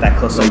want to get that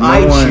close. So Like, no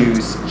I one-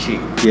 choose cheat.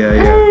 Yeah. I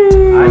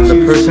I'm the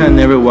choose person that cheat.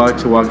 never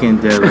watched Walking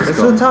Dead. Let's This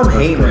go. is what I'm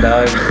hating,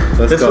 dog.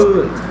 Let's this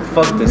go.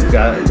 Fuck this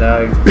guy,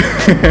 dog.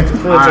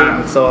 This one's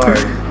hating so hard.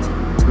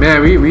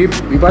 Man, we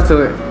about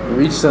to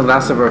reach the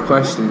last of our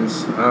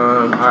questions.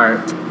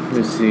 Alright, let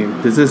me see.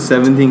 This is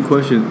 17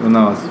 questions. Oh,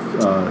 no,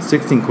 it's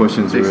 16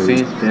 questions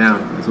 16? already. Damn.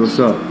 That's what's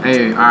up.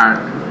 Hey, alright.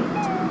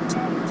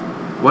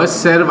 What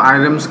set of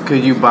items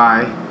could you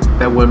buy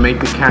that would make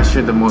the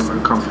cashier the most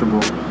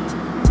uncomfortable?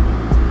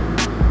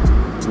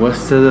 What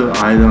set of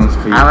items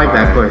could you I like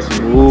that buy?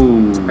 question.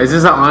 Ooh. Is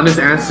this an honest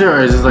answer or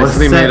is this like What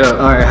something set? made up?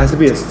 Alright, it has to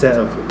be a set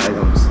of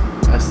items.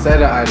 A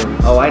set of items.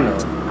 Oh, I know.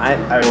 I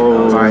already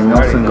know. Alright, I already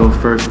Nelson, know. go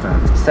first then.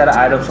 Set of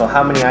items. So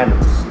how many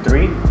items?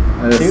 3?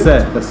 That's Two?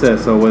 set,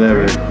 so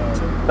whatever.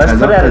 Let's As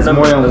put it at a it's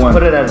number. more than Let's one.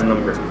 put it at a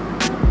number.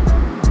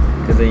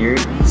 Because then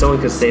someone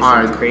could say some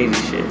Alright. crazy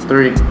shit.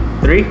 3.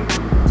 3.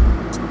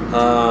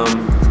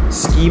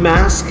 Ski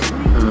mask,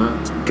 Uh-huh.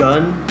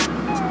 gun,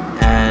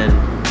 and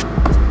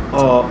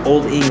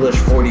Old English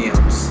 40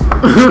 ounce.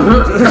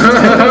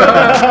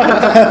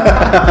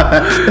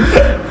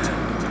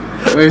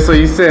 Wait, so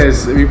you said,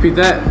 repeat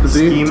that? The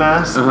three? Ski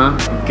mask, Uh-huh.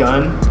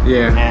 gun,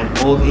 Yeah. and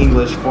Old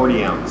English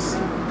 40 ounce.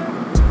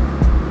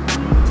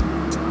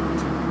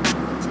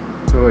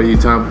 What about you,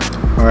 Tom?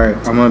 Alright,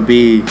 I'm gonna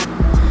be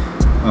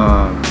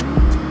a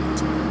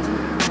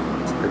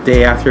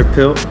day after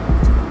pill.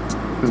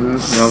 You know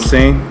what I'm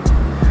saying?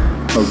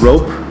 A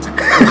rope.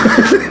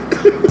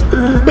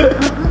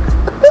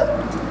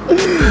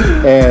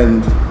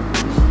 And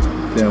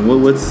yeah,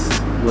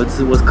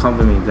 what's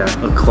complimenting that?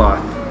 A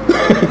cloth.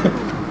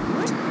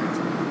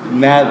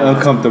 Mad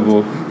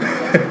uncomfortable.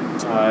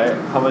 Alright,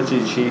 how much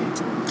you cheat?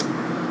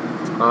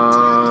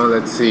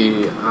 Let's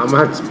see. I'm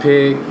gonna have to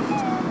pick.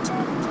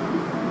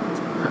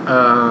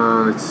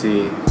 Let's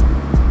see.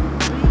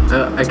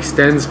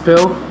 Extends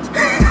pill.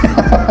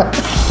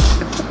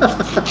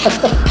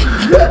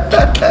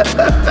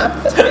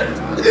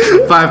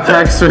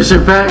 5-pack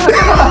Swisher pack.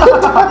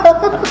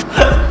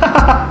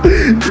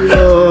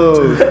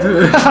 Yo.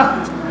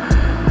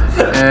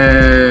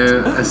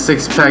 And a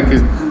 6-pack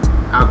of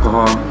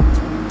alcohol.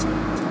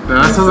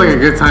 Now, that sounds like a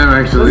good time,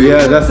 actually.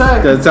 Yeah, that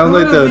sounds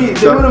like the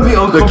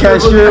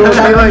cashier would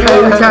be like,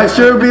 hey, the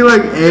cashier would be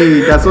like,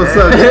 hey, that's what's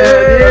up.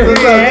 That's what's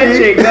up,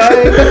 handshake, G.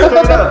 guys.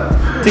 Straight up.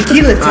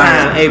 Tequila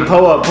time. Hey,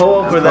 pull up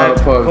for that.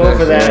 Pull up Pull up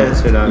for that shit.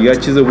 answer, dog. You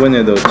gotta choose a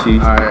winner though, Chi.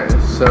 Alright,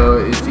 so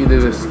it's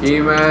either the ski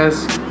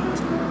mask,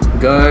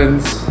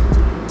 guns,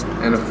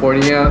 and a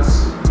 40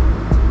 ounce,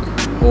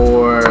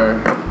 or a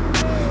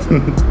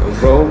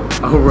rope,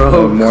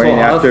 Morning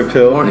cloth, after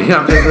pill. morning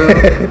after pill,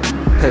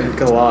 And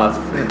cloth.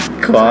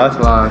 Cloth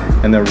cloth,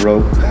 and a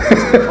rope.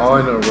 all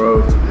in a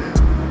rope.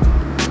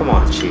 Come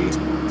on, Chi.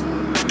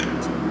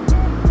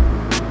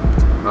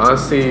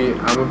 Honestly,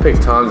 I'm gonna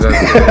pick Tom's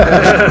answer.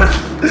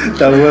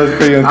 That was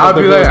pretty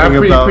uncomfortable. I'll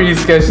be like, I'm pretty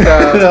sketched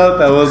out.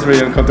 That was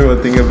pretty uncomfortable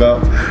to think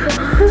about.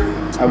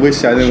 I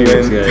wish I didn't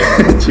win.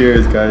 Guys.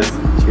 Cheers, guys.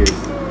 Cheers.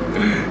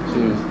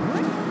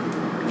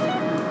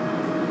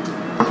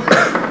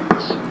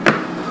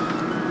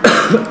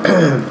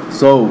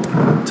 So,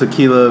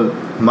 Tequila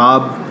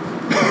Mob.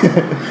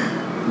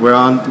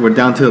 We're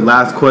down to the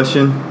last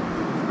question.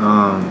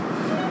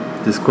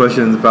 This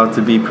question is about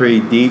to be pretty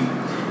deep.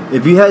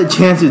 If you had a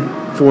chance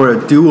for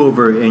a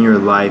do-over in your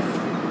life,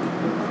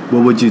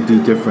 what would you do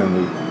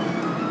differently?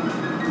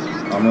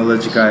 I'm gonna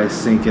let you guys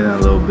sink in a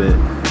little bit.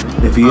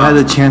 If you had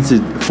a chance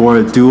for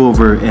a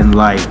do-over in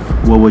life,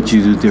 what would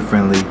you do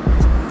differently?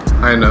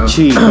 I know.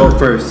 Chi, go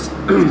first.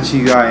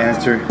 Chi got an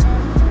answer.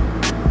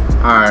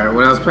 Alright,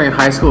 when I was playing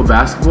high school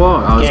basketball,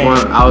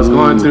 I was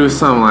going through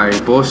some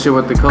like bullshit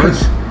with the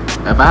coach.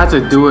 If I had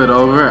to do it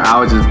over, I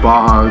would just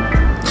ball hog.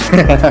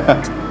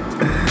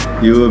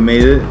 You would have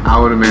made it? I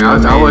would have made it.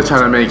 I was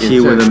trying to make it. She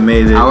would have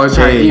made it. I was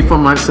trying to eat for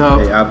myself.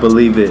 Hey, I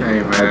believe it.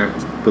 Hey, man.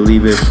 I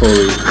believe it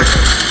fully.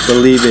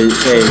 Believe it.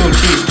 Hey,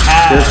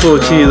 this fool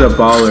Chi is a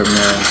baller,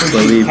 man.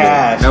 Believe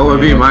it. That would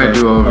be my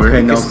do-over.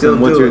 Okay, Nelson,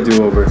 what's your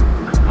do-over?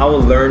 I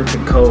would learn to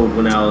code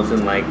when I was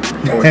in like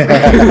 4th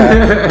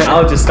grade. I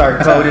would just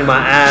start coding my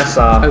ass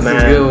off, That's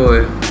man. a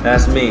good one.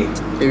 That's me.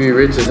 He'd be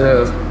rich as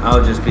hell. I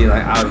would just be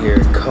like out here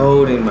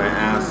coding my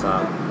ass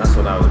off. That's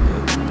what I would do.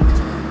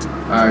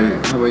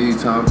 Alright, how about you,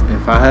 Tom?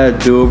 If I had a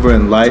do-over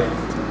in life,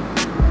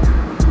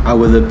 I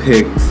would have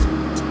picked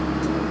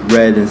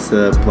red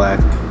instead of black.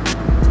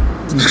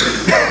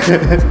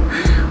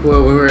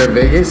 Well, when we were in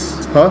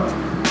Vegas? Huh?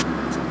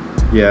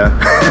 Yeah.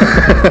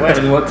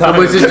 When? What time?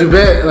 How much did you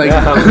bet? Like,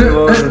 Yeah,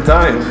 what was the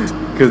time?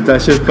 Cause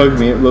that shit fucked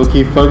me,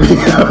 low-key fucked me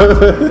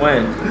up.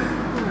 When?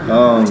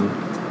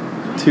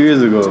 2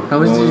 years ago. How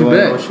much When did we you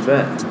went- bet? What you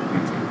bet?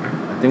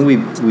 I think we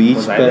each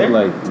Was I bet there?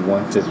 like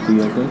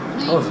 150, I think.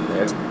 I wasn't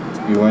there.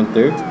 You weren't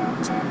there? I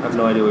have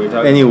no idea what you're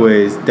talking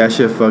Anyways, that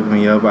shit fucked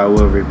me up. I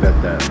will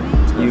regret that.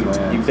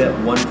 about. You bet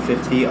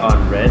 150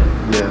 on red?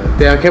 Yeah.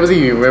 Damn, I can't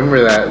believe you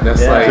remember that.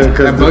 That's Yeah. like,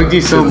 Cause that bugged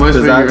you so much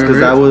when you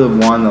Because I remember. would have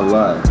won a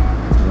lot. You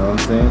know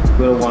what I'm saying?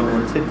 We would have won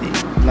 150.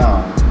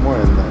 No, more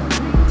than that.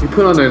 You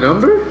put on a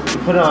number? You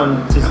put it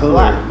on just Color.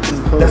 black.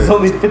 Just color. That's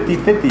only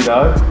 50-50,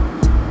 dog.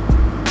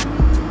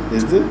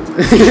 Is it?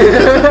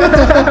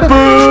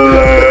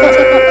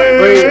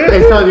 Wait,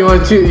 hey Tom, you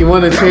want to change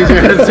your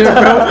answer,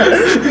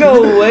 bro?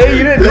 No way,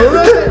 you didn't know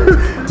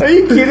that? Are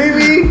you kidding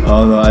me?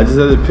 Oh no, I just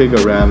had to pick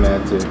a random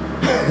answer.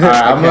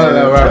 Alright, I'm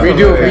gonna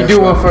redo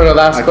one for the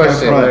last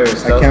question. I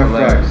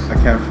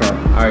can't front.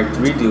 Alright,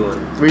 redo one.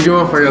 Redo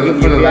one for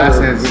the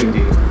last answer.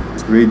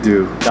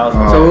 Redo. That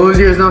was So what was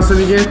yours, Nelson,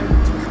 again?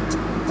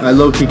 I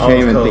low-key can't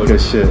even code. think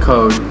of shit.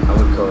 Code. I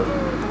would code.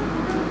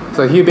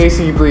 So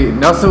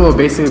Nelson will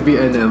basically be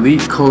an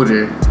elite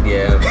coder.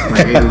 Yeah.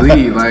 Like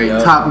elite, like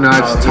Yup. top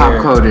notch, Out top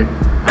here. coder.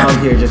 Out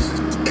here just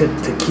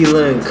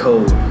tequila and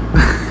code.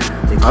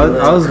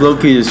 I was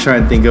low-key just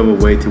trying to think of a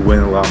way to win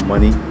a lot of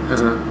money.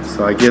 Uh-huh.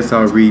 So I guess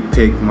I'll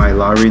re-pick my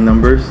lottery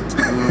numbers.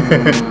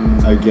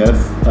 I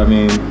guess. I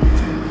mean,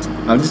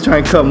 I'm just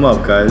trying to cut them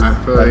up, guys. I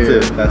feel That's you.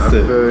 it. That's I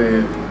it. feel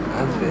you.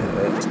 I feel it.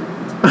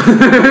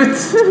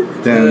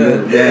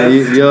 Damn,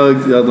 y'all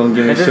don't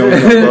give me so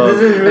much It love.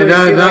 doesn't really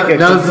And seem like a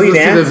now complete this is the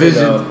answer,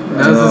 vision. though.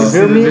 Now this is You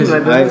feel the me? vision.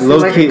 Like, doesn't seem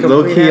like a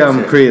Low complete key, I'm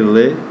answer. pretty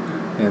lit,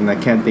 and I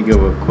can't think of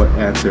a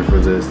answer for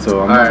this.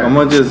 So Alright. I'm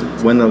gonna just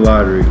win the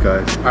lottery,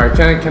 guys. Alright,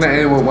 can I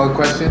end with one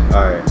question?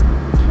 All right.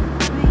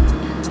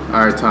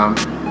 Alright, Tom.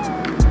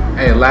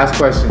 Hey, last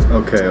question.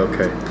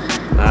 Okay.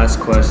 Last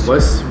question.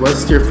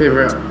 What's your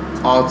favorite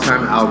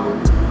all-time album?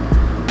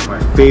 My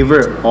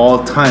favorite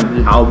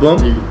all-time album?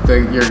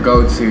 Your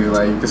go-to,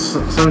 like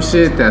some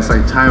shit that's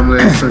like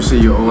timeless, some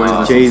shit you always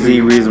listen Jay-Z,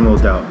 to. Reasonable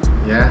Doubt.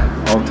 Yeah.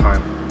 All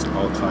time.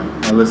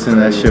 I listen to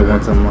that shit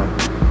once a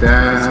month.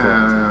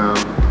 Damn.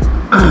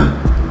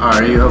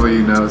 Alright, how about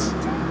you, Nose?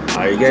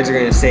 Alright, you guys are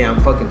gonna say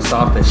I'm fucking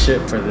soft as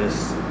shit for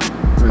this.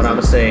 But I'm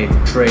gonna say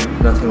Drake,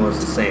 Nothing Was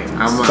the Same.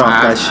 Stop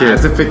that I shit.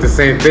 have to pick the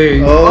same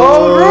thing.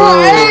 Oh,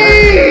 bro,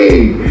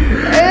 hey!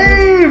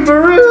 Hey,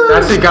 for real!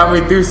 That shit got me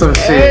through some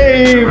shit.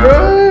 Hey,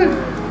 bro!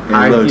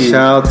 Hey, look,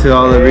 shout out to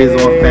all the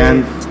Reasonable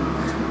fans,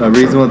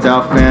 Reasonable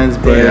Doubt fans,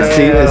 but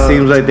it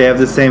seems like they have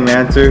the same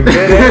answer.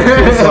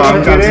 So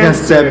I'm just gonna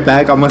step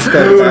back. I'm gonna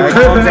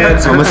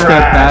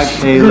step back.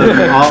 Hey, look,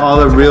 all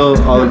the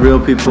real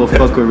people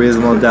fuck with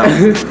Reasonable Doubt.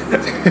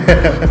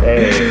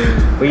 Hey,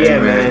 but yeah,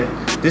 man.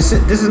 This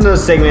is another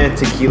segment of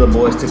Tequila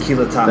Boys,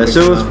 Tequila Topics.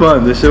 That shit was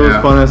fun. This shit was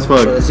fun as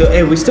fuck. So,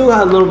 hey, we still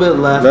got a little bit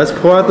left. Let's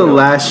pour out the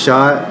last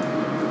shot.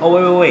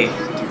 Oh wait.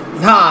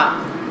 Nah.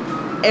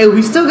 Hey,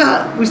 we still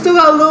got a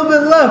little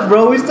bit left,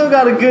 bro. We still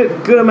got a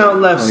good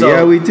amount left. So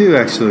Yeah, we do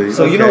actually.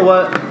 So you know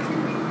what?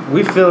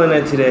 We feeling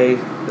it today.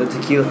 The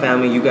Tequila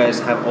family, you guys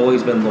have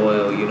always been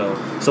loyal, you know.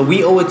 So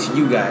we owe it to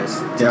you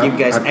guys to give you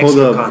guys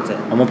extra content.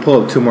 I'm gonna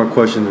pull up 2 more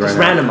questions right Just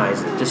now.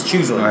 randomize it. Just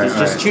choose one. Alright,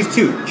 just choose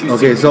two.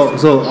 Okay, so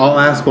I'll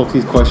ask both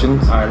these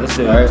questions. Alright, let's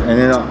do it. Alright, and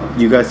then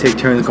you guys take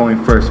turns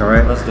going first. All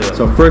right. Let's do it.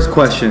 So first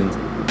question: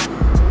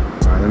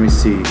 me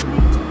see.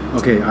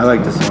 Okay, I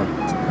like this one.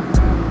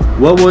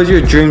 What was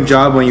your dream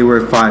job when you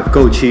were 5?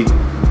 Go, Chi.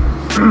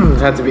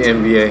 Had to be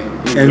NBA.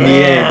 NBA.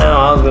 Damn,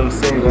 I was gonna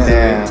say that.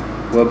 Damn.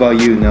 What about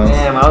you, Nels?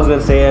 Damn, I was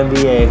gonna say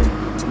NBA,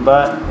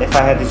 but if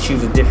I had to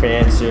choose a different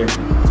answer,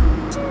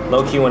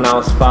 low key when I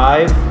was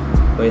 5.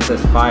 Wait, it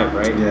says 5,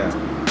 right? Yeah.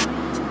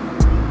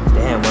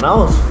 Damn, when I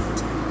was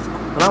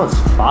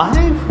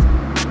 5,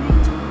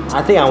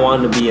 I think I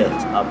wanted to be a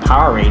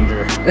Power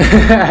Ranger.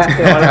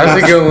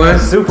 That's a good one. A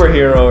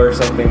superhero or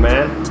something,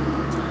 man.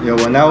 Yo,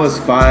 when I was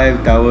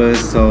 5, that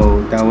was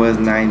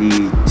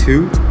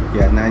 92.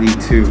 Yeah,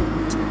 92.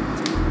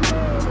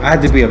 I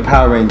had to be a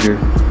Power Ranger.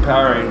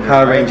 Power Ranger.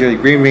 Power Ranger,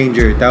 Green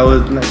Ranger. That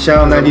was shout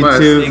out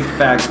 92. Big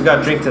facts. We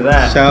gotta drink to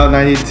that. Shout out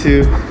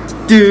 92.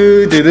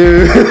 Do do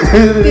do.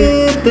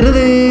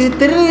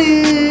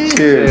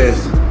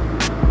 Cheers.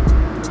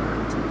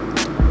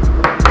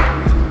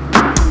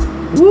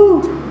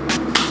 Woo.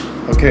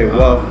 Okay,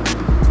 well.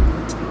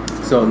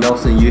 So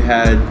Nelson, you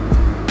had.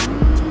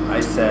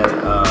 I said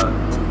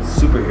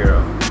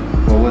superhero.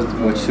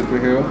 What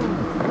superhero?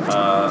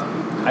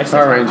 I said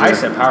Power Ranger. I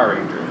said Power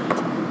Ranger.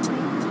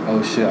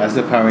 Oh shit! I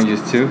said Power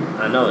Rangers too.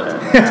 I know that.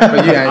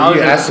 But you I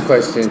was asked the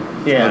question.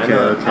 Yeah, Okay, I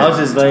know. okay. I was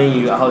just letting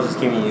you. I was just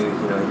giving you,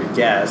 your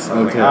guess.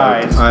 I'm Okay,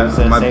 like, okay. alright,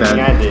 so My same bad. thing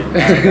I did.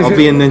 I'll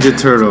be a Ninja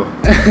Turtle.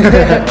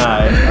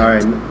 Alright. All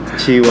right,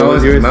 Chi, what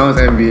was yours? Mine was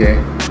NBA.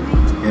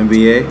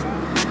 NBA.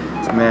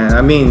 Man,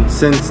 I mean,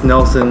 since I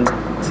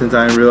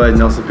didn't realize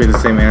Nelson picked the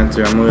same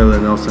answer, I'm gonna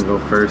let Nelson go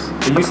first.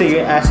 But you say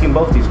you're asking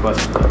both these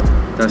questions, though.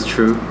 That's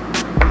true,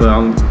 but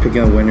I'm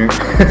picking a winner.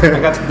 I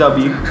got the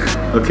W.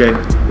 Okay,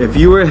 if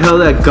you were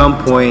held at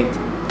gunpoint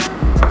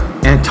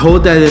and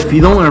told that if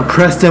you don't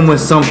impress them with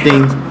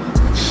something,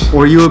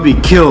 or you would be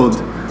killed,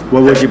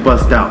 what would you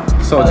bust out?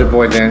 Soldier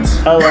Boy dance.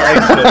 Hella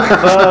extra.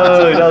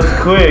 Oh, that was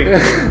quick.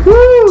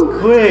 Woo!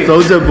 Quick.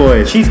 Soldier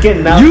Boy. She's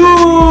getting out. You.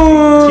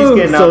 She's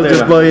getting out there.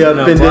 Soldier Boy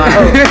up in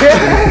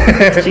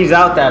there. She's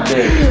out that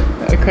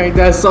bitch. I crank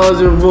that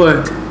Soldier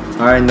Boy.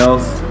 All right,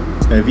 Nels.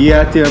 If you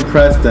have to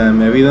impress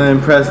them, if you don't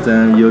impress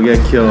them, you'll get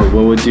killed.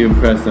 What would you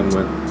impress them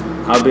with?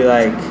 I'll be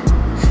like,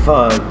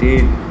 fuck,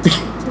 dude.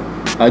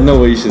 I know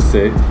what you should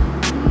say.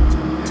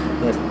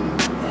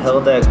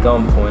 Held at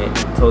gunpoint,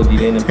 told you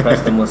didn't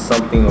impress them with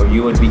something or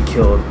you would be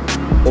killed.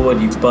 What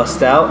would you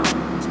bust out?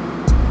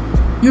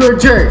 You're a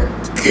jerk.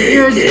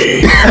 You're a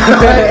jerk.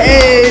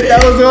 Hey,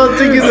 that was what I was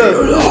thinking of.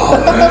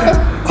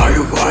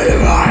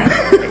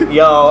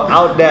 Yo,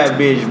 out that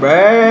bitch,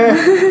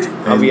 bruh.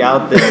 I'll be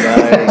out there,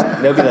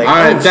 like, they'll be like,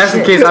 Alright, oh, if that's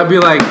shit. the case, I'll be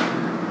like.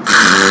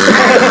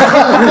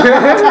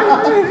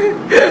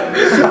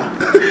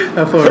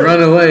 That fool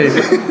run away.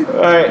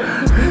 Alright.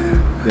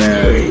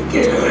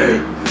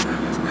 Damn.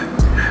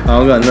 I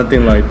don't got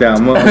nothing like that.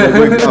 I'm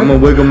gonna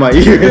wiggle my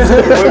ears.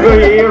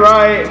 You're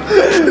right.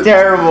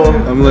 Terrible.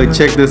 I'm like,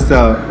 check this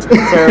out.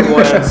 Terrible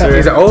answer.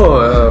 He's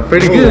like,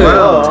 pretty good.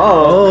 Wow.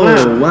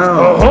 Oh,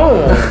 wow.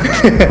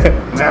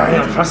 very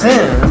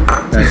impressive.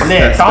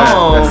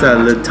 That's that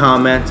little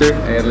Tom answer.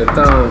 Hey,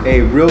 Latham.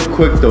 Hey, real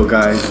quick though,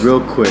 guys.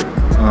 Real quick.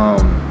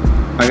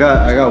 I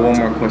got one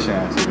more question to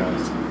ask you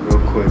guys.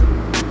 Real quick.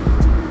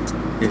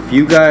 If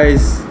you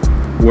guys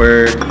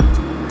were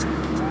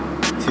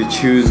to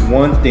choose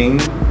one thing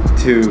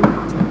to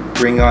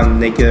bring on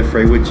Naked and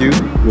Afraid with you,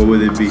 what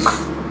would it be?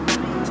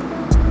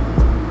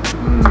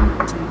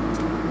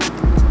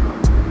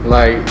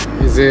 Like,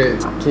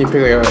 can you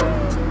pick like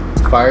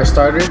a fire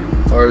starter?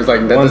 Or is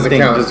like, that One doesn't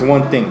thing, count? just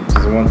one thing.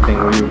 Just one thing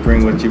what you would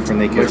bring with you for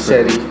Naked and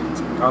Afraid. Machete.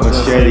 I was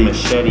gonna say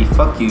machete.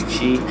 Fuck you,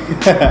 Chi.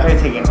 You're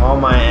taking all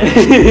my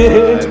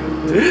answers.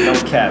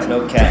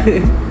 No cap.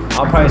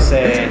 I'll probably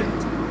say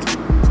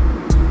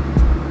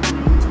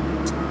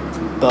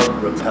bug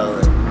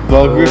repellent.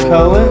 Bug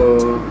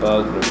repellent?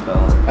 Bug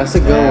repellent. That's a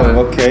good Damn,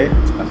 one. okay.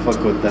 I fuck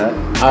with that.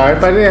 Alright,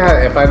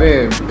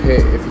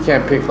 if you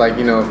can't pick like,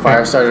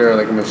 fire starter or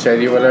like a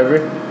machete or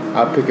whatever,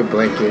 I'll pick a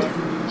blanket.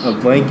 A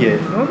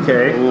blanket.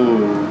 Okay.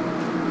 Ooh.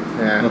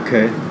 Yeah.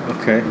 Okay.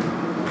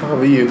 How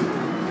about you?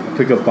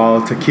 Pick a bottle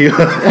of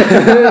tequila.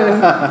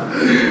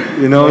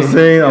 You know what I'm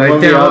saying? I'm Like,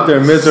 gonna be damn, out there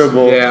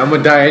miserable. Yeah, I'm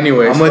gonna die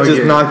anyway. I'm gonna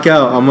just knock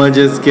out. I'm gonna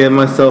just get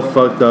myself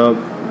fucked up.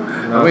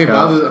 How many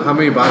bottles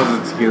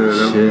of tequila are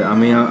there? Shit, I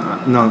mean,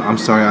 no, I'm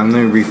sorry. I'm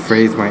gonna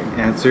rephrase my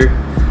answer.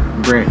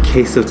 Bring a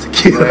case of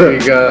tequila. There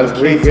you go. A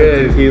We case of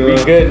good. tequila.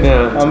 We good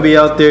now. I'm gonna be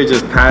out there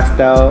just passed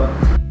out.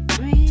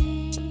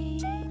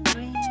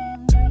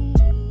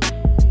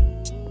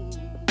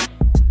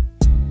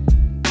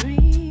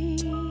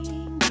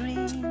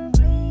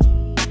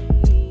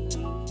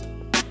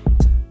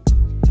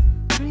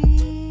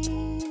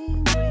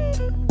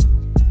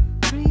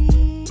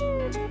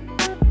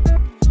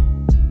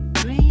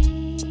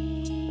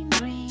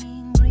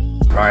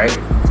 Alright.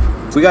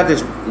 We got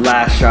this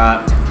last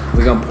shot.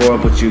 We're gonna pour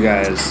up with you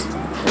guys.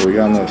 Oh, we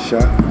got another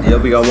shot.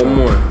 Yep, we got one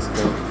more.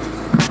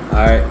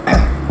 Alright.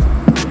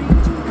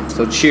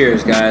 So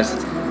cheers, guys.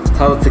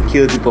 Tell the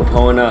tequila people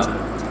pulling up.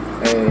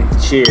 Hey.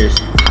 Cheers.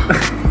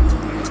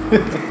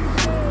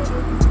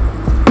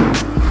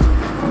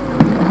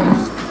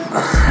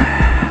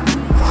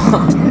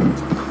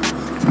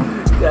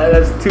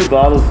 That's 2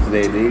 bottles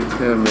today, dude.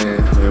 Yeah, man.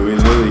 Yeah, we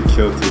literally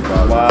killed 2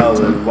 bottles.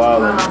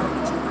 Wildin'.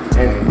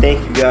 And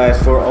thank you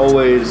guys for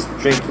always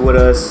drinking with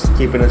us,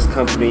 keeping us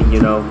company,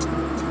 you know.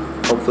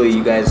 Hopefully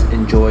you guys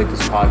enjoyed this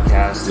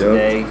podcast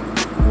today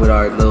with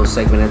our little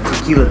segment of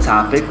tequila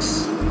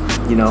topics.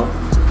 You know,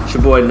 it's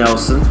your boy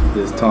Nelson.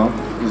 This is Tom.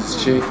 This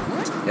is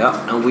Chi. Yep,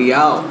 and we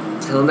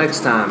out. Till next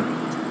time.